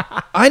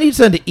 I need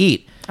something to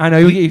eat. I know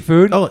you get your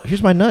food. Oh,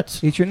 here's my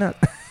nuts. Eat your nut.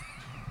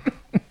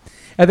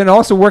 And then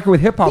also working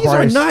with hip hop These are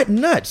artists. not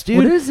nuts, dude.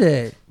 What is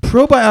it?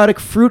 Probiotic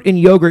fruit and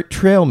yogurt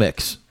trail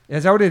mix.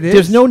 Is that what it is?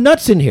 There's no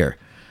nuts in here.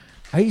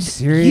 Are you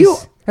serious? You-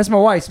 That's my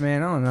wife's,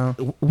 man. I don't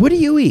know. What do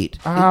you eat?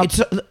 It's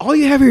all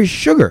you have here is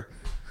sugar.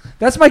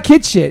 That's my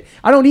kid shit.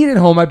 I don't eat it at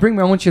home. I bring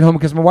my own shit home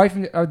because my wife,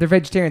 they're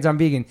vegetarians. I'm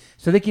vegan.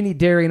 So they can eat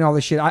dairy and all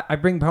this shit. I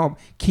bring home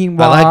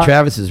quinoa. I like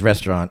Travis's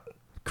restaurant.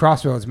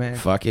 Crossroads, man.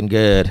 Fucking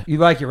good. You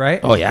like it, right?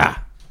 Oh yeah.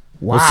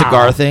 Wow. Those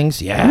cigar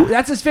things. Yeah. Ooh,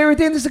 that's his favorite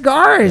thing, the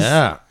cigars.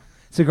 Yeah.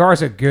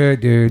 Cigars are good,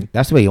 dude.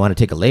 That's the way you want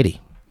to take a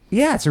lady.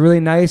 Yeah, it's a really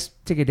nice.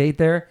 Take a date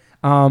there.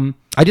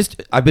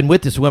 I've been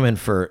with this woman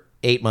for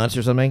 8 months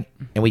or something,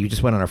 and we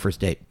just went on our first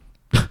date.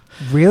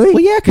 Really? Well,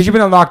 yeah, because you've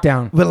been on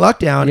lockdown. We're in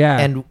lockdown. Yeah.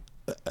 And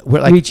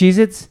we're like, You eat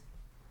Cheez-Its?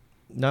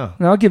 no.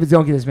 No, don't give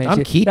this man I'm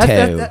shit.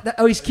 keto.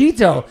 Oh, he's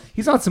keto.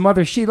 He's on some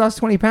other shit. He lost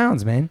 20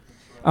 pounds, man.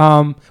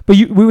 But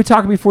we were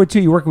talking before, too.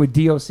 You're working with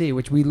DOC,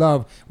 which we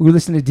love. We were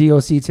listening to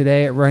DOC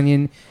today at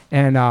Runyon.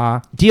 And,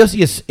 DOC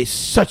is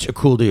such a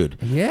cool dude.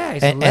 yeah,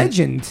 he's a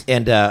legend.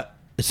 And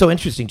it's so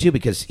interesting, too,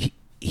 because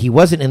he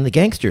wasn't in the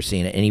gangster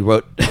scene, and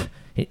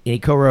he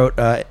co-wrote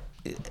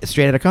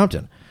Straight Outta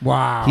Compton.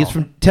 Wow. He's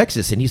from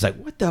Texas, and he's like,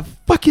 what the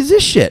fuck is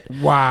this shit?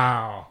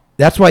 Wow.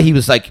 That's why he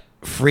was like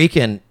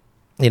freaking,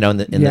 in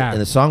Yeah.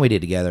 the song we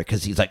did together,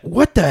 because he's like,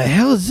 what the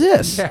hell is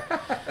this?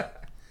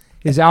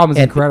 His album is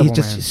And incredible, he's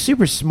just man.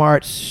 super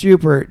smart,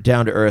 super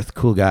down to earth,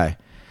 cool guy.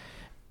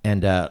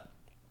 And How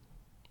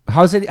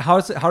does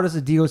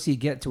the DOC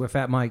get to a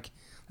Fat Mike?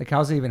 Like,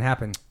 how's it even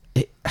happen?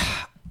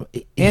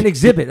 And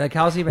Exhibit. Like,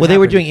 how's it even well, they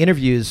were happen? doing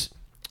interviews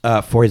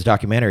for his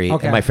documentary,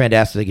 Okay. and my friend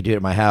asked if they could do it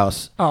at my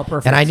house. Oh,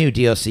 perfect. And I knew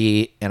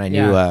DOC, and I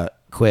knew Yeah.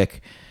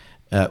 Quick,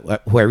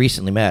 who I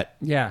recently met.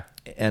 Yeah.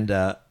 And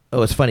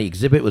it's funny.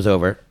 Exhibit was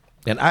over,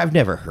 and I've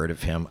never heard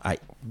of him.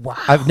 Wow.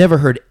 I've never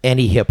heard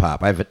any hip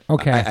hop.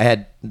 Okay. I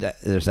had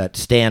there's that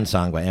Stan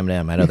song by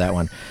Eminem. I know that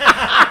one.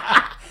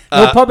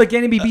 No Public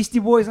Enemy, Beastie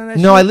Boys on that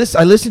No, shit?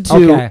 I listened to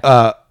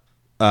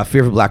Okay.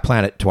 Fear of a Black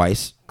Planet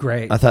twice.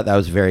 Great. I thought that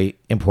was very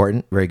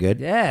important, very good.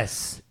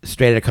 Yes.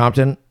 Straight Outta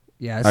Compton.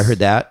 Yes. I heard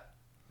that.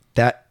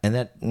 Okay. Then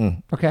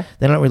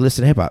I don't really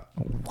listen to hip hop.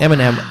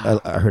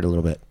 Eminem, I heard a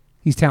little bit.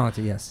 He's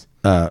talented, yes.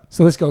 So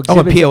let's go. And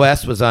Exhibit.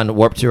 POS was on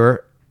Warped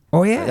Tour.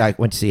 Oh, yeah. I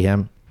went to see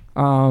him.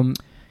 Yeah.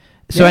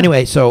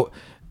 Anyway,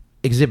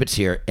 Exhibit's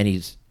here, and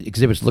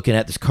Exhibit's looking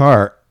at this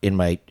car in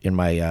my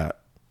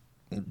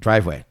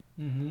driveway,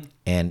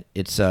 and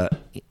it's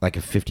like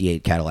a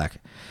 '58 Cadillac,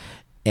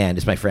 and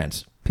it's my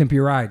friend's. Pimp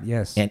Your Ride,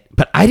 yes.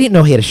 But I didn't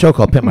know he had a show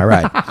called Pimp My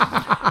Ride.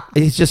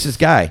 He's just this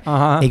guy.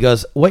 Uh-huh. He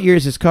goes, "What year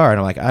is this car?" And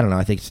I'm like, "I don't know.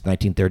 I think it's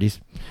 1930s."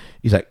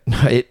 He's like, "No,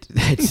 it's."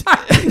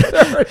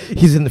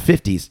 He's in the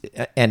 50s,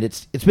 and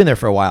it's been there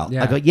for a while.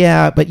 Yeah. I go,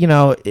 "Yeah, but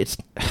it's."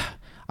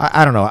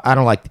 I don't know. I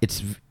don't like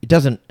it. It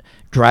doesn't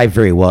drive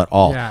very well at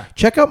all. Yeah.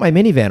 Check out my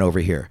minivan over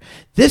here.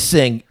 This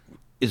thing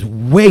is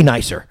way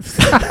nicer.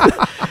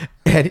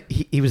 And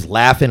he was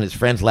laughing, his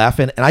friends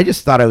laughing, and I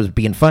just thought I was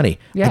being funny.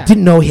 Yeah. I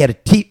didn't know he had a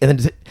teeth. And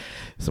then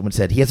someone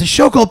said, he has a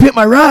show called Pimp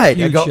My Ride.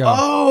 Huge I go, show.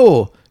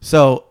 oh.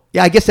 So,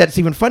 yeah, I guess that's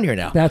even funnier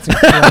now. That's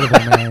incredible,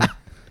 man.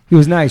 He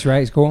was nice, right?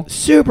 He's cool.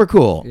 Super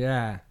cool.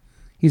 Yeah,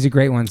 he's a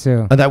great one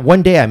too. And that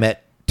one day I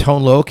met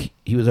Tone Loc.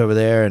 He was over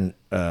there, and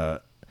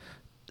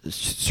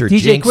Sir DJ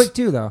Jinx. Quick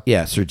too, though.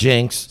 Yeah, Sir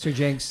Jinx. Sir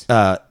Jinx.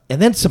 And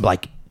then some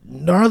like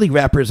gnarly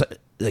rappers,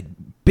 like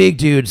big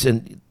dudes,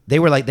 and they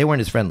weren't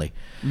as friendly.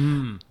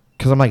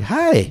 Because I'm like,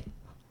 hi,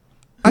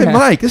 I'm Yeah.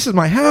 Mike. This is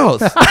my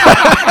house.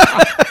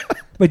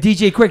 But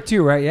DJ Quick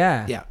too, right?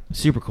 Yeah. Yeah,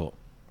 super cool.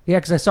 Yeah,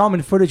 because I saw him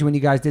in footage when you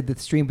guys did the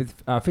stream with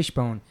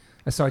Fishbone.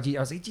 I was like,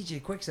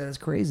 DJ Quick said that's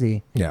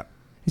crazy. Yeah,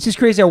 It's just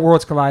crazy how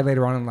worlds collide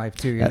later on in life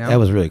too. You know. that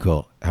was really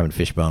cool having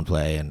Fishbone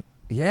play, and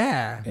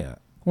yeah.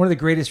 One of the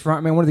greatest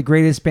frontmen, one of the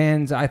greatest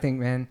bands, I think,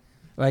 man.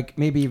 Like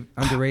maybe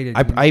underrated.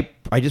 you know?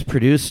 I just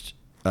produced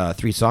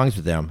 3 songs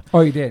with them, Oh,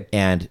 you did.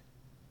 and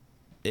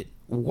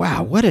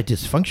wow, what a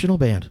dysfunctional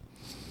band.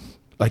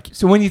 Like,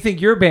 So when you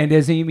think your band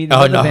is, and you mean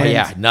oh another no, band,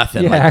 yeah,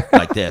 nothing Yeah.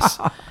 like this,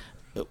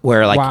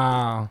 where like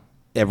wow.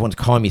 everyone's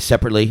calling me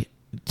separately,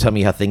 tell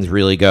me how things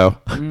really go,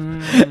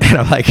 and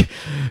I'm like,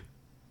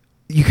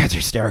 you guys are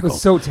hysterical. But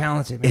so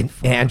talented, man.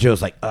 And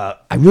Angelo's like, I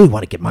really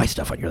want to get my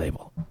stuff on your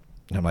label.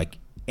 And I'm like,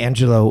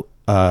 Angelo,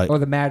 Oh,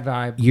 the Mad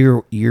Vibe.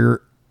 you're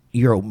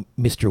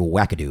Mr.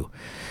 Wackadoo.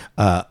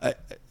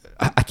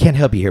 I can't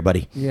help you here,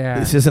 buddy. Yeah.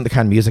 This isn't the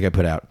kind of music I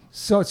put out.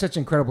 So such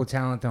incredible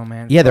talent, though,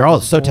 man. Yeah, they're all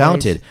so Voice,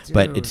 talented,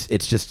 but dude.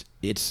 it's just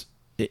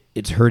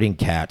it's hurting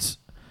cats.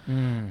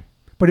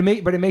 But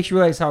it makes you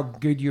realize how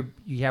good you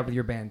have with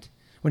your band.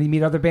 When you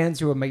meet other bands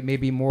who are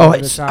maybe more Oh, over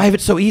the top. I have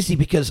it so easy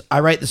because I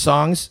write the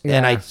songs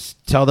and I Yeah.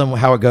 tell them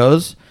how it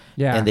goes,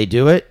 Yeah. and they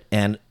do it,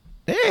 and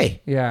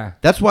hey, Yeah.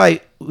 that's why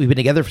we've been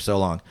together for so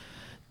long.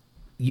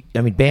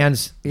 I mean,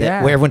 bands that,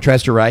 Yeah. where everyone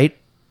tries to write,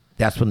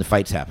 that's when the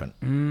fights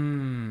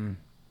happen.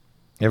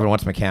 Everyone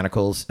wants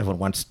mechanicals. Everyone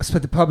wants. So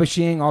the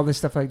publishing, all this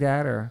stuff like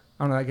that, or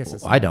I don't know. I guess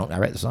it's I don't. I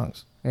write the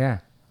songs. Yeah.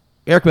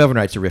 Eric Melvin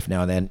writes a riff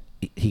now and then.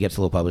 He gets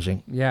a little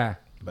publishing, Yeah.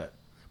 but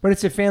But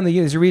it's a family.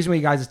 There's a reason why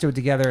you guys are still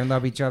together and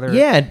love each other.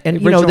 yeah, and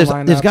The you know, original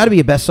there's lineup. got to be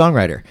a best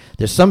songwriter.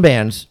 There's some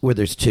bands where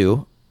there's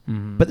 2,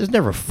 but there's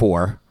never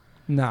 4.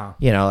 No.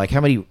 You know, like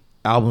how many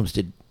albums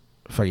did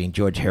fucking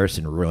George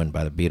Harrison ruin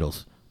by the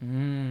Beatles?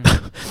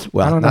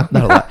 Well, I don't not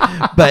know. a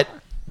lot, but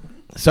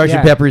Sgt.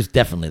 Yeah. Pepper's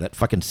definitely that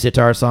fucking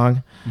sitar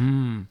song.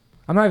 I'm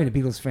not even a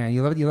Beatles fan.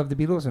 You love the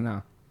Beatles or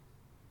no?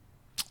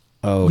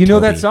 Oh, You know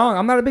Toby. that song?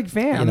 I'm not a big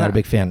fan. You're not a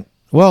big fan.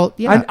 Well,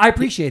 yeah, I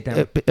appreciate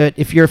them.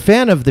 If you're a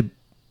fan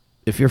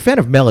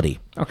of melody,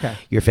 Okay.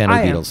 you're a fan of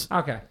I the am. Beatles.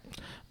 Okay.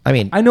 I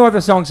mean, I know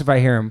other songs if I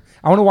hear them.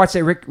 I want to watch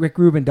that Rick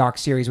Rubin doc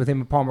series with him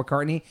and Paul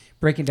McCartney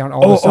breaking down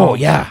all the songs.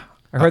 yeah,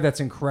 I heard that's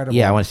incredible.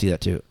 yeah, I want to see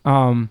that too.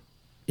 Um.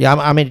 Yeah,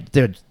 I mean,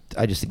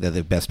 I just think they're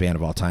the best band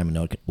of all time, and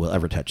no one will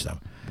ever touch them.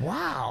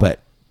 Wow. But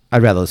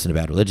I'd rather listen to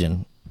Bad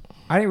Religion.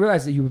 I didn't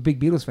realize that you were a big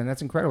Beatles fan.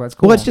 That's incredible. That's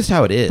cool. Well, it's just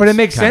how it is. But it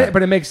makes kinda. sense.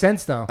 But it makes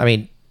sense though. I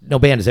mean, no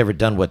band has ever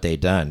done what they've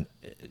done.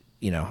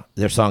 You know,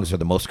 their songs are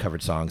the most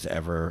covered songs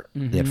ever.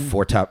 They had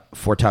four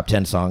top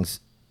 10 songs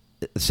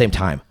at the same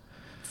time.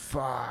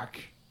 Fuck.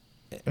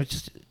 It's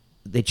just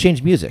they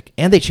changed music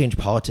and they changed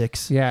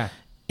politics. Yeah.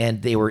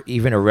 And they were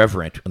even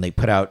irreverent when they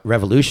put out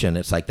Revolution.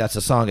 It's like that's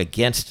a song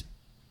against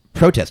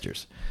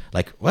protesters.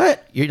 Like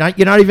what? You're not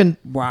even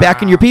Wow.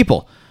 backing your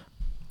people.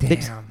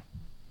 Damn.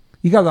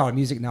 You got a lot of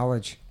music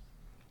knowledge.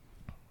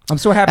 I'm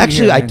so happy.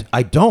 Actually, to hear it,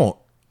 man.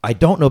 I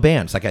don't know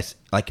bands.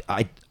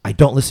 I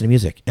don't listen to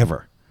music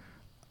ever.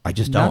 I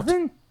just don't.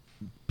 Nothing?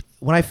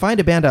 When I find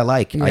a band I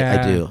like,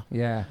 I do.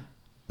 Yeah.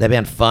 That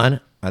band Fun,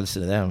 I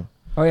listen to them.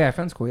 Oh yeah,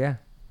 Fun's cool. Yeah.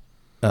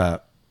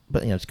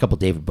 But you know, it's a couple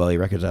David Bowie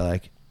records I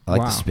like. I like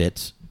Wow. the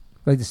Spits.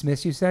 Like the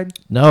Smiths, you said?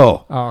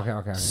 No, Oh,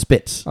 okay.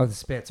 Spits. Oh, the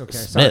Spits. Okay.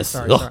 Smiths.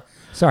 Sorry. Ugh.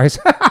 Sorry.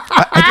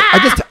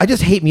 I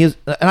just hate music,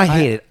 and I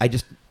hate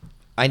it.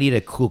 I need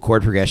a cool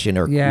chord progression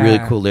or Yeah. really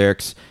cool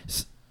lyrics,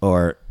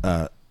 or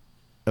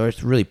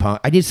it's really punk.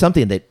 I need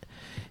something that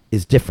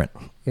is different.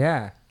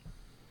 Yeah.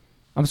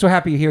 I'm so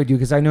happy you're here, dude,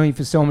 because I know you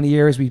for so many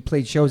years. We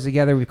played shows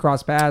together. We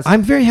crossed paths.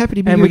 I'm very happy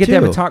to be and here we get too.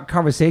 to have a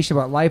conversation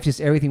about life,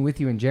 just everything with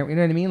you in general. You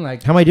know what I mean?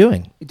 Like, How am I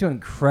doing? you're doing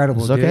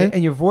incredible, Is dude. it okay?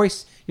 And your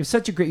voice, you have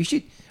such a great. You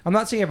should. I'm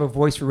not saying you have a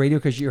voice for radio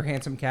because you're a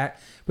handsome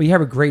cat, but you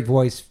have a great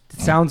voice. It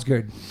sounds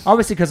good.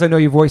 Obviously, because I know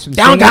your voice from.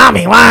 Don't singing. call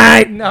me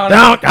white. No, no.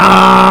 Don't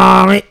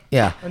call me.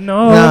 Yeah.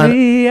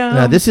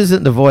 No, This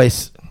isn't the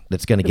voice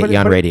that's going to get you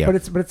on radio.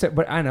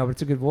 But I know, but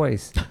it's a good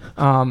voice.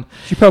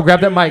 Chappelle,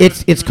 grab that mic.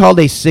 It's called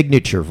a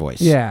signature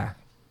voice. Yeah.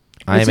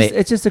 I'm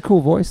It's just a cool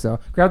voice, though.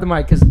 Grab the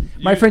mic, because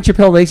my friend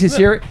Chappelle Lacey is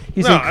here.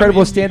 He's an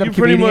incredible stand-up you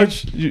pretty comedian,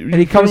 much- and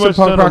he comes pretty to much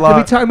punk done a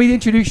rock. lot. Let me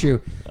introduce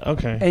you.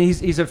 Okay. And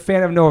he's a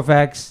fan of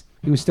NoFX.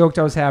 He was stoked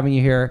I was having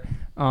you here.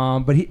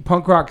 But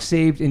punk rock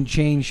saved and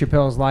changed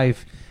Chappelle's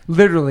life,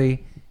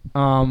 literally,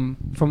 from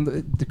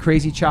the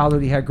crazy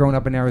childhood he had growing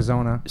up in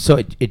Arizona. So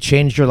it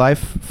changed your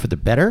life for the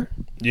better?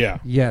 Yeah.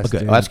 Yes, Okay,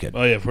 dude. oh, that's good.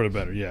 Oh yeah, for the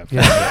better. Yeah.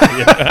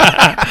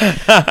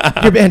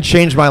 Your band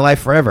changed my life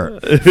forever.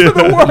 For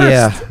the worst.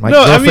 Yeah, my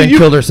No, I mean, girlfriend you-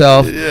 killed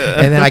herself, and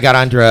then I got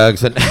on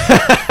drugs. And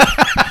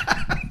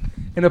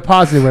In a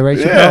positive way, right?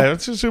 Yeah, Chappelle?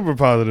 it's a super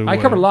positive. I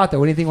way. covered a lot,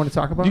 though. Anything you want to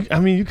talk about?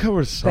 You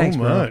covered so Thanks,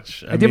 bro.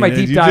 much. I did my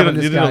deep dive on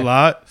this You did guy. a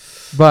lot.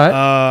 But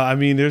I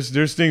mean,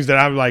 there's things that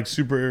I'm like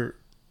super.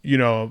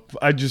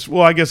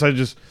 I guess I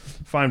just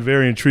find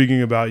very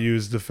intriguing about you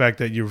is the fact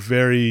that you're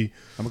very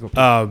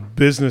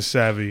business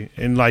savvy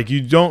and like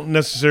you don't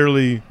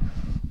necessarily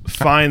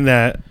find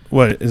that.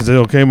 What is it?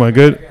 Okay, am I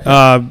good?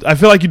 I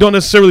feel like you don't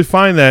necessarily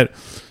find that.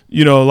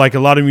 Like a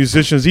lot of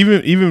musicians,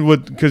 even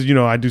with because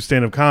I do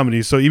stand up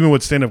comedy. So even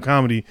with stand up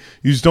comedy,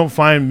 you just don't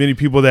find many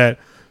people that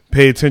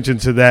pay attention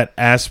to that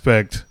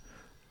aspect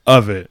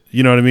of it.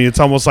 You know what I mean? It's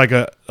almost like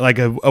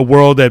a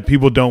world that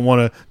people don't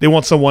want to. They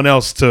want someone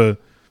else to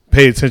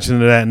pay attention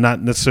to that, and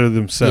not necessarily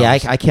themselves. yeah,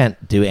 I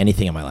can't do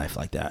anything in my life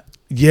like that.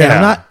 Yeah. And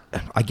I'm not.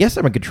 I guess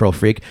I'm a control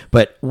freak,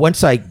 but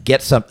once I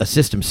get a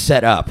system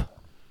set up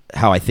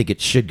how I think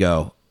it should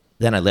go,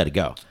 then I let it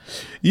go.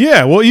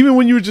 Yeah, well, even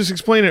when you were just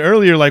explaining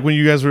earlier, like when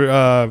you guys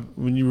were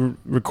when you were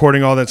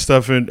recording all that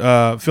stuff and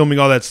filming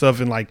all that stuff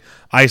in like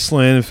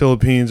Iceland and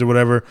Philippines or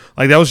whatever,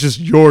 like that was just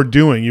your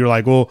doing. You're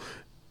like, well,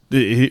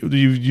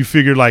 you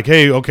figured like,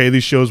 hey, okay,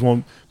 these shows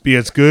won't be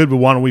as good, but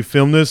why don't we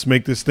film this,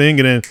 make this thing,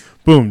 and then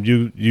boom,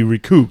 you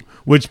recoup.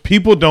 Which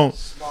people don't.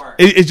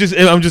 It's just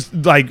I'm just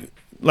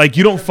like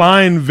you don't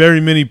find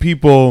very many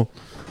people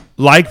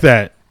like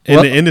that in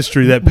Well, the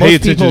industry that pay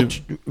Most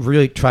attention. people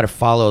really try to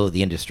follow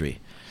the industry.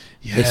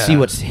 They see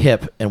what's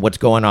hip and what's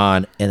going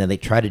on, and then they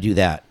try to do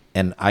that.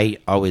 And I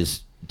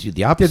always do the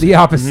did opposite. the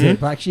opposite.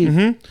 Black Sheep.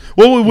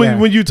 Well, when, Yeah.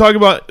 when you talk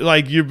about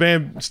like your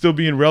band still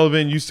being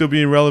relevant, you still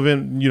being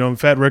relevant,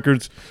 Fat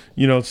Records,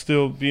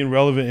 still being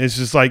relevant, it's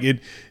just like it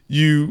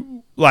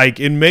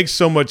makes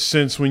so much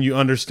sense when you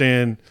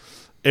understand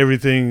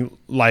everything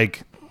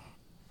like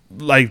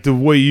the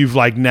way you've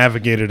like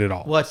navigated it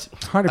all. What's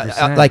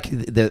 100%. like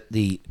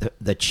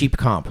the cheap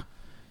comp,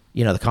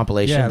 the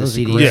compilation, Yeah, the those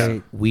are CDs.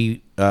 great.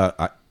 We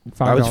I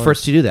was $5.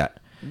 first to do that.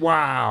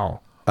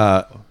 Wow.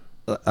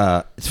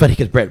 It's funny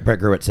because Brett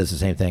Gerwitz says the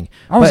same thing.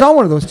 I was But- on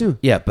one of those, too.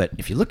 Yeah, but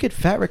if you look at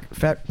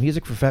fat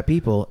music for fat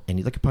people, and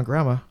you look at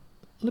Punkorama,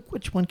 look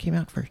which one came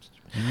out first.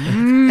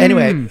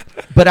 Anyway,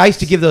 but I used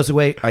to give those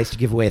away. I used to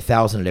give away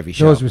 1,000 at every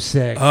show. Those were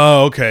sick.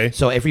 Oh, okay.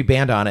 So every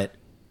band on it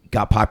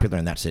got popular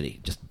in that city.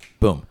 Just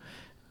boom.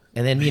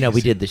 And then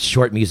we did the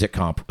short music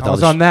comp. with I all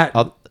was the on that.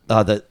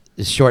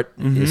 The short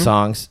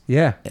songs.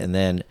 Yeah. And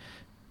then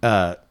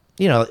I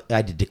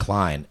did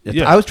Decline.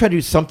 Yeah. I was trying to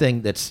do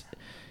something that's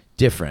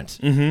different.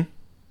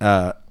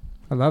 I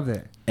love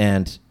that.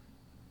 And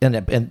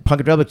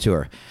Punkadelic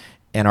Tour,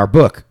 and our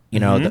book, the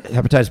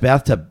Hepatized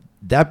Bathtub.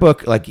 That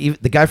book, like even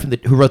the guy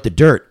who wrote The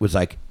Dirt was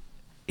like,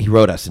 he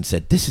wrote us and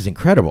said, "This is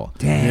incredible.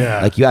 Damn.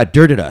 Yeah. Like you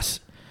outdirted us."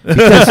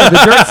 Because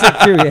the Dirt's sick,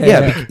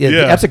 too.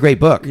 Yeah, that's a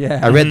great book. Yeah.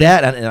 I read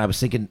that and I was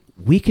thinking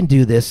we can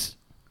do this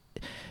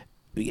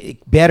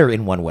better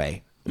in one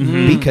way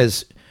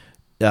because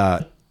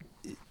a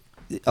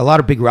lot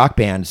of big rock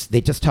bands,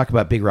 they just talk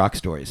about big rock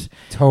stories.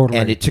 Totally.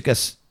 And it took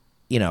us,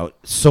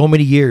 so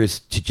many years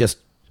to just,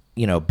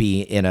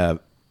 be in a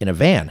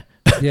van,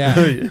 Yeah.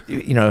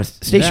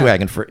 station Yeah.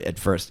 wagon at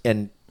first.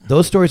 And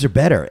those stories are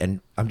better.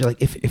 And I'm just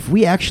like, if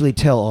we actually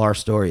tell all our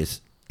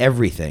stories,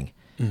 everything,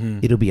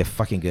 it'll be a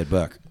fucking good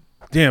book.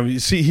 Damn, you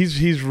see,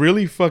 he's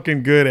really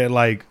fucking good at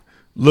like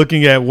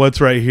looking at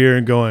what's right here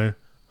and going,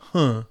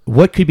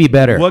 What could be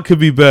better? what could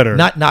be better?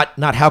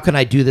 Not how can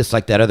I do this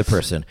like that other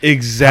person?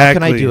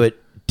 Exactly. How can I do it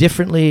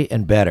differently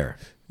and better?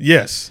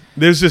 Yes,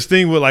 there's this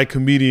thing with like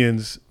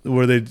comedians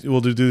where they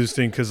will do this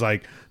thing because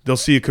like they'll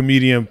see a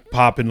comedian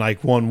pop in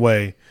like one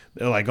way.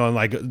 They're like on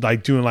like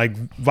doing like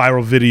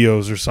viral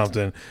videos or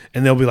something,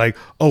 and they'll be like,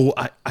 "Oh,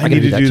 I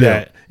need to do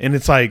that," and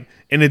it's like,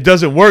 and it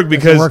doesn't work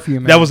because work for you,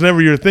 man. that was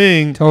never your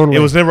thing. Totally.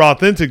 It was never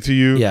authentic to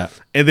you. Yeah.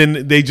 and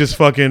then they just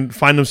fucking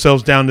find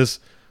themselves down this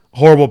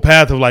horrible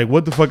path of like,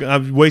 what the fuck?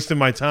 I'm wasting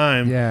my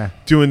time. Yeah.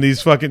 doing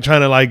these fucking trying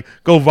to like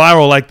go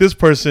viral like this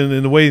person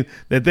in the way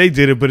that they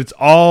did it, but it's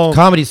all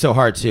Comedy's so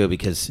hard too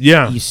because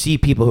Yeah. you see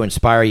people who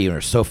inspire you and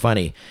are so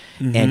funny,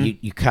 and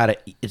you kind of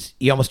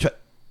you almost try.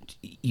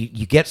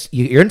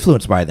 You're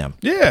influenced by them.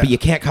 Yeah. But you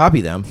can't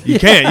copy them. you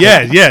can't.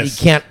 Yeah, yes.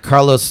 You can't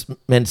Carlos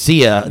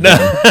Mencia. Fuck.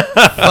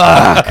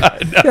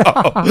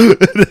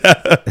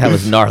 That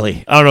was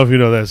gnarly. I don't know if you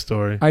know that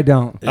story. I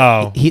don't.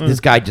 Oh, This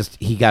guy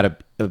he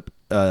got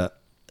a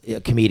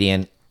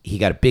comedian. He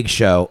got a big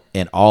show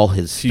and all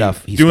his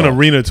stuff. He's doing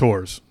arena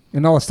tours.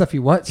 And all the stuff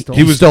you what? Stole?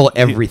 He stole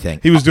everything.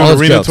 He was All doing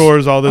his arena jokes.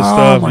 tours, all this Oh,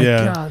 stuff. my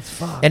Yeah. God.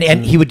 Fuck.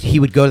 And he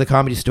would go to the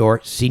comedy store,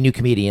 see new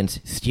comedians,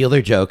 steal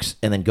their jokes,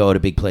 and then go to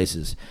big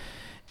places.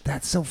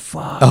 That's so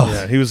fucked. Oh.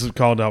 Yeah, he was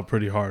called out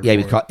pretty hard. Yeah, he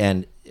for was it. caught,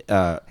 and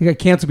He got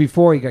canceled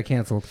before he got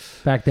canceled.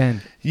 Back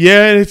then.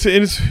 Yeah, and it's he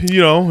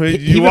you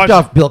ripped watch.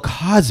 off Bill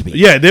Cosby.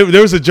 Yeah,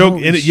 there was a joke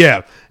Holy in it.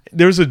 Yeah,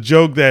 there's a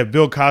joke that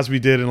Bill Cosby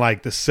did in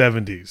like the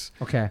 70s.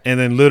 Okay. And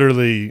then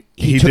literally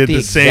He he took did the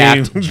the same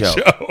exact joke.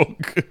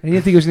 joke. And you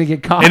didn't think he was going to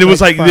get caught. And it was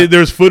like fuck.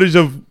 there's footage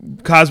of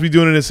Cosby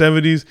doing it in the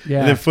 70s, Yeah.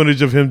 and then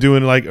footage of him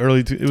doing like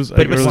early. It was, But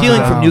like early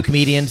stealing 2000s. from new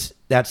comedians,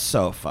 that's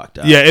so fucked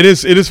up. Yeah, it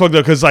is fucked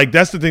up because like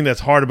that's the thing that's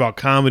hard about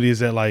comedy is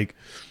that like,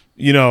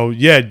 you know,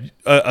 yeah,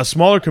 a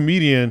smaller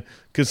comedian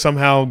could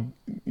somehow,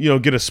 you know,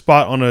 get a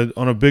spot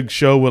on a big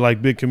show with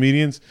like big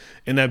comedians,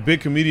 and that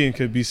big comedian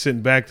could be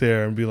sitting back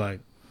there and be like,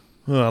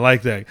 "Oh, I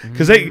like that,"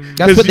 because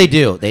That's what they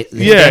do. They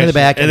yeah, stand in the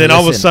back and they then all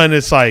of a listen. sudden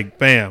it's like,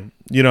 bam,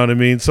 you know what I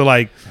mean? So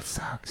like, That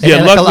sucks. And yeah,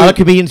 like, a lot luckily, of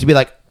comedians would be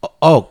like,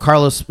 "Oh,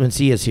 Carlos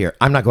Mencia is here.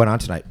 I'm not going on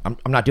tonight. I'm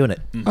not doing it."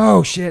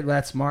 Oh shit,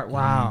 that's smart.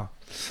 Wow.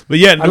 but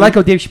yeah, I like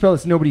how Dave Chappelle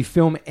lets nobody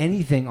film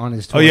anything on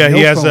his tour. Oh, yeah, No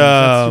he has, phones.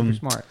 That's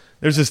super smart.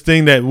 there's this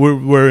thing that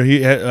where he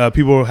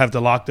people have to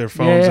lock their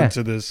phones Yeah.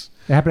 into this.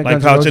 It happened at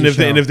Like Guns N' pouch, and Roses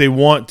if show. they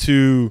want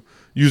to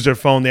use their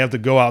phone, they have to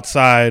go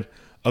outside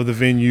of the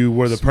venue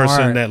where the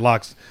person Smart.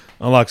 that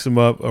unlocks them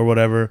up or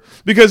whatever.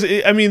 Because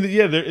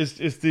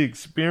it's the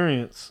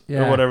experience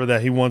Yeah. or whatever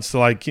that he wants to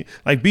like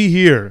be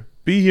here,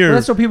 Well,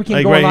 that's so people can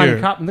like, go right online here.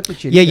 and cop and look at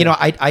shit. Yeah, either. you know,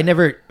 I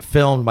never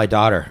filmed my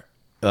daughter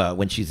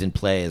when she's in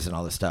plays and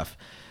all this stuff.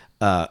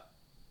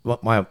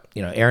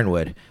 Aaron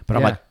would, but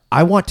I'm Yeah. like,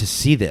 I want to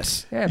see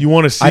this. Yeah. You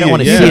want to see? I don't it,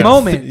 wanna yeah. see the it.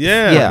 moment.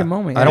 Yeah. Yeah, Fucking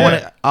moment. I don't yeah.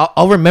 want to.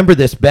 I'll remember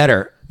this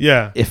better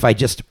Yeah. if I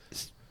just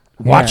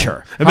watch Yeah.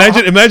 her.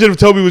 Imagine if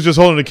Toby was just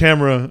holding the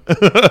camera,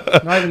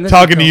 Not even this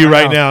talking to until you now.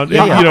 right now.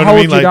 Yeah, yeah. You know How what I old's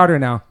mean? your Like, daughter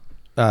now?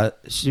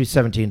 She's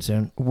 17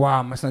 soon.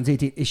 Wow, my son's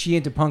 18. Is she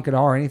into punk at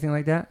all or anything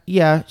like that?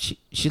 Yeah, she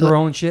Her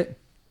own shit?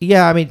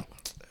 yeah, I mean,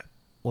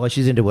 well,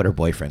 she's into what her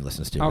boyfriend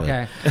listens to. really.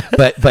 Okay.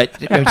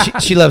 but I mean,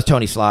 she loves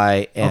Tony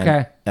Sly and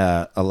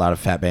Okay. a lot of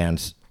fat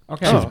bands.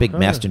 Okay. She was a Oh, big okay.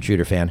 Master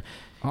Intruder fan.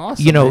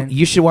 Awesome. You know, man.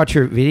 you should watch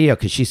her video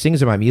because she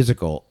sings in my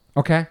musical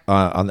Okay.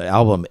 on the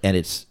album, and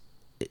it's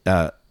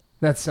That's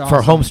awesome.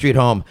 for Home Street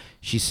Home.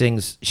 She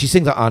sings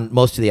on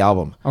most of the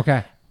album.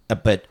 Okay.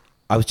 But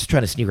I was just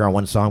trying to sneak her on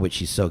one song, but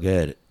she's so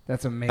good.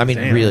 That's amazing. I mean,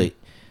 Damn. really,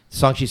 the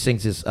song she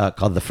sings is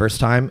called "The First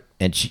Time,"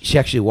 and she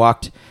actually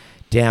walked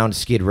down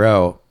Skid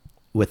Row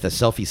with a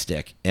selfie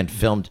stick and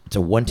filmed. It's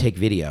a one-take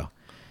video,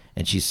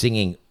 and she's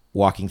singing,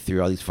 walking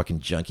through all these fucking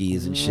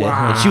junkies and shit.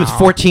 And she was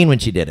 14 when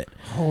she did it.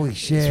 Holy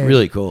shit. It's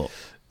really cool.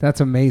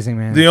 That's amazing,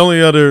 man. The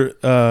only other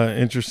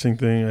interesting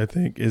thing I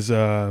think is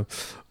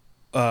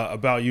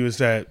about you is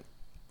that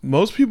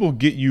most people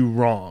get you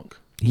wrong.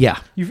 Yeah.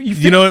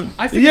 You know,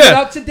 I figured it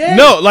out today.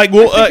 No, like,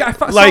 well, I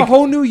saw a like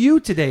whole new you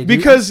today, dude.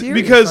 because I'm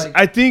serious. because Like,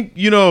 I think,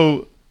 you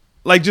know,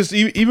 like just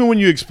even when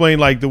you explain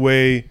like the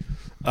way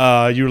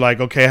you were like,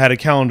 okay, I had a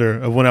calendar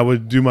of when I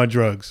would do my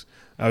drugs.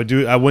 I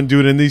wouldn't do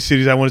it in these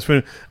cities. I want to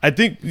spend. I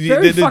think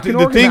Very fucking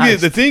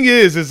the thing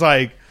is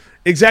like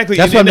exactly.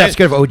 That's and- why I'm and not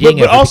scared of ODing but it,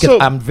 because also,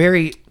 I'm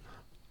very.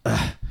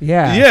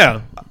 yeah.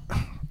 yeah,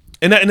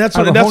 and that's I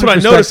have what a whole I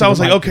new noticed. I was perspective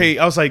like, of okay,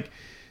 I was like,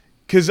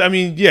 because I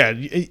mean, yeah,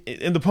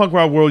 in the punk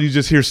rock world, you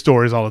just hear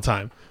stories all the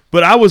time.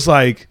 But I was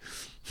like,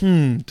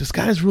 this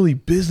guy's really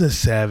business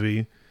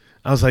savvy.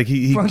 I was like,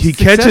 he From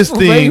catches successful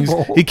things.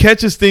 label. He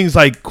catches things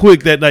like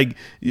quick that like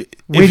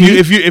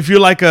if you're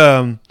like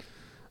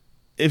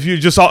if you're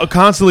just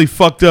constantly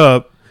fucked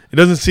up, it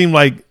doesn't seem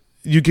like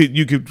you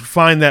could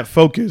find that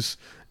focus.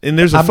 And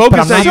there's a But focus I'm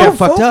not that that you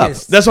fucked up.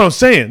 focused. That's what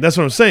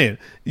I'm saying.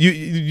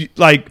 You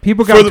like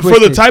People for got the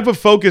twisted. type of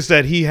focus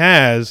that he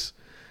has,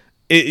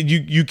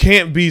 you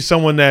can't be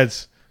someone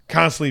that's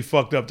constantly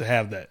fucked up to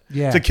have that.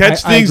 Yeah, to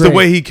catch I things the agree.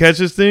 way he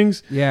catches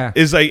things. Yeah.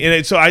 is like,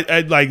 and so I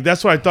like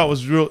that's what I thought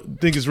was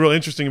think is real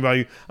interesting about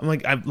you. I'm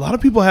like, a lot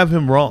of people have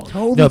him wrong.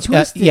 Totally No,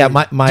 twisted. yeah,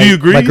 my Do you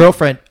agree? My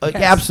girlfriend, Yes.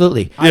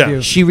 absolutely. I Yeah.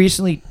 do. She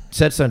recently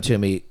said something to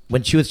me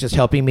when she was just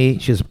helping me.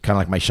 She was kind of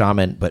like my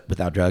shaman, but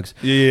without drugs.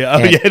 Yeah,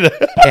 And,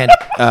 yeah.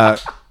 and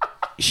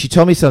she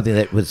told me something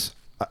that was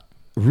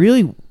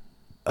really,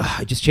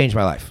 it just changed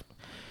my life.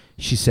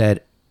 She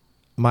said,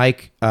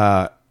 Mike,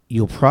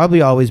 you'll probably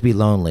always be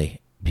lonely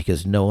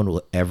because no one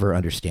will ever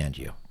understand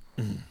you.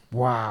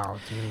 Wow,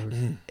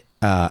 dude.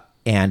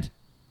 And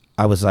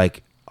I was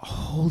like,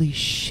 holy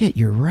shit,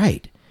 you're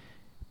right.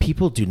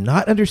 People do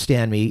not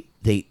understand me.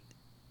 They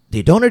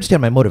don't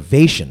understand my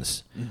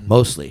motivations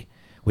mostly,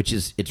 which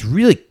is, it's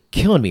really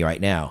killing me right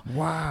now.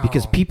 Wow.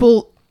 Because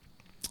people,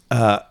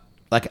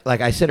 like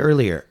I said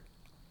earlier,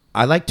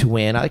 I like to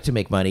win. I like to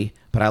make money,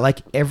 but I like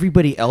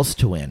everybody else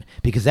to win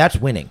because that's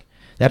winning.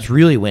 That's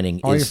really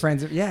winning. All is your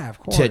friends. Yeah, of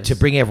course. to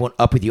bring everyone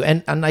up with you.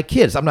 And my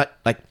kids, I'm not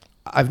like,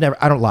 I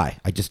don't lie.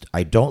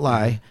 I don't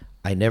lie.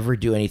 I never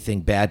do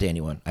anything bad to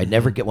anyone. I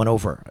never get one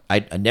over.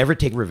 I never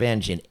take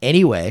revenge in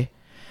any way.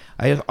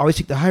 I always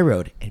take the high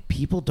road, and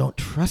people don't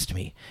trust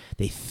me.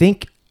 They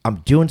think I'm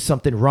doing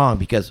something wrong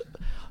because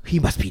he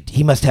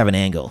must have an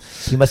angle.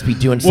 He must be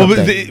doing Well,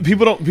 something. but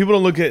people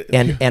don't look at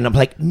and I'm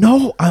like,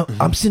 no,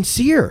 I'm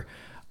sincere.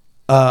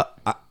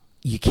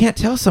 You can't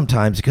tell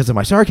sometimes because of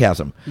my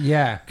sarcasm.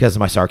 Yeah. Because of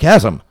my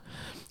sarcasm.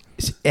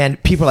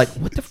 And people are like,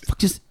 what the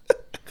fuck is...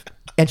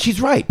 And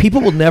she's right.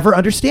 People will never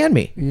understand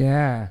me.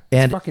 Yeah. It's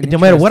And fucking no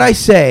matter what I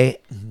interesting.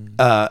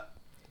 say,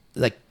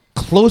 like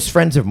close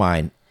friends of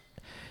mine,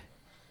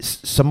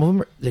 some of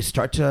them, they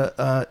start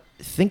to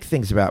think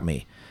things about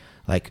me.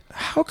 Like,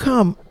 how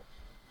come?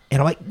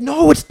 And I'm like,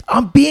 no,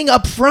 I'm being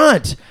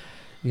upfront.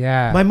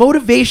 Yeah. My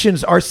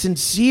motivations are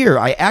sincere.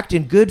 I act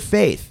in good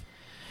faith.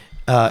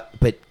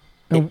 But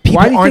And people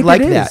why do you aren't think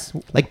like it that. is?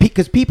 Like,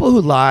 because people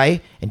who lie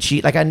and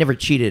cheat, like I never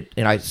cheated,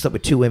 and I slept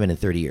with 2 women in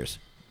 30 years.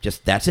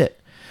 Just that's it.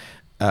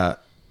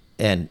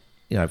 And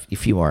a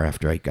few more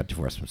after I got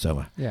divorced from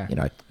Soma. Yeah.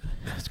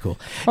 That's cool.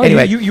 Oh,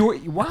 anyway,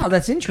 wow,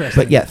 that's interesting.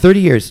 but yeah, 30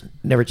 years,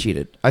 never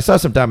cheated. I saw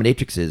some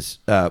dominatrixes,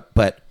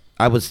 but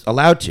I was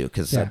allowed to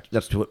because Yeah.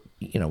 that's what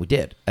we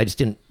did. I just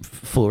didn't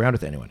fool around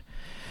with anyone.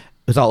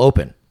 It was all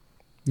open.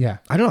 Yeah.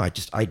 I don't know.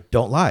 I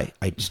don't lie.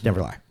 I just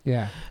never lie.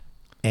 Yeah.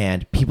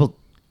 And people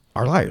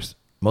are liars.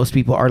 Most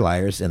people are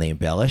liars, and they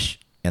embellish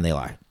and they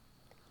lie.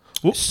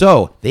 Well-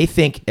 So they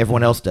think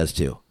everyone else does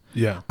too.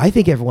 Yeah. I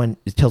think everyone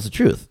tells the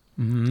truth.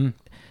 Mm-hmm.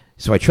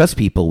 So I trust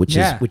people, which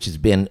Yeah. has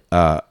been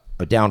a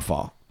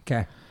downfall.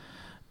 Okay.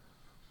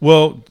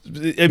 Well,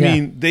 I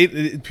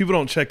mean, people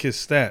don't check his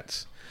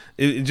stats.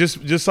 It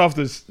just off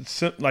this,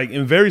 like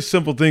in very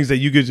simple things that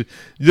you could.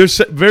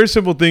 There's very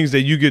simple things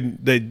that you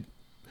could that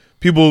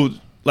people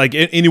like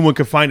anyone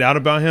could find out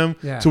about him.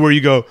 Yeah. To where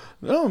you go,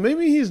 oh,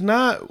 maybe he's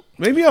not.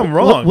 Maybe I'm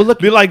wrong. Well, look,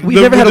 Be like we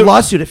never had a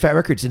lawsuit at Fat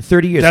Records in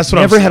 30 years. That's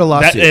what never I'm had a saying.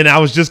 lawsuit. And I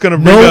was just gonna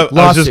bring No up. I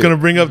was just lawsuit. gonna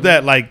bring up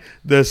that like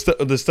the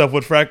stuff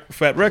with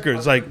Fat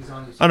Records. Like,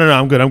 I don't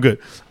know. I'm good.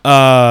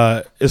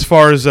 As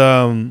far as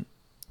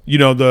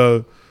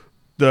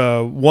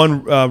the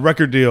one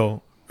record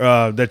deal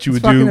that you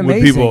It's would do fucking with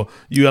amazing. people,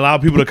 you allow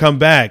people to come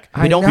back.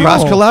 I we don't know.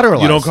 cross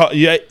collateralize. You don't call.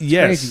 Yeah.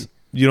 Yes. crazy.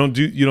 You don't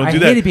do. You don't I do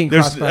that. hated being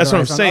That's what I'm cross-collateralized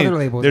on saying. other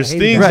labels. There's I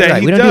hated things that. Right, that right.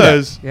 he We don't do that.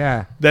 does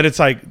Yeah. that it's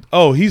like,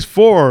 oh, he's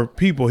for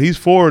people. He's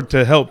for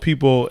to help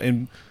people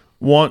and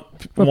But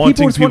people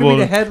wanting just want to people. read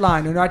a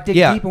headline or not dig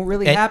deep on what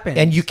really and, happened.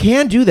 And you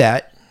can do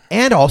that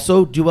and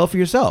also do well for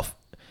yourself.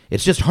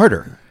 It's just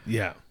harder.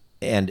 Yeah.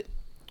 And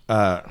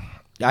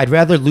I'd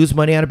rather lose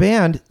money on a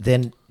band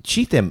than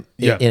cheat them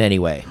Yeah. in any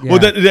way. Yeah.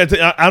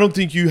 Well, I don't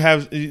think you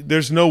have.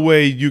 There's no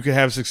way you can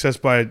have success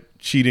by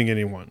cheating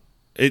anyone.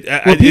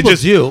 People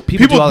do.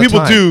 People do all the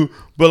time. do,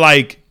 but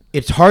like,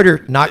 It's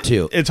harder not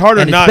to. It's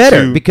harder and not it's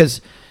better to.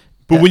 because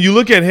but when you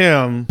look at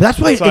him, that's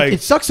why it's like,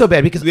 it sucks so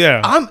bad because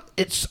Yeah. I'm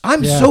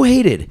Yeah. so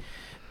hated,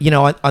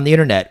 on the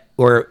internet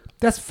or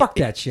That's fuck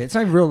that shit. It's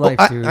not real life,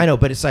 I, dude. I know,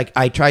 but it's like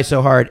I try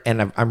so hard,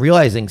 and I'm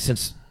realizing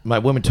since my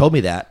woman told me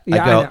that,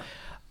 Yeah, I go,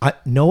 I know.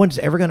 no one's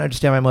ever going to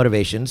understand my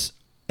motivations,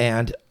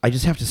 and I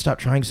just have to stop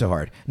trying so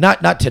hard.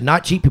 Not to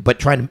not cheat people, but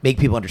trying to make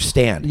people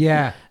understand.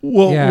 Yeah.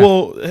 well,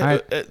 Yeah.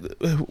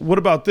 what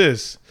about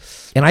this?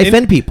 And I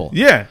offend people.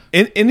 Yeah,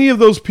 and any of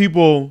those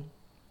people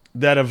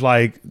that have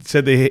like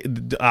said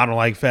I don't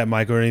like Fat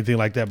Mike or anything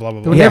like that, blah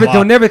blah blah.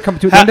 They'll never come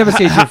to. They'll never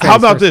say it to your face. How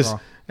about first of this?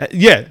 all.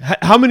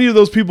 How many of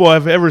those people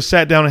have ever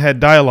sat down and had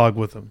dialogue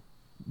with him?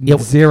 Yeah,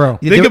 Zero.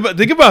 There-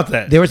 Think about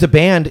that. There was a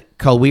band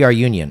called We Are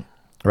Union,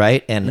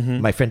 right? And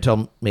Mm-hmm. my friend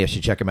told me I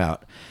should check them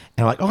out.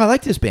 And I'm like, oh, I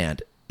like this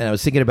band. And I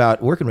was thinking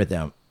about working with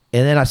them.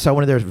 And then I saw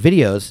one of their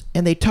videos,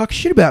 and they talk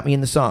shit about me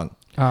in the song.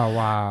 Oh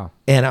wow.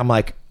 And I'm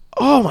like,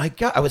 oh my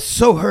God. I was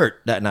so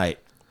hurt that night.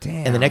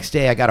 Damn. And the next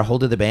day I got a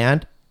hold of the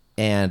band,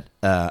 and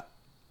I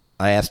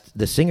asked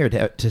the singer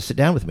to sit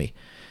down with me.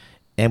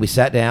 And we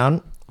sat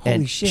down, Holy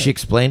and shit. she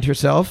explained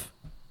herself.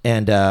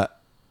 And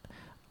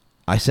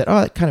I said,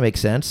 oh, that kind of makes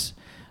sense.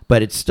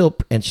 But it's still,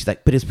 and she's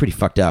like, but it's pretty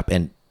fucked up.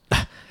 And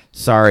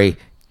sorry.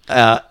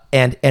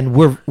 And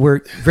we're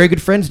very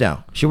good friends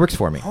now. She works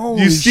for me.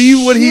 Holy You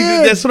see what he shit.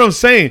 did? That's what I'm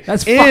saying.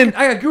 That's fucking-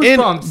 I got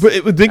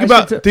goosebumps. But think I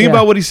about should think yeah.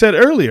 about what he said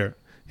earlier.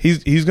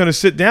 He's going to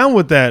sit down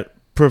with that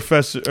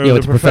professor. Or Yeah, the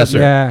with the professor.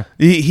 Yeah.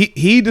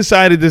 He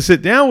decided to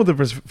sit down with the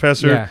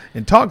professor Yeah.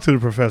 and talk to the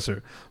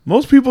professor.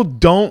 Most people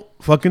don't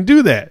fucking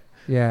do that.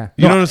 Yeah.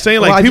 You know what I'm saying?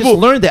 Well, Like I people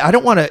just learned that I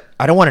don't want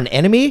an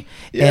enemy,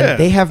 Yeah. and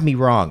they have me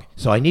wrong.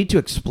 So I need to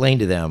explain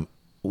to them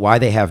why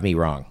they have me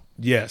wrong,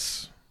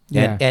 Yes.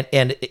 Yeah.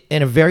 and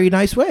in a very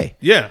nice way.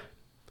 Yeah.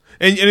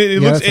 And it Yeah,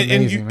 looks that's and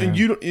amazing, you man. and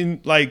you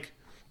in like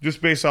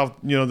just based off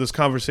this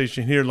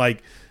conversation here,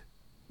 like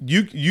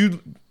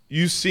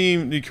you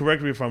seem, you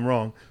correct me if I'm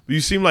wrong, but you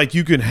seem like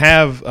you can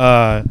have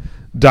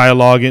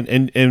dialogue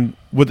and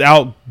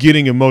without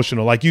getting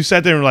emotional. Like you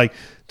sat there and like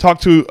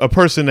talked to a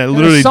person that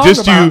literally song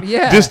about-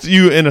 yeah. dissed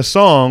you in a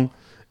song,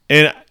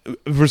 and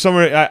for some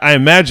reason I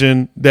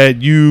imagine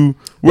that you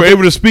were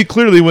able to speak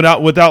clearly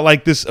without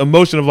like this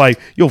emotion of like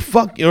yo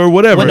fuck or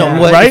whatever, Well,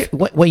 no, right?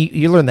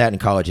 You learn that in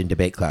college in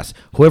debate class.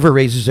 Whoever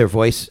raises their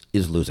voice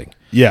is losing.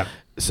 Yeah,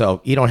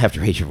 So you don't have to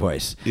raise your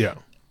voice. yeah.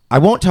 I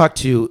won't talk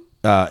to.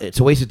 It's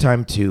a waste of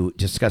time to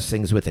discuss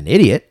things with an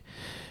idiot.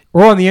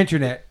 Or on the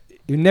internet.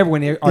 You never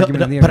win an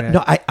argument on the internet.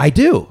 But no, I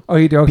do. Oh,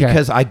 you do? Okay.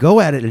 Because I go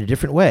at it in a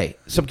different way.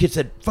 Some kid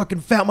said,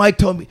 fucking Fat Mike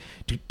told me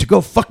to go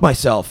fuck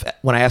myself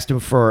when I asked him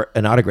for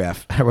an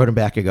autograph. I wrote him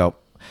back and go,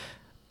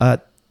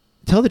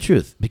 tell the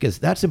truth, because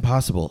that's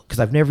impossible, because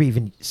I've never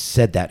even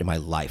said that in my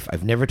life.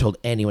 I've never told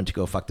anyone to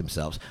go fuck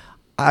themselves.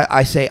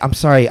 I say, I'm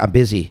sorry, I'm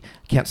busy.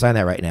 Can't sign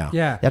that right now.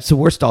 Yeah. That's the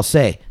worst I'll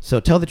say. So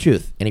tell the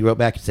truth. And he wrote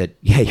back and said,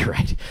 yeah, you're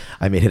right.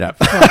 I made it up.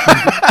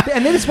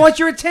 And they just want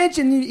your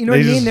attention. You know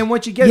what I mean? Then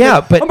once you get Yeah,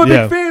 it, but- I'm a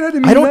Yeah. big fan. I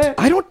didn't mean that.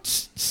 I don't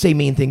say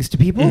mean things to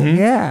people.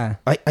 Yeah.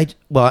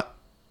 Well,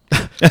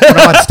 when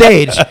I'm on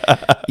stage,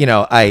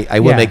 I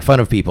will Yeah. make fun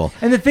of people.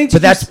 And the things But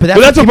you that's just- but that's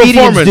But that's what a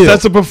comedians performance. do.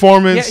 That's a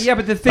performance. Yeah,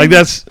 but the thing, like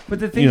that's. but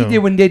the thing you you know. did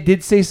when they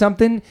did say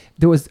something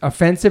that was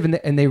offensive,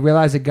 and they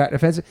realized it got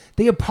offensive,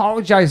 they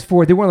apologized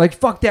for it. They weren't like,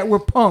 "Fuck that, we're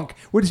punk.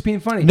 We're just being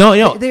funny." No,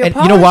 They and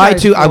you know why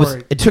apologized too? for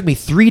it. It took me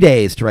 3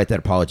 days to write that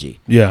apology.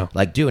 Yeah.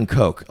 Like doing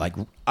coke. Like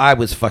I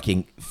was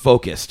fucking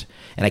focused,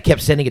 and I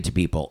kept sending it to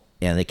people,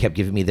 and they kept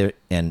giving me their.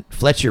 And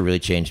Fletcher really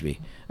changed me.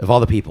 Of all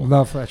the people,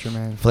 Love Fletcher,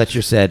 man.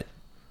 Fletcher said,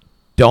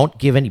 "Don't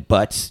give any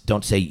buts.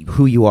 Don't say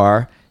who you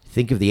are.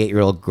 Think of the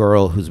 8-year-old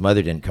girl whose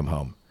mother didn't come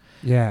home."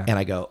 Yeah. And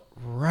I go,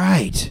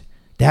 right.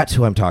 That's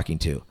who I'm talking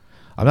to.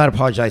 I'm not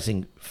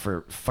apologizing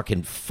for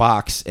fucking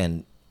Fox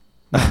and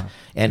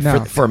and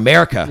No. for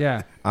America.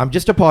 Yeah. I'm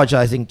just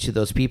apologizing to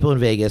those people in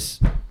Vegas.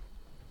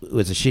 It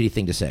was a shitty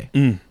thing to say,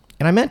 and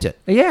I meant it.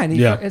 Yeah, and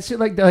Yeah. it's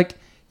like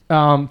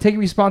taking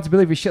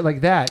responsibility for shit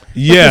like that. But at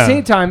Yeah. the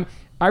same time,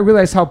 I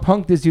realized how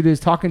punk this dude is,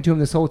 talking to him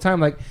this whole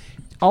time. Like,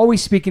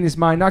 always speaking his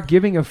mind, not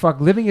giving a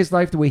fuck, living his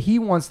life the way he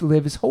wants to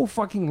live his whole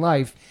fucking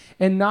life,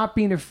 and not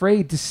being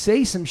afraid to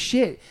say some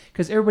shit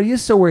because everybody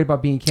is so worried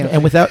about being canceled.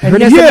 And without and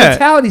he has that Yeah,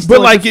 mentality still.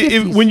 but like the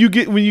 50s. when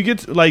you get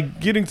to, like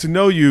getting to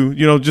know you,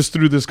 just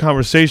through this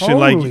conversation,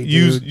 like Totally,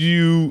 you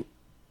dude.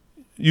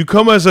 you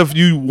come as if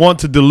you want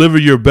to deliver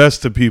your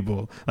best to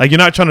people. Like you're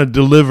not trying to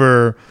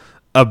deliver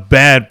a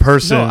bad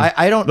person. No,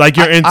 I don't. Like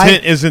your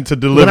intent isn't to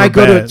deliver. When I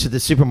go bad. to the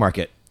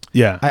supermarket,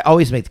 yeah, I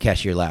always make the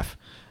cashier laugh.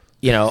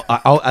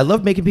 I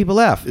love making people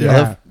laugh. Yeah. I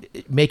love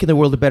making the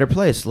world a better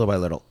place little by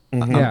little.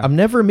 Yeah. I'm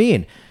never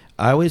mean.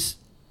 I always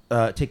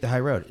take the high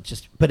road.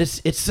 But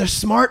it's a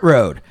smart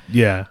road.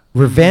 yeah,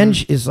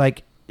 Revenge is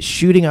like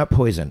shooting up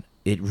poison.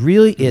 It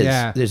really is.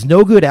 Yeah. There's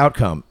no good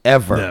outcome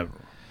ever. never.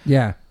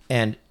 yeah.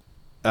 And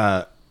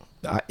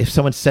if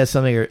someone says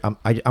something, or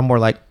I'm more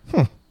like,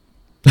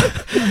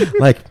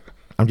 like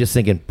I'm just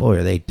thinking, boy,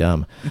 are they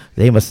dumb?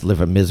 They must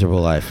live a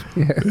miserable life.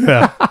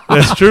 Yeah,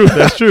 that's true.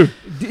 That's true.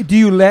 Do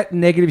you let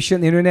negative shit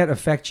on the internet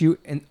affect you?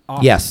 And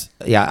Yes,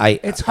 yeah.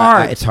 It's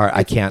hard. It's hard.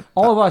 I can't.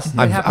 all of us. it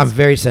I'm happens.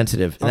 very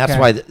sensitive, and that's Okay.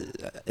 why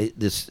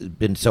this has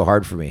been so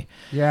hard for me.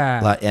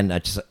 Yeah.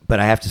 But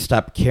I have to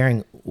stop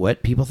caring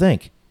what people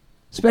think.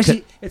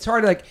 Especially, it's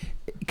hard, like,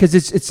 because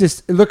it's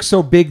just, it looks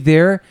so big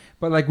there,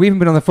 but like we haven't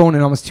been on the phone in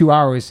almost 2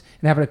 hours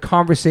and having a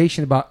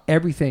conversation about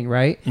everything,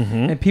 right? Mm-hmm.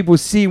 And people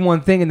see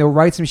one thing and they'll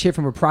write some shit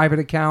from a private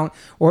account,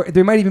 or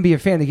there might even be a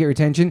fan to get your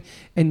attention,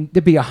 and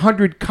there'd be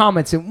 100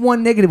 comments and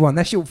one negative one.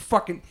 That shit will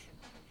fucking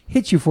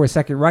hit you for a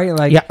second, right?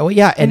 Like, Yeah, well,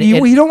 yeah, and, and- you,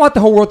 and- you don't want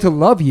the whole world to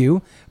love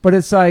you, but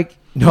it's like,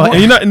 No,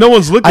 And no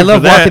one's looking. I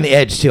love for that. walking the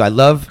edge too. I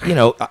love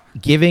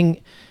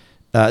giving.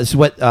 This is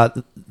what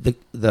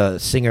the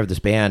singer of this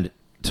band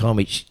told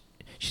me.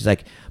 She's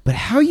like, but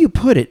how you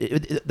put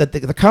it?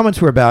 The comments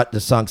were about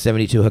the song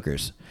 "72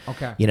 Hookers."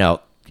 okay.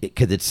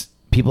 Because it's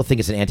people think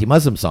it's an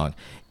anti-Muslim song,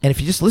 and if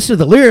you just listen to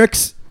the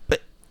lyrics,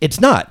 but it's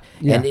not.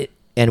 Yeah.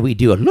 And we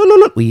do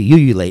we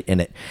ululate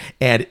in it,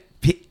 and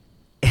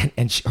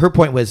her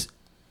point was,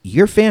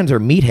 your fans are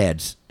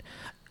meatheads.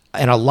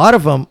 And a lot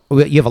of them,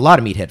 you have a lot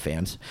of meathead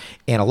fans,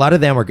 and a lot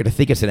of them are going to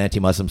think it's an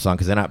anti-Muslim song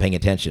because they're not paying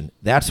attention.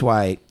 That's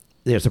why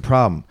there's a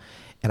problem.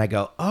 And I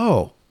go,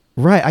 oh,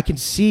 right, I can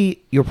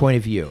see your point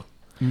of view,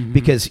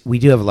 because we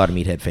do have a lot of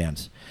meathead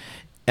fans.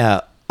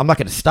 I'm not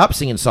going to stop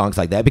singing songs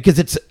like that because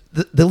it's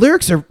the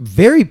lyrics are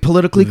very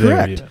politically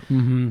Very, correct.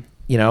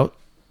 yeah.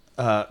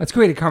 Let's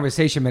create a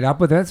conversation made up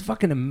with it. That's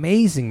fucking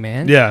amazing,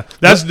 man. Yeah,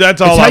 that's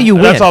all. how you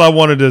win. That's all I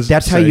wanted to.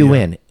 That's how say, you yeah.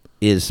 win,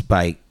 is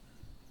by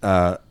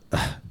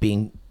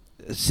being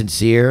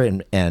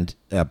sincere and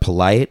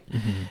polite,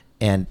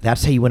 and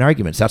that's how you win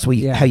arguments. That's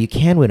Yeah. how you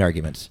can win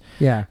arguments.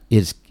 Yeah.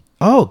 Is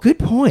good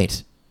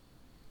point.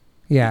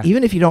 Yeah.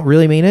 Even if you don't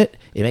really mean it,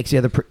 it makes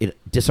it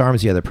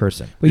disarms the other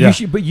person. But Yeah.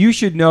 you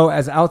should know,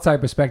 as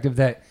outside perspective,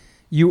 that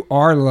you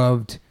are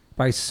loved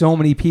by so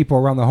many people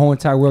around the whole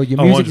entire world.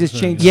 Your Oh, music just 100%.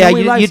 changed. Yeah, so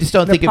many you lives just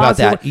don't in a think about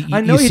positive that. way. You-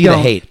 I know you you see the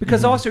don't, hate.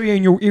 because also you're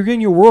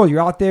in your world.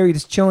 You're out there. You're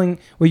just chilling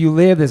where you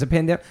live. There's a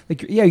pandemic.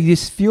 Like, yeah, you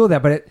just feel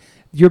that. But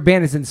your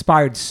band has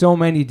inspired so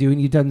many, dude.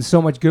 And you've done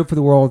so much good for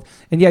the world.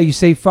 And yeah, you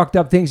say fucked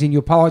up things and you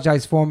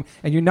apologize for them.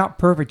 And you're not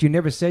perfect. You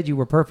never said you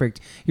were perfect.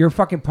 You're a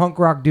fucking punk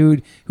rock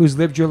dude who's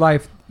lived your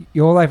life,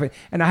 your whole life.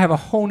 And I have a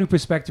whole new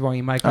perspective on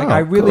you, Mike. Like, Oh, I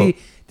really,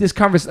 this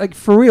conversation, like,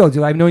 for real,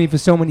 dude. I've known you for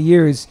so many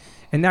years.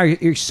 And now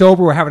you're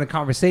sober. We're having a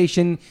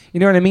conversation. You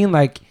know what I mean?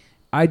 Like,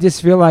 I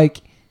just feel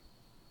like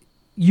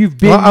you've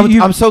been. Well, you've-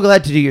 I'm so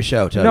glad to do your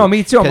show, Tony. no,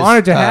 me too. I'm 'Cause,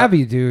 honored to have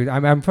you, dude.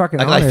 I'm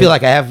fucking honored. I feel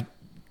like I have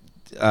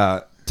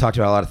talked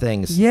about a lot of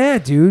things yeah,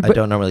 dude. I But,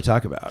 don't normally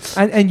talk about.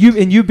 and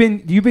you've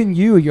been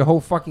you your whole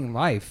fucking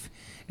life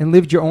and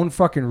lived your own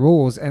fucking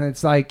rules. And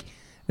it's like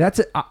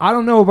I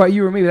don't know about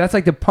you or me, but that's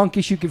like the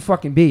punkest you could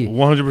fucking be.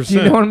 100%. Do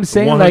you know what I'm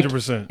saying?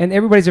 100%. Like, and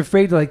everybody's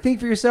afraid to like think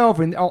for yourself.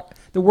 And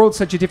the world's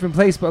such a different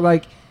place, but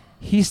like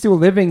he's still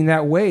living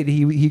that way that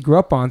he grew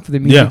up on through the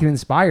music that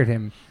inspired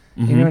him.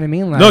 You know what I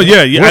mean? Like, No,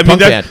 yeah, yeah. We're a I mean, punk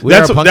band. We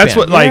are a punk that's band.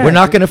 what like. Yeah. We're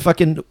not gonna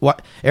fucking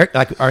Eric,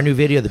 like our new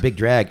video, The Big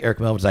Drag. Eric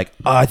Melvin's like,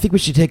 I think we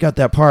should take out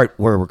that part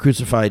where we're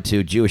crucified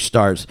to Jewish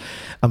stars.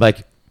 I'm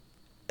like,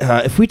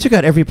 if we took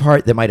out every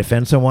part that might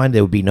offend someone,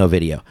 there would be no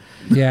video.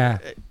 Yeah.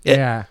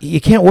 Yeah.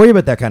 You can't worry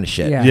about that kind of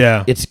shit. Yeah.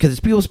 Yeah. It's because it's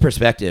people's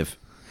perspective.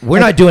 We're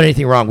not doing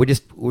anything wrong.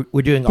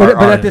 We're doing But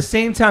our at the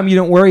same time, you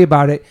don't worry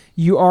about it.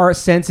 You are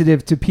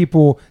sensitive to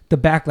people, the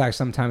backlash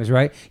sometimes,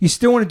 right? You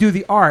still want to do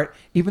the art,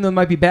 even though it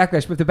might be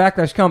backlash. But if the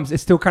backlash comes, it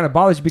still kind of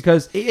bothers you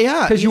because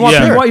you want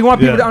Yeah. people, you want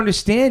people Yeah. to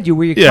understand you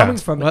where you're Yeah. coming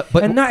from, But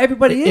and not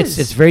everybody is.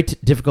 It's very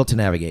difficult to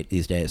navigate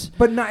these days.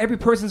 But not every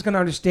person's going to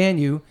understand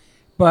you.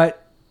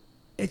 But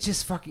it's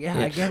just fucking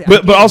I get it.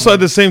 But also at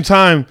the same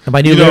time, And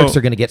my new you know, lyrics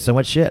are going to get so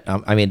much shit.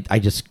 I mean, I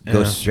just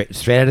go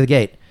straight out of the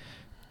gate.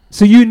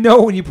 so you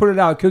know when you put it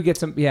out, it could get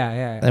some. Yeah.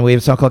 And we have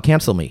a song called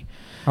 "Cancel Me,"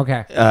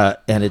 Okay.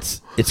 and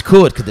it's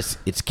cool because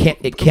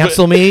it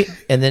cancel me,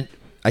 and then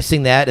I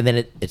sing that, and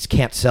then it's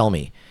can't sell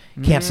me,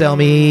 can't sell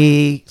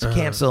me, it's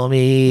cancel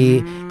me,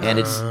 and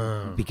it's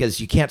because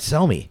you can't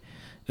sell me.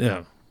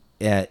 Yeah.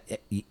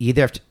 You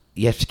either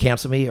have to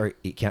cancel me or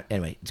you can't.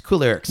 Anyway, it's cool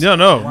lyrics. No,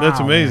 Wow,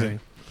 that's amazing.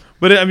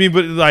 But I mean,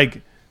 but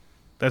like,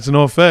 that's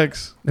no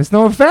effects. There's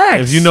no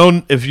effects. If you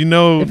know If you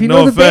no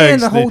know the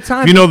band effects, the whole then-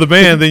 time, if you know the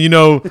band, then you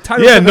know. the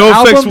titles Yeah, of the no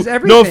albums, effects. No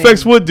everything.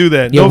 effects would do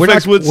that. Yeah, No we're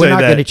effects not, would we're say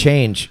not that. going to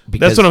change.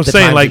 Because That's what I'm the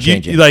saying. times Like, are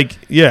changing.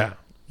 yeah.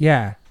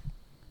 Yeah.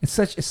 It's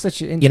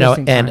such an You know,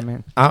 interesting time, and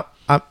man.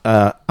 I'm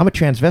a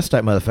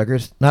transvestite,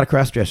 motherfuckers. Not a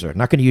cross-dresser.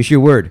 Not going to use your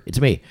word. It's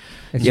me.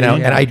 It's You know,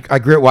 you, and yeah. I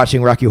grew up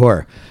watching Rocky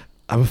Horror.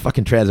 I'm a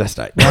fucking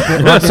transvestite.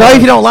 Sorry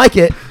if you don't like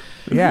it,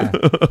 Yeah.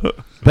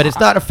 but it's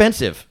not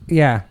offensive.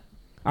 Yeah.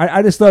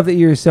 I just love that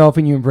you're yourself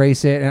and you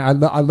embrace it.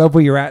 And I love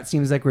where you're at.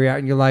 Seems like where you're at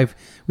in your life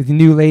with your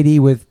new lady,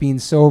 with being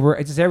sober.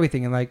 It's just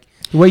everything. And like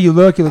the way you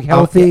look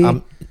healthy.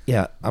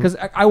 Yeah. Because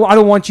I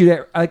don't want you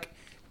to like.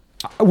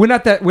 We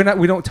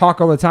don't talk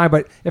all the time.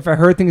 But if I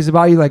heard things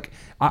about you, like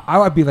I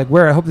would be like,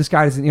 where I hope this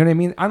guy doesn't. You know what I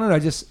mean? I don't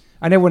know.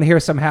 I never want to hear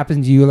something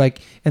happen to you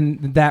like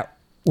in that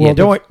world. Yeah,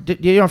 don't worry, you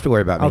don't have to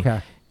worry about me.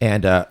 Okay.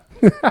 And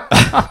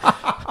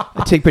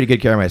I take pretty good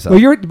care of myself.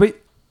 Well,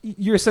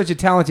 you're such a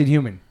talented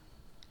human.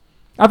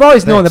 I've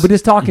always known that, Thanks. but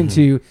just talking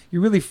to you,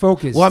 you're really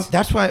focused. Well,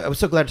 that's why I was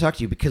so glad to talk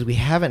to you because we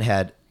haven't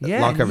had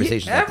long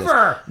conversations like this.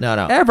 ever.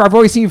 No. Ever. I've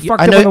always seen you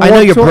fucked I up know. on the I know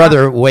Warped your Tour.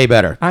 brother way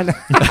better. I know.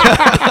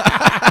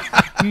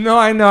 No,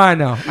 I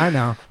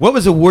know. What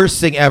was the worst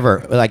thing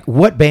ever? Like,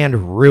 what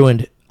band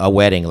ruined a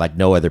wedding like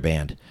no other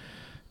band?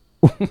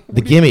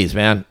 The Gimmies,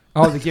 man.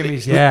 Oh, the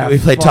Gimmies, yeah. We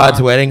played fuck.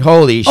 Todd's wedding.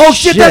 Holy Oh,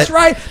 shit. shit, that's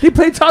right. They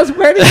played Todd's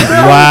wedding. bro.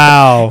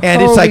 Wow.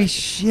 And it's Holy like,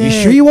 shit. you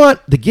sure you want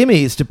the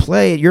Gimmies to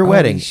play at your Holy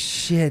wedding?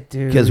 shit,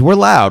 dude. Because we're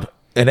loud.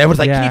 And everyone's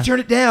like, Yeah. can you turn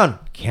it down?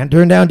 Can't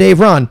turn down Dave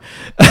Run.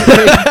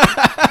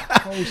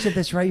 Holy shit,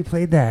 that's right. You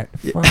played that.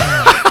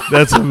 Fuck.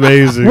 That's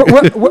amazing.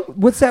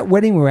 What's that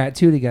wedding we were at,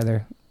 too,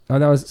 together? Oh,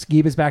 that was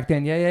Skiba's back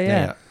then.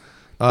 Yeah.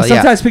 Oh,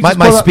 Sometimes yeah. pictures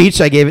My pull up-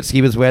 speech I gave at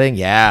Skiba's wedding,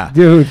 yeah.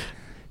 Dude.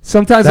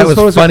 Sometimes That those was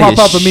photos will funny pop as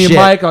up of me and shit.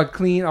 Mike, all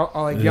clean, all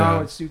like young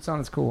with suits on.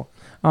 It's cool.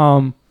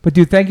 But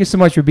dude, thank you so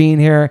much for being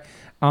here.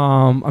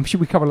 I'm sure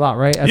we covered a lot,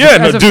 right? As Yeah, a,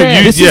 no, as a dude,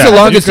 fan. This Yeah, is the you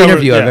longest covered-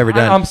 interview I've yeah. ever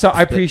done. I'm sorry.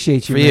 I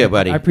appreciate you, For you, man.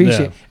 buddy. I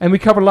appreciate Yeah. And we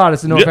covered a lot.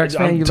 As a NoFX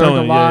fan, I'm you telling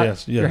learned a you, lot.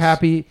 yes. You're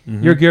happy.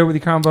 You're good with the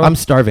combo. I'm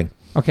starving.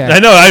 okay. I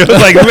know. I was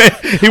like, man,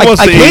 he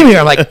wants I to came eat. here.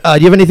 I'm like, do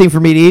you have anything for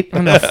me to eat?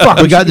 No, fuck.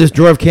 We got this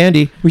drawer of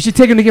candy. We should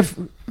take him to give.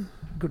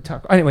 Good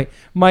talk. Anyway,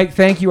 Mike,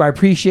 thank you. I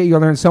appreciate you. I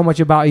learned so much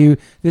about you.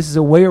 This is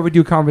a way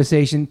overdue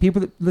conversation. People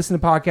that listen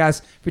to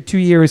podcasts for 2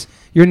 years,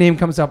 your name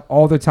comes up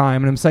all the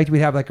time, and I'm psyched we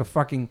have like a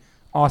fucking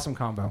awesome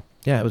combo.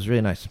 Yeah, it was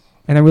really nice.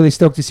 And I'm really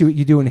stoked to see what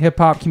you do in the hip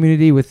hop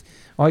community with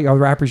all y'all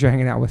rappers you're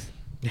hanging out with.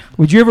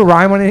 Would you ever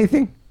rhyme on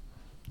anything?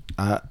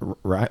 Rap?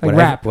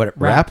 rap.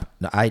 Rap?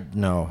 No,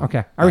 no.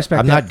 Okay, I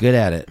respect I'm that. not good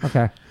at it.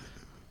 Okay.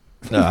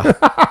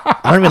 I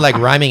don't even like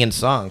rhyming in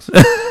songs.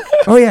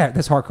 Oh yeah,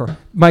 that's hardcore.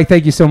 Mike,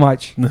 thank you so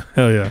much.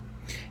 Hell yeah.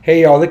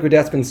 Hey y'all, Liquid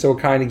Death's been so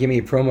kind to give me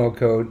a promo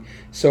code.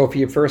 So for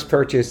your first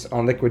purchase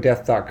on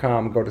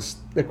liquiddeath.com, go to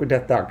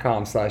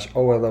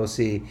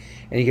liquiddeath.com/OLOC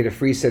and you get a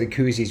free set of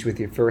koozies with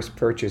your first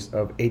purchase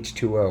of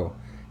H2O,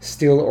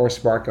 still or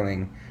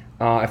sparkling.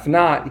 If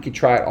not, you can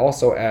try it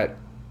also at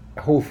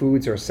Whole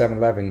Foods or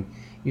 7-Eleven.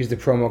 Use the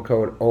promo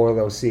code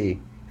OLOC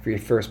for your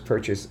first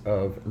purchase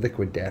of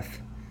Liquid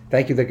Death.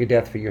 Thank you, Liquid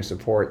Death, for your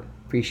support.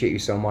 Appreciate you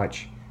so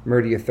much.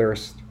 Murder your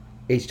thirst.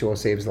 H2O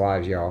saves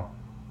lives, y'all.